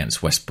result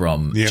against West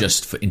Brom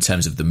just in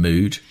terms of the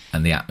mood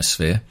and the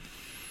atmosphere.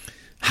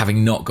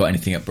 Having not got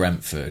anything at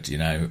Brentford, you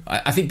know,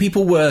 I think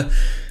people were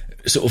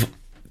sort of,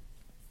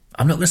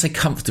 I'm not going to say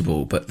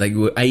comfortable, but they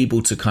were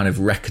able to kind of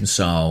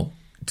reconcile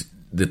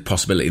the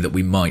possibility that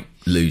we might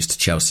lose to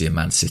Chelsea and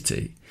Man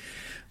City.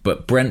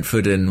 But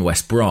Brentford and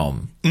West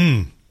Brom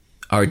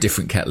are a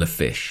different kettle of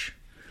fish.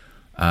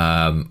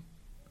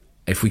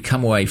 If we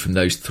come away from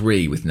those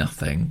 3 with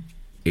nothing,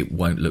 it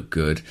won't look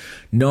good.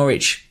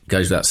 Norwich,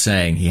 goes without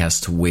saying, he has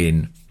to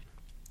win.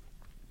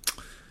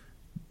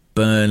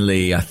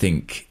 Burnley, I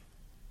think...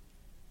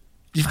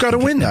 You've got to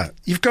win that.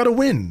 You've got to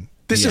win.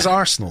 This is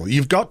Arsenal.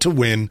 You've got to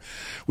win,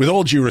 with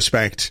all due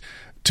respect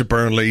to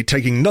Burnley,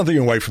 taking nothing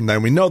away from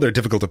them. We know they're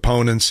difficult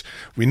opponents.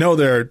 We know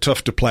they're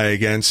tough to play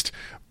against.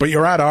 But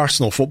you're at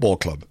Arsenal Football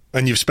Club,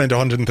 and you've spent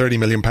 £130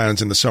 million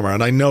in the summer.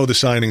 And I know the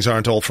signings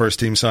aren't all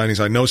first-team signings.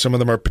 I know some of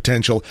them are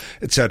potential,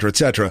 etc.,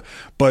 etc.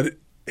 But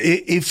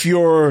if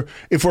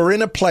we're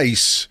in a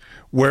place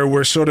where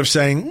we're sort of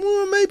saying,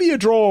 well, maybe a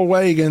draw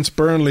away against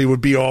Burnley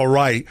would be all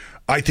right,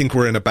 I think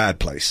we're in a bad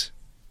place.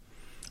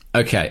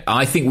 Okay,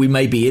 I think we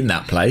may be in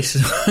that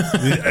place,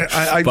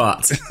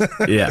 but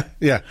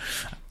yeah.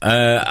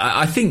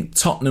 I think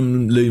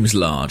Tottenham looms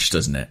large,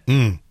 doesn't it?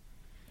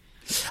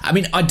 I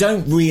mean, I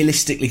don't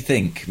realistically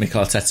think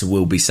Mikel Arteta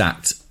will be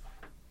sacked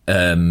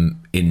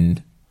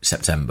in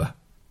September.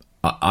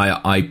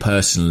 I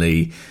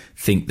personally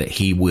think that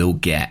he will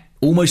get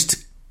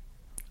almost,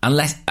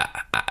 unless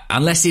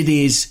it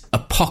is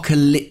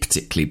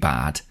apocalyptically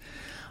bad,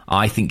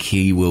 I think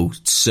he will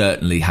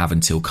certainly have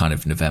until kind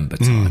of November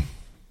time.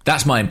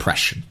 That's my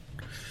impression.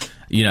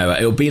 You know,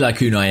 it'll be like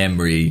Unai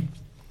Emery.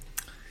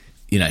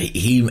 You know,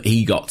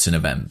 he got to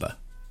November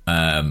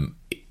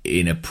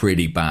in a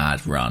pretty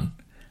bad run,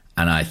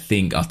 and I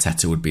think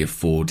Arteta would be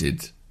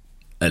afforded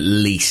at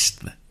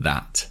least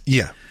that.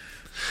 Yeah.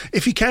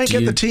 If he can't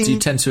get the team... Do you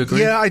tend to agree?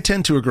 Yeah, I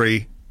tend to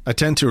agree.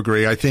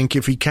 I think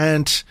if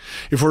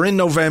we're in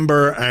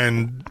November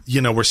and,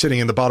 you know, we're sitting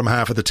in the bottom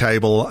half of the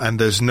table and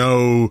there's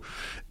no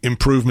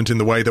improvement in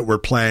the way that we're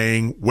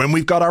playing, when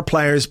we've got our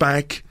players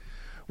back,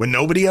 when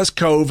nobody has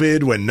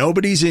COVID, when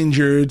nobody's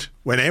injured,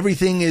 when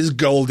everything is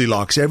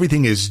Goldilocks,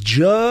 everything is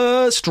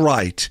just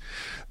right,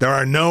 there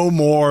are no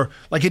more...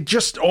 Like, it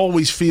just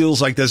always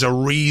feels like there's a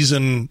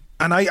reason...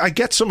 And I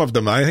get some of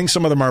them. I think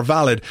some of them are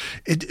valid.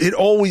 It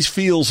always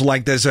feels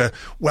like there's as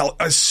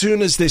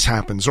soon as this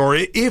happens, or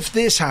if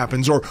this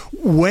happens, or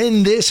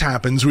when this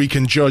happens, we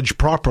can judge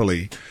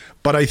properly.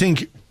 But I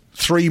think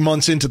 3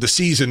 months into the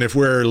season, if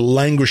we're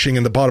languishing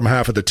in the bottom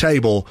half of the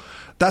table,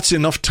 that's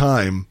enough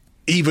time,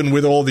 even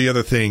with all the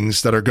other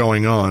things that are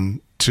going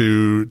on,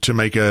 to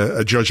make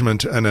a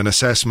judgment and an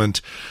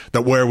assessment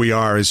that where we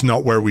are is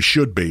not where we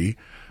should be,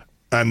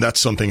 and that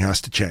something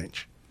has to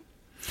change.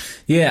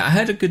 Yeah, I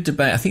had a good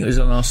debate. I think it was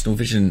on Arsenal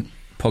Vision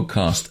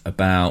podcast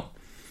about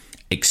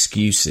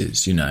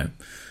excuses. You know,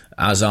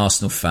 as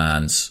Arsenal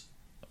fans,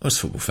 as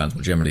football fans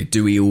more generally,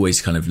 do we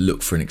always kind of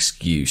look for an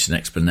excuse, an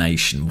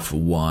explanation for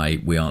why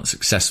we aren't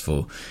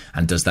successful?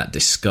 And does that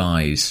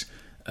disguise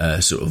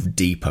a sort of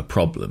deeper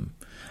problem?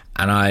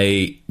 And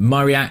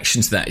my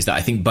reaction to that is that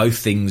I think both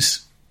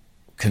things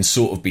can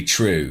sort of be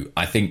true.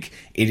 I think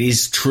it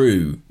is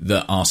true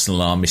that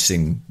Arsenal are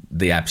missing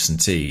the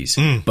absentees,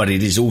 but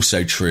it is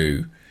also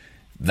true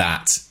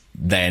that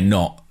they're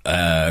not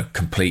a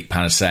complete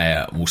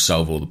panacea will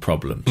solve all the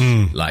problems.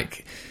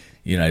 Like,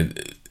 you know,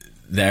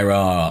 there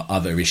are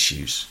other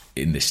issues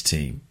in this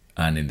team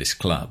and in this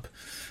club.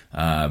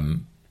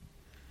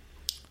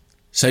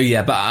 So,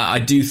 yeah, but I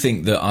do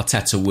think that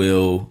Arteta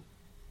will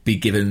be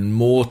given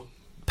more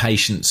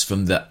patience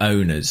from the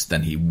owners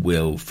than he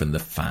will from the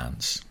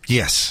fans.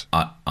 Yes.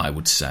 I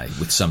would say,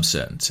 with some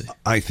certainty.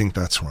 I think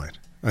that's right.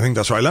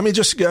 Let me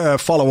just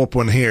follow up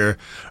one here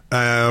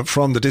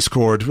from the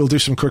Discord. We'll do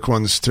some quick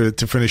ones to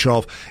finish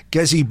off.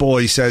 Gezi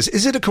Boy says,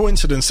 is it a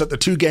coincidence that the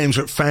 2 games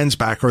with fans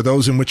back are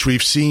those in which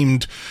we've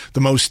seemed the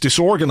most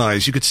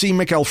disorganised? You could see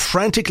Mikel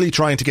frantically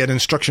trying to get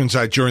instructions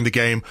out during the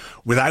game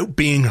without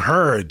being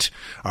heard.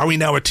 Are we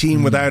now a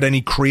team without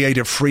any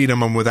creative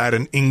freedom and without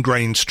an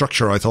ingrained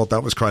structure? I thought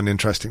that was quite an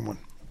interesting one.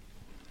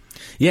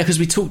 Yeah, because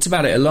we talked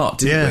about it a lot,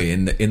 didn't we,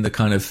 in the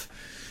kind of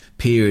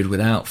period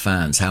without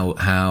fans,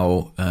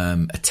 how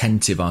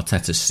attentive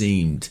Arteta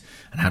seemed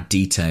and how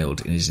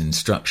detailed in his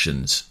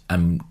instructions,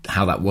 and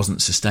how that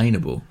wasn't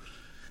sustainable.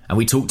 And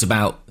we talked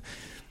about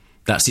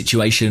that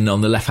situation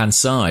on the left-hand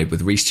side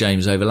with Reece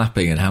James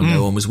overlapping and how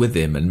no one was with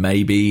him, and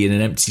maybe in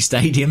an empty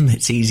stadium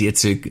it's easier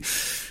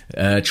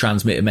to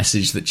transmit a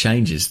message that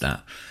changes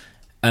that.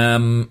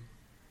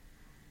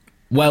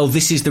 Well,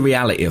 this is the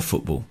reality of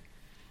football.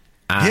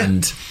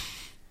 And,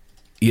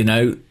 you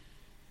know,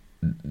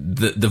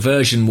 the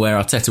version where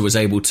Arteta was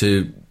able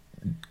to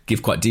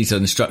give quite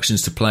detailed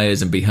instructions to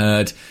players and be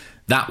heard,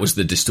 that was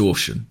the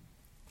distortion.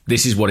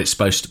 This is what it's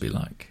supposed to be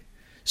like.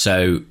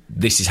 So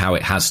this is how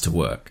it has to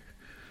work.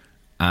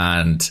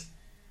 And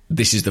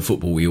this is the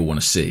football we all want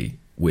to see,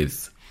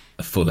 with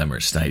a full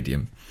Emirates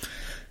Stadium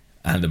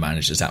and the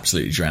manager's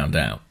absolutely drowned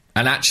out.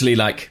 And actually,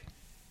 like,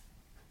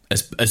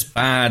 as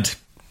bad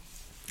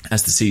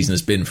as the season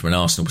has been from an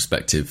Arsenal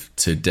perspective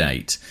to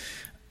date,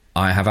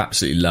 I have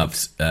absolutely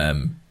loved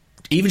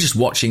even just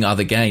watching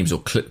other games or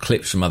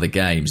clips from other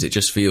games. It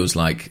just feels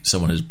like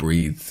someone has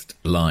breathed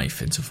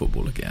life into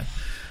football again.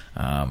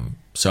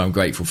 So I'm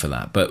grateful for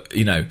that. But,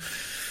 you know,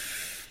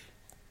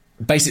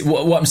 basically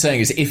what I'm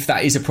saying is, if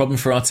that is a problem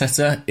for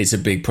Arteta, it's a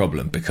big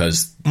problem,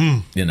 because,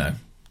 you know,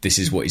 this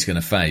is what he's going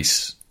to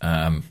face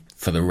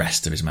for the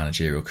rest of his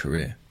managerial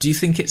career. Do you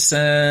think it's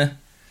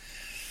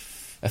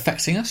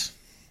affecting us?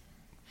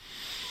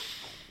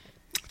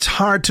 It's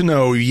hard to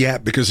know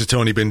yet, because it's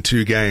only been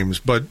 2 games.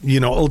 But, you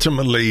know,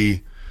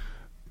 ultimately,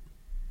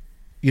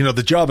 you know,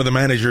 the job of the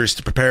manager is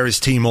to prepare his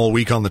team all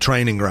week on the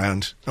training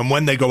ground. And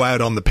when they go out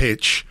on the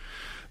pitch,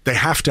 they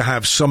have to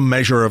have some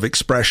measure of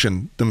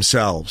expression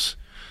themselves.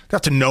 They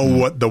have to know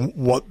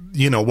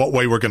what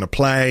way we're going to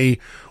play,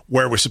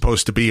 where we're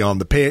supposed to be on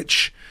the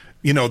pitch.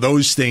 You know,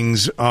 those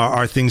things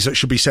are things that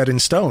should be set in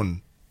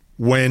stone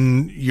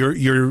when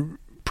you're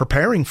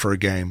preparing for a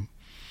game.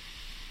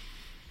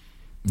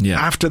 Yeah.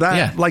 After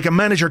that, like, a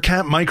manager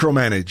can't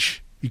micromanage.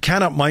 You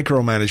cannot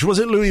micromanage. Was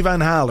it Louis van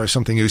Gaal or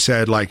something who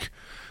said, like,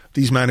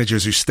 these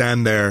managers who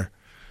stand there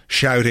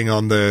shouting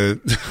on the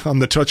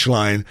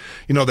touchline,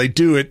 you know, they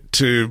do it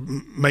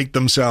to make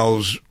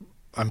themselves,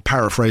 I'm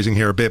paraphrasing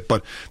here a bit,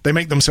 but they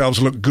make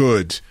themselves look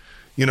good.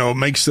 You know, it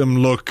makes them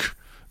look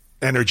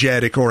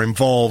energetic or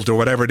involved or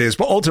whatever it is.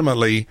 But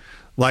ultimately,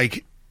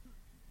 like,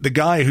 the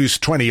guy who's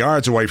 20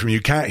 yards away from you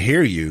can't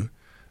hear you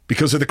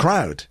because of the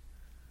crowd.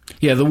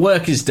 Yeah, the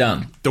work is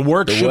done. The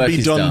work should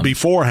be done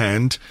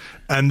beforehand.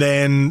 And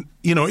then,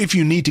 you know, if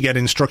you need to get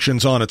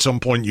instructions on at some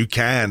point, you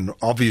can.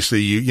 Obviously,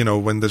 you know,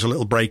 when there's a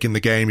little break in the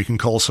game, you can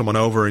call someone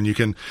over and you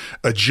can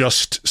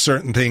adjust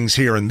certain things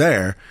here and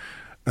there.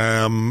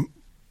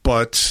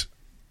 But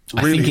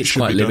really, I think it's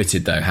quite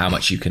limited, though, how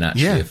much you can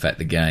actually affect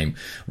the game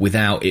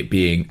without it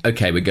being,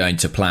 okay, we're going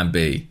to plan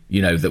B,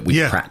 you know, that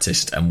we've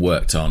practiced and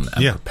worked on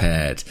and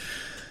prepared.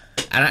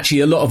 And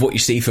actually, a lot of what you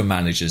see from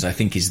managers, I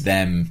think, is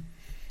them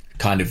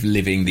kind of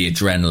living the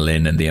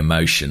adrenaline and the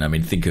emotion. I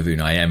mean, think of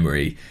Unai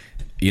Emery,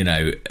 you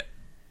know,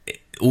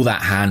 all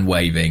that hand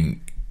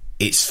waving,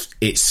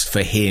 it's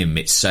for him.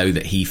 It's so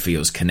that he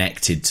feels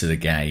connected to the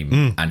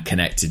game and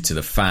connected to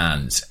the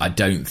fans. I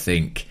don't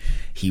think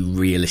he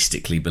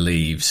realistically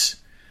believes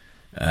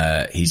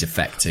he's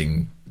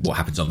affecting what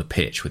happens on the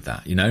pitch with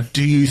that, you know?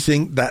 Do you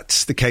think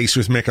that's the case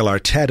with Mikel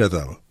Arteta,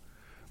 though?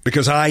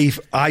 Because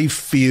I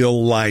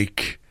feel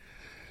like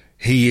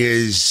he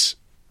is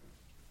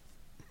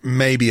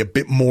maybe a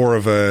bit more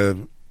of a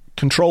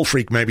control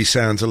freak. Maybe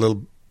sounds a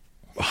little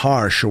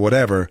harsh or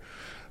whatever,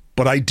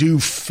 but I do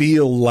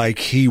feel like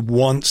he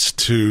wants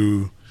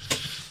to,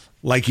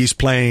 like he's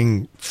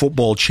playing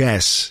football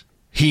chess,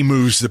 he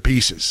moves the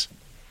pieces.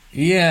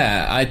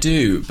 Yeah, I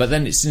do. But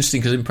then it's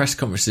interesting because in press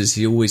conferences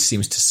he always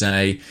seems to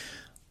say,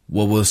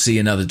 well, we'll see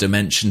another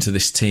dimension to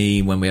this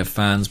team when we have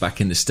fans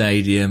back in the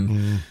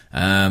stadium.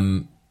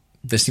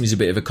 There seems a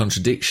bit of a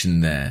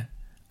contradiction there.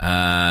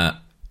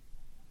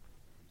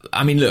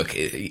 I mean, look,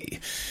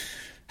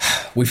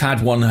 we've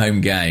had one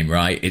home game,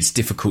 right? It's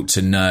difficult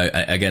to know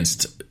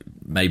against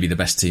maybe the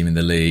best team in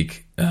the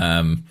league.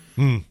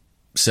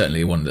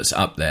 certainly one that's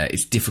up there.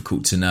 It's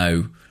difficult to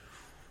know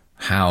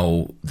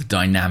how the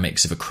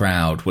dynamics of a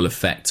crowd will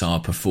affect our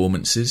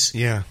performances.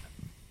 Yeah.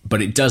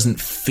 But it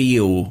doesn't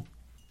feel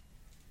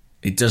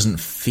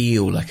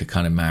like a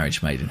kind of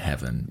marriage made in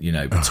heaven,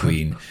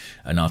 between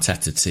an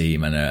Arteta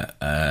team and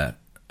a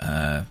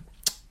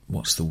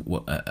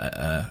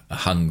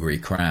hungry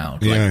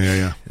crowd.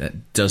 Yeah.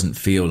 That doesn't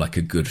feel like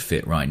a good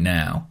fit right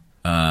now.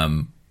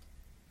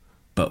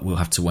 But we'll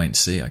have to wait and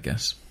see, I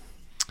guess.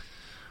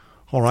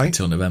 All right.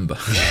 Until November.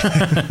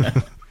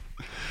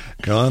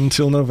 Gone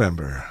till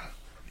November.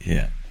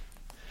 Yeah.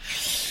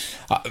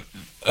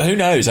 Who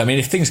knows? I mean,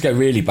 if things go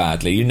really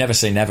badly, you never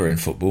say never in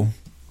football.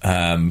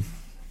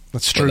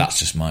 That's true. But that's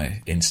just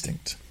my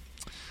instinct.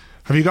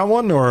 Have you got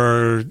one,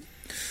 or?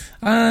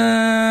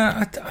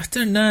 I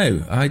don't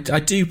know. I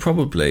do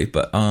probably,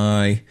 but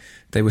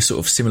they were sort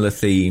of similar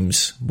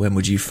themes. When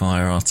would you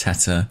fire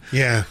Arteta?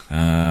 Yeah.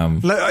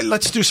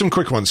 Let's do some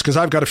quick ones, because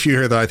I've got a few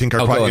here that I think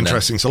are quite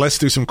interesting. Then. So let's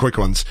do some quick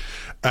ones.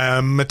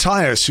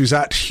 Matthias, who's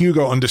at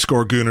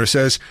Hugo_Gunner,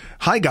 says,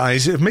 "Hi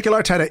guys, if Mikel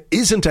Arteta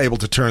isn't able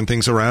to turn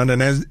things around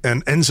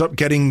and ends up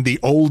getting the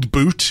old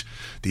boot,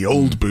 do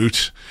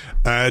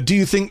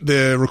you think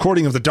the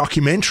recording of the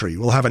documentary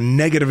will have a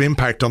negative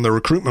impact on the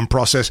recruitment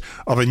process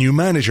of a new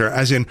manager?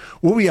 As in,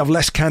 will we have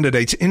less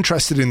candidates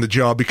interested in the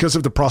job because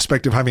of the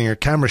prospect of having a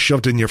camera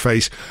shoved in your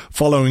face,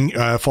 following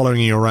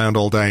you around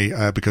all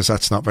day? Because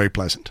that's not very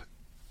pleasant."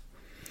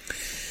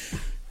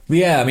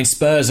 Yeah, I mean,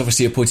 Spurs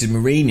obviously appointed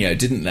Mourinho,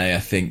 didn't they? I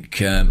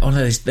think. No,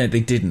 they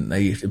didn't.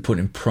 They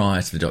appointed him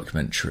prior to the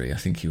documentary. I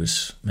think he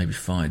was maybe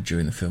fired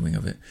during the filming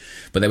of it.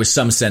 But there was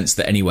some sense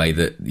that anyway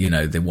that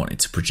they wanted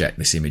to project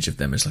this image of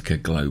them as like a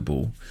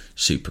global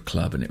super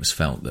club, and it was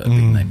felt that a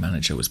big name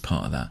manager was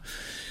part of that.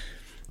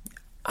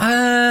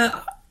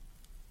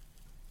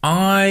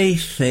 I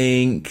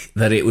think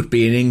that it would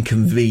be an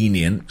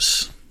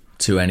inconvenience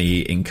to any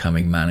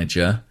incoming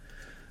manager,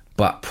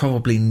 but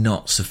probably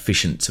not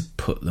sufficient to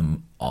put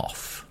them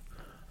off.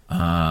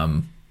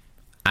 And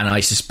I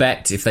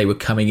suspect if they were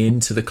coming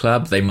into the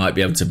club, they might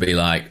be able to be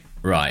like,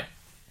 right,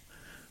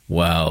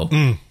 well,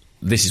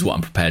 this is what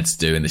I'm prepared to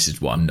do and this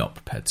is what I'm not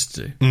prepared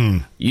to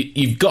do.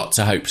 You've got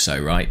to hope so,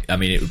 right? I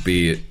mean, it would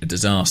be a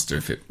disaster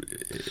if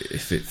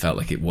it felt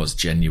like it was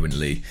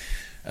genuinely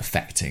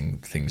affecting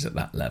things at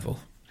that level.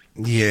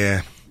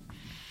 Yeah.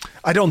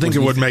 I don't think it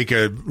would make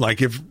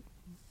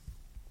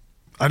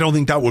I don't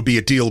think that would be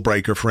a deal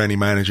breaker for any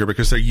manager,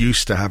 because they're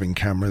used to having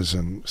cameras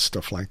and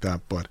stuff like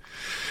that. But,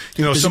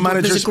 some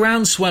managers... There's a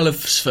groundswell of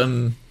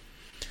some...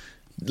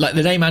 Like,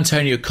 the name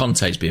Antonio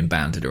Conte is being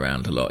bandied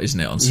around a lot, isn't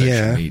it, on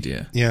social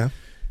media? Yeah.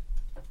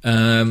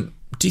 Do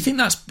you think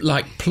that's,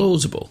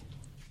 plausible?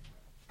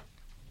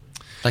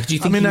 Do you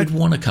think he would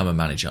want to come and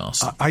manage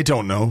Arsenal? I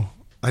don't know.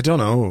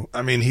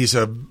 I mean, he's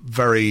a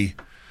very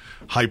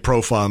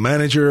high-profile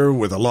manager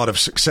with a lot of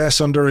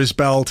success under his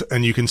belt,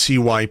 and you can see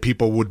why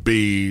people would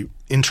be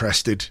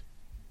interested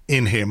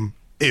in him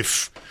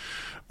if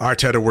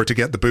Arteta were to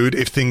get the boot.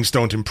 If things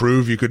don't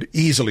improve, you could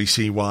easily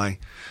see why.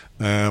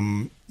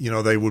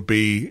 They would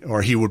be,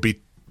 or he would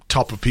be,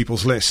 top of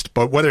people's list.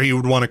 But whether he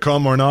would want to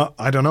come or not,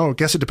 I don't know. I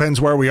guess it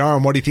depends where we are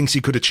and what he thinks he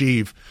could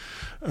achieve.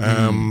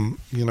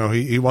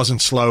 He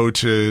wasn't slow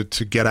to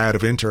get out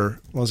of Inter,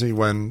 was he,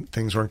 when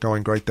things weren't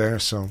going great there?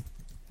 So.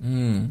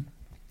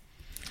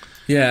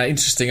 Yeah,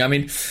 interesting. I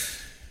mean,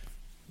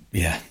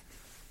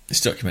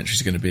 this documentary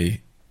is going to be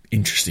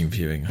interesting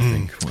viewing, I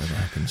think, whatever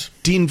happens.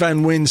 Dean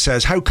Van Wyn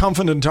says, "How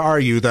confident are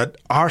you that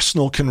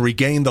Arsenal can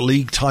regain the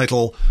league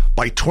title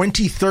by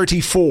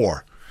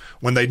 2034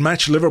 when they'd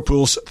match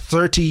Liverpool's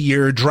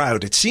 30-year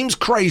drought? It seems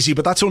crazy,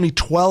 but that's only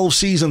 12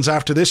 seasons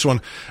after this one,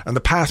 and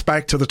the path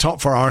back to the top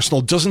for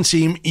Arsenal doesn't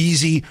seem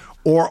easy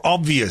or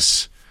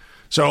obvious."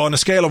 So on a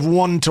scale of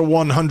 1 to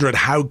 100,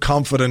 how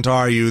confident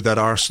are you that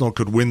Arsenal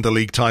could win the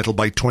league title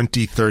by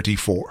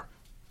 2034?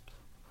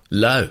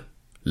 Low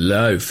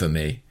for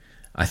me.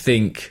 I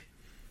think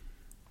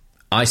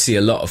I see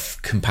a lot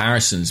of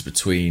comparisons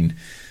between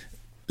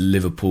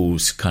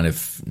Liverpool's kind of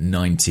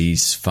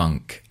 90s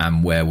funk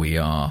and where we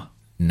are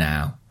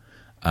now.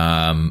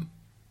 And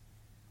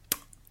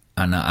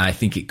I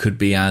think it could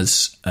be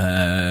as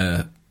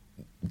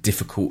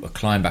difficult a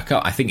climb back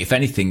up. I think, if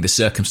anything, the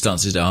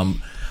circumstances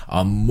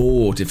are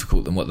more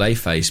difficult than what they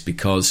face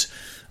because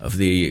of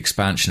the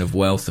expansion of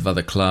wealth of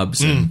other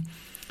clubs and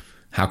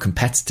how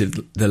competitive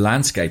the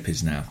landscape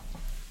is now.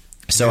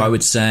 So I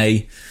would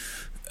say,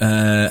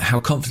 how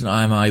confident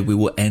am I we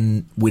will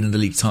win the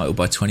league title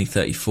by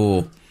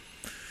 2034?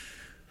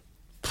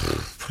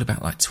 Probably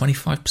about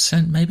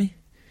 25%, maybe.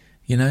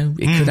 It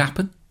could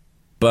happen,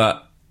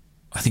 but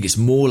I think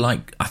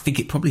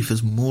it probably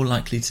feels more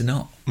likely to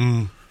not.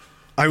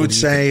 I would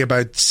say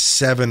about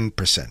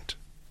 7%.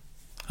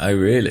 Oh,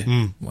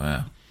 really?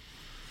 Wow.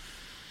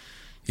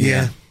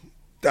 Yeah.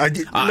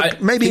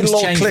 Maybe it'll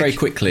all change click very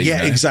quickly.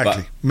 Yeah,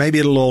 exactly. Maybe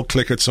it'll all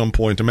click at some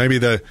point, and maybe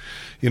we'll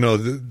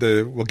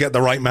get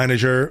the right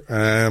manager,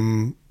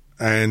 and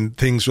and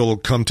things will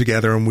come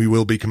together and we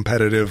will be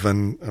competitive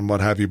and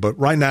what have you. But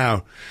right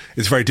now,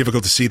 it's very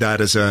difficult to see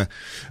that as a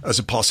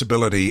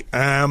possibility.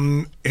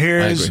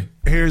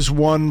 Here's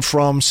one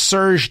from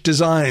Serge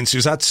Designs,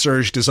 who's at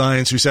Serge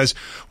Designs, who says,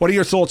 what are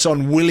your thoughts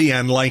on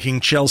Willian liking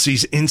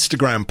Chelsea's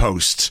Instagram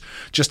posts?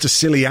 Just a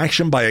silly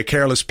action by a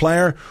careless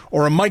player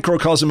or a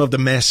microcosm of the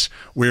mess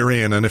we're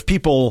in? And if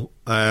people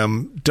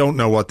don't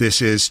know what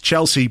this is,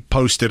 Chelsea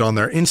posted on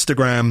their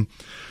Instagram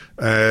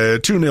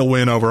 2-0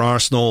 win over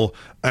Arsenal,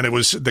 and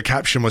the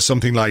caption was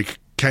something like,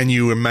 can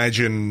you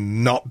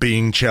imagine not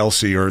being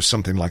Chelsea, or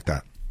something like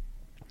that.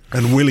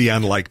 And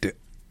Willian liked it.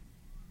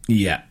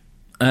 Yeah.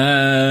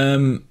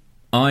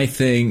 I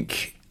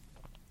think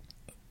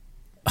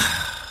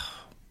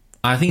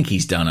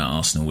he's done at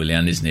Arsenal,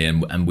 Willian, isn't he?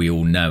 And we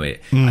all know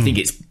it. I think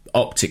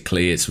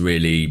optically it's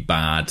really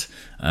bad.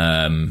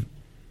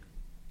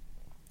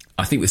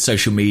 I think with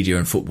social media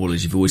and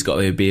footballers, you've always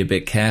got to be a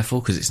bit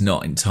careful because it's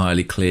not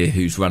entirely clear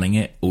who's running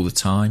it all the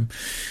time.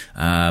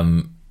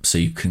 So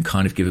you can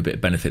kind of give a bit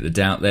of benefit of the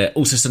doubt there.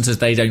 Also, sometimes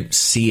they don't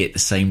see it the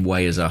same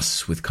way as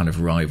us with kind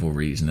of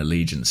rivalries and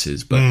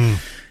allegiances. But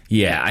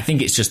yeah, I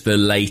think it's just the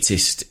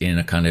latest in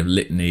a kind of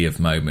litany of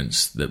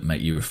moments that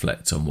make you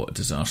reflect on what a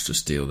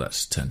disastrous deal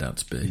that's turned out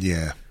to be.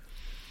 Yeah.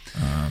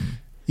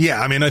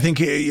 I mean, I think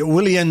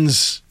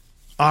Willian's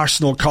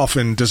Arsenal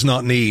coffin does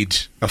not need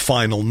a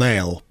final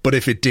nail, but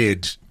if it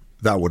did,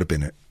 that would have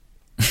been it.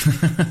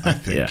 I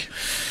think.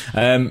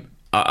 Yeah.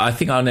 I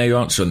think I know your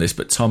answer on this,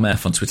 but Tom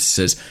F on Twitter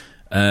says,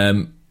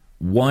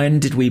 when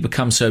did we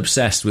become so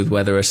obsessed with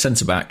whether a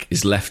centre-back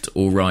is left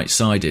or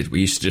right-sided?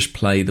 We used to just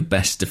play the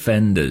best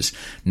defenders.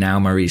 Now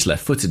Marie's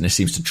left-footedness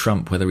seems to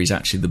trump whether he's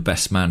actually the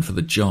best man for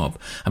the job.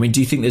 I mean, do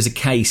you think there's a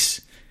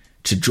case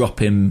to drop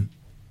him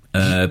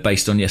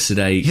based on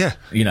yesterday? Yeah.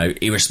 You know,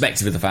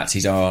 irrespective of the fact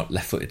he's our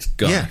left-footed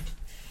guy. Yeah.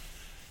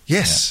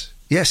 Yes.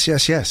 Yeah.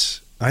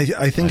 Yes.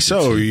 I think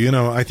so. Too. You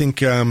know, I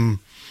think, I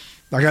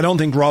don't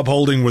think Rob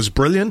Holding was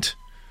brilliant.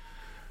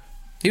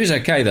 He was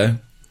okay, though.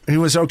 He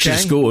was okay. Should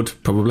have scored,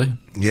 probably.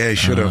 Yeah, he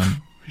should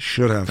have.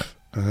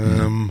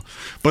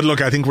 But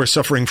look, I think we're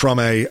suffering from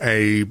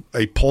a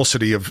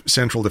paucity of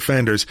central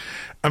defenders.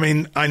 I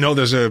mean, I know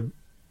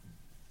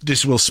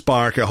this will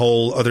spark a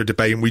whole other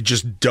debate and we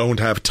just don't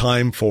have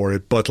time for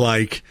it, but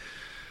like,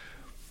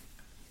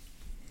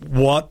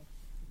 what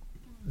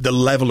the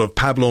level of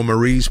Pablo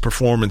Marie's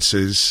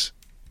performances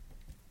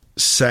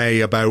say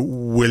about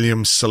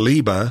William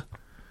Saliba,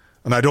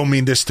 and I don't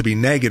mean this to be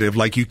negative,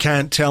 like, you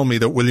can't tell me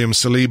that William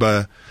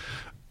Saliba,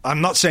 I'm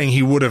not saying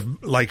he would have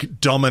like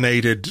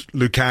dominated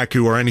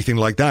Lukaku or anything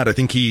like that. I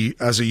think he,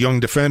 as a young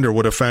defender,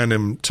 would have found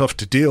him tough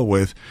to deal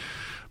with,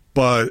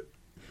 but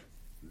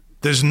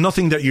there's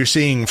nothing that you're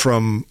seeing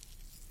from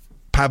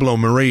Pablo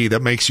Marie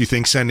that makes you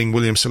think sending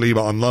William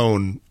Saliba on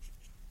loan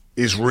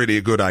is really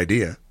a good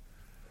idea.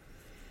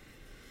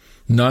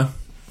 No,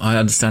 I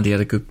understand he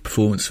had a good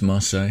performance for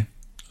Marseille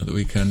at the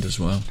weekend as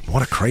well.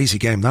 What a crazy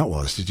game that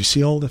was. Did you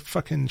see all the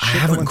fucking shit? I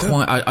haven't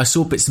quite. I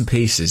saw bits and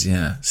pieces,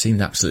 yeah. It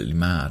seemed absolutely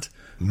mad.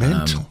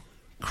 Mental.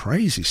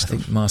 Crazy stuff. I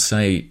think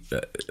Marseille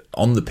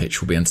on the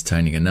pitch will be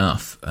entertaining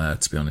enough,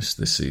 to be honest,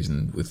 this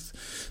season with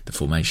the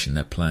formation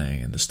they're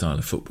playing and the style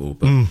of football.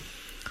 But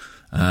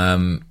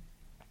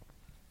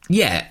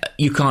yeah,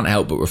 you can't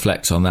help but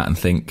reflect on that and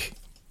think,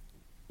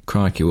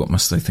 crikey, what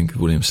must they think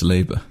of William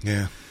Saliba?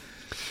 Yeah.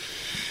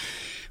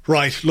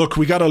 Right, look,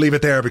 we got to leave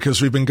it there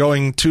because we've been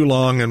going too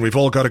long and we've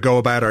all got to go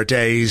about our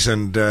days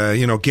and,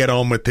 get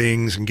on with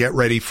things and get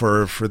ready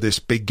for this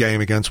big game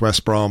against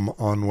West Brom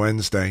on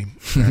Wednesday.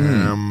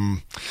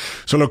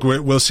 So look,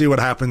 we'll see what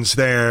happens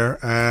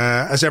there.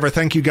 As ever,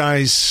 thank you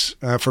guys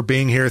for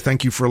being here.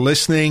 Thank you for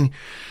listening.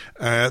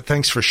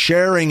 Thanks for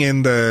sharing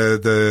in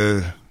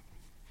the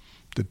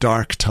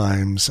dark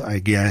times, I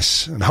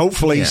guess. And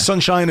hopefully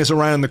sunshine is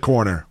around the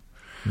corner.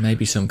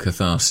 Maybe some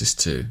catharsis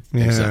too.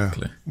 Yeah.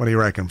 Exactly. What do you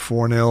reckon?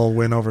 4-0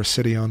 win over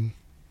City on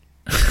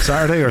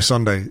Saturday or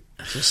Sunday?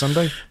 Is it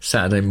Sunday?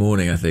 Saturday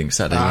morning, I think.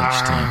 Saturday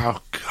lunchtime.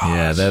 Oh, God.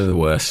 Yeah, they're the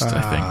worst, I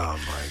think. Oh,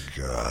 my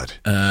God.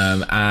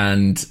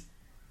 And,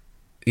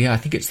 yeah, I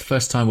think it's the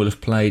first time we'll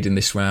have played in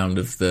this round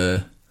of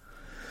the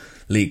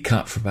League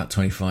Cup for about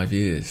 25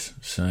 years.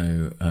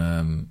 So,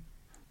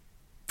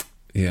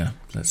 yeah,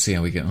 let's see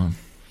how we get on.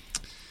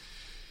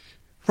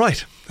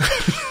 Right.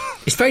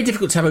 It's very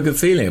difficult to have a good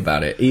feeling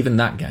about it, even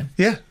that game.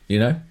 Yeah. You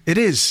know? It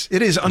is.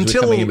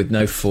 Until we're coming in with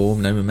no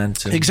form, no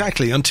momentum.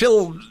 Exactly.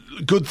 Until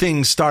good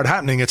things start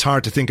happening, it's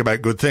hard to think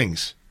about good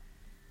things.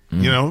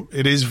 You know,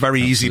 it is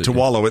very easy to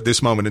wallow at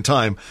this moment in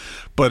time.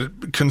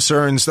 But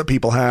concerns that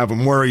people have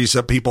and worries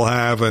that people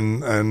have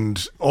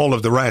and all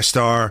of the rest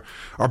are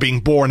being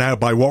borne out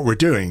by what we're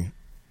doing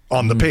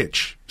on the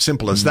pitch.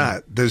 Simple as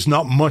that. There's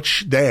not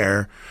much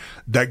there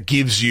that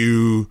gives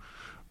you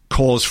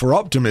cause for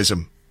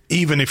optimism.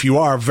 Even if you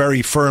are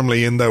very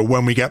firmly in the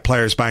when we get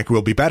players back,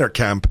 we'll be better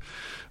camp,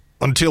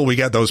 until we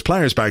get those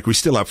players back, we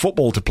still have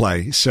football to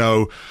play.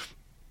 So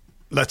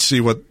let's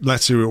see what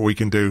we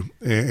can do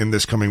in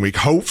this coming week.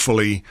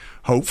 Hopefully,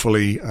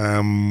 it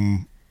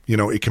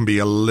can be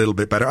a little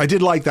bit better. I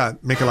did like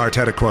that Mikel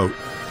Arteta quote.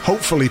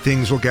 hopefully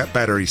things will get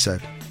better, he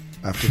said,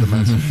 after the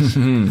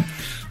Man.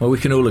 Well, we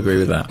can all agree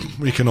with that.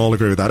 We can all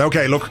agree with that.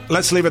 Okay, look,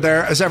 let's leave it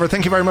there. As ever,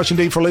 thank you very much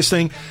indeed for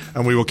listening,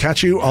 and we will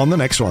catch you on the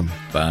next one.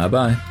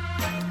 Bye-bye.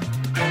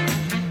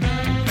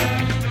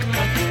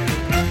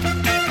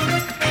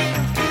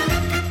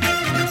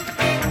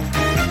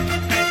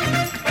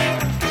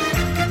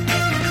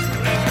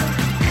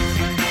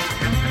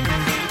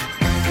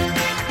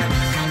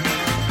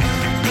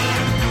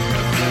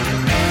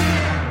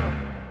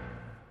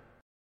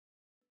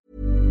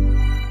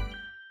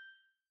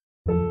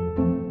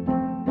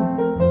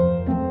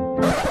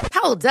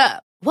 Hold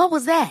up. What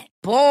was that?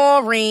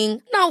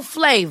 Boring. No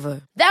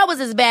flavor. That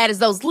was as bad as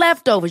those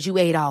leftovers you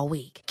ate all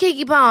week.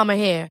 Keke Palmer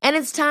here, and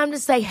it's time to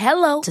say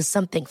hello to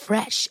something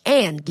fresh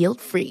and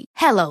guilt-free.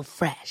 Hello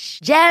Fresh.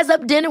 Jazz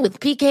up dinner with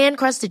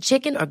pecan-crusted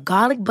chicken or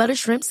garlic butter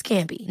shrimp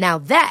scampi. Now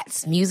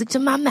that's music to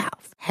my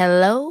mouth.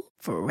 Hello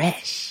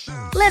Fresh.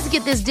 Let's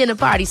get this dinner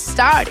party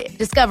started.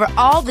 Discover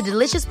all the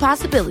delicious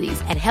possibilities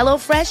at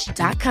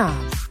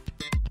HelloFresh.com.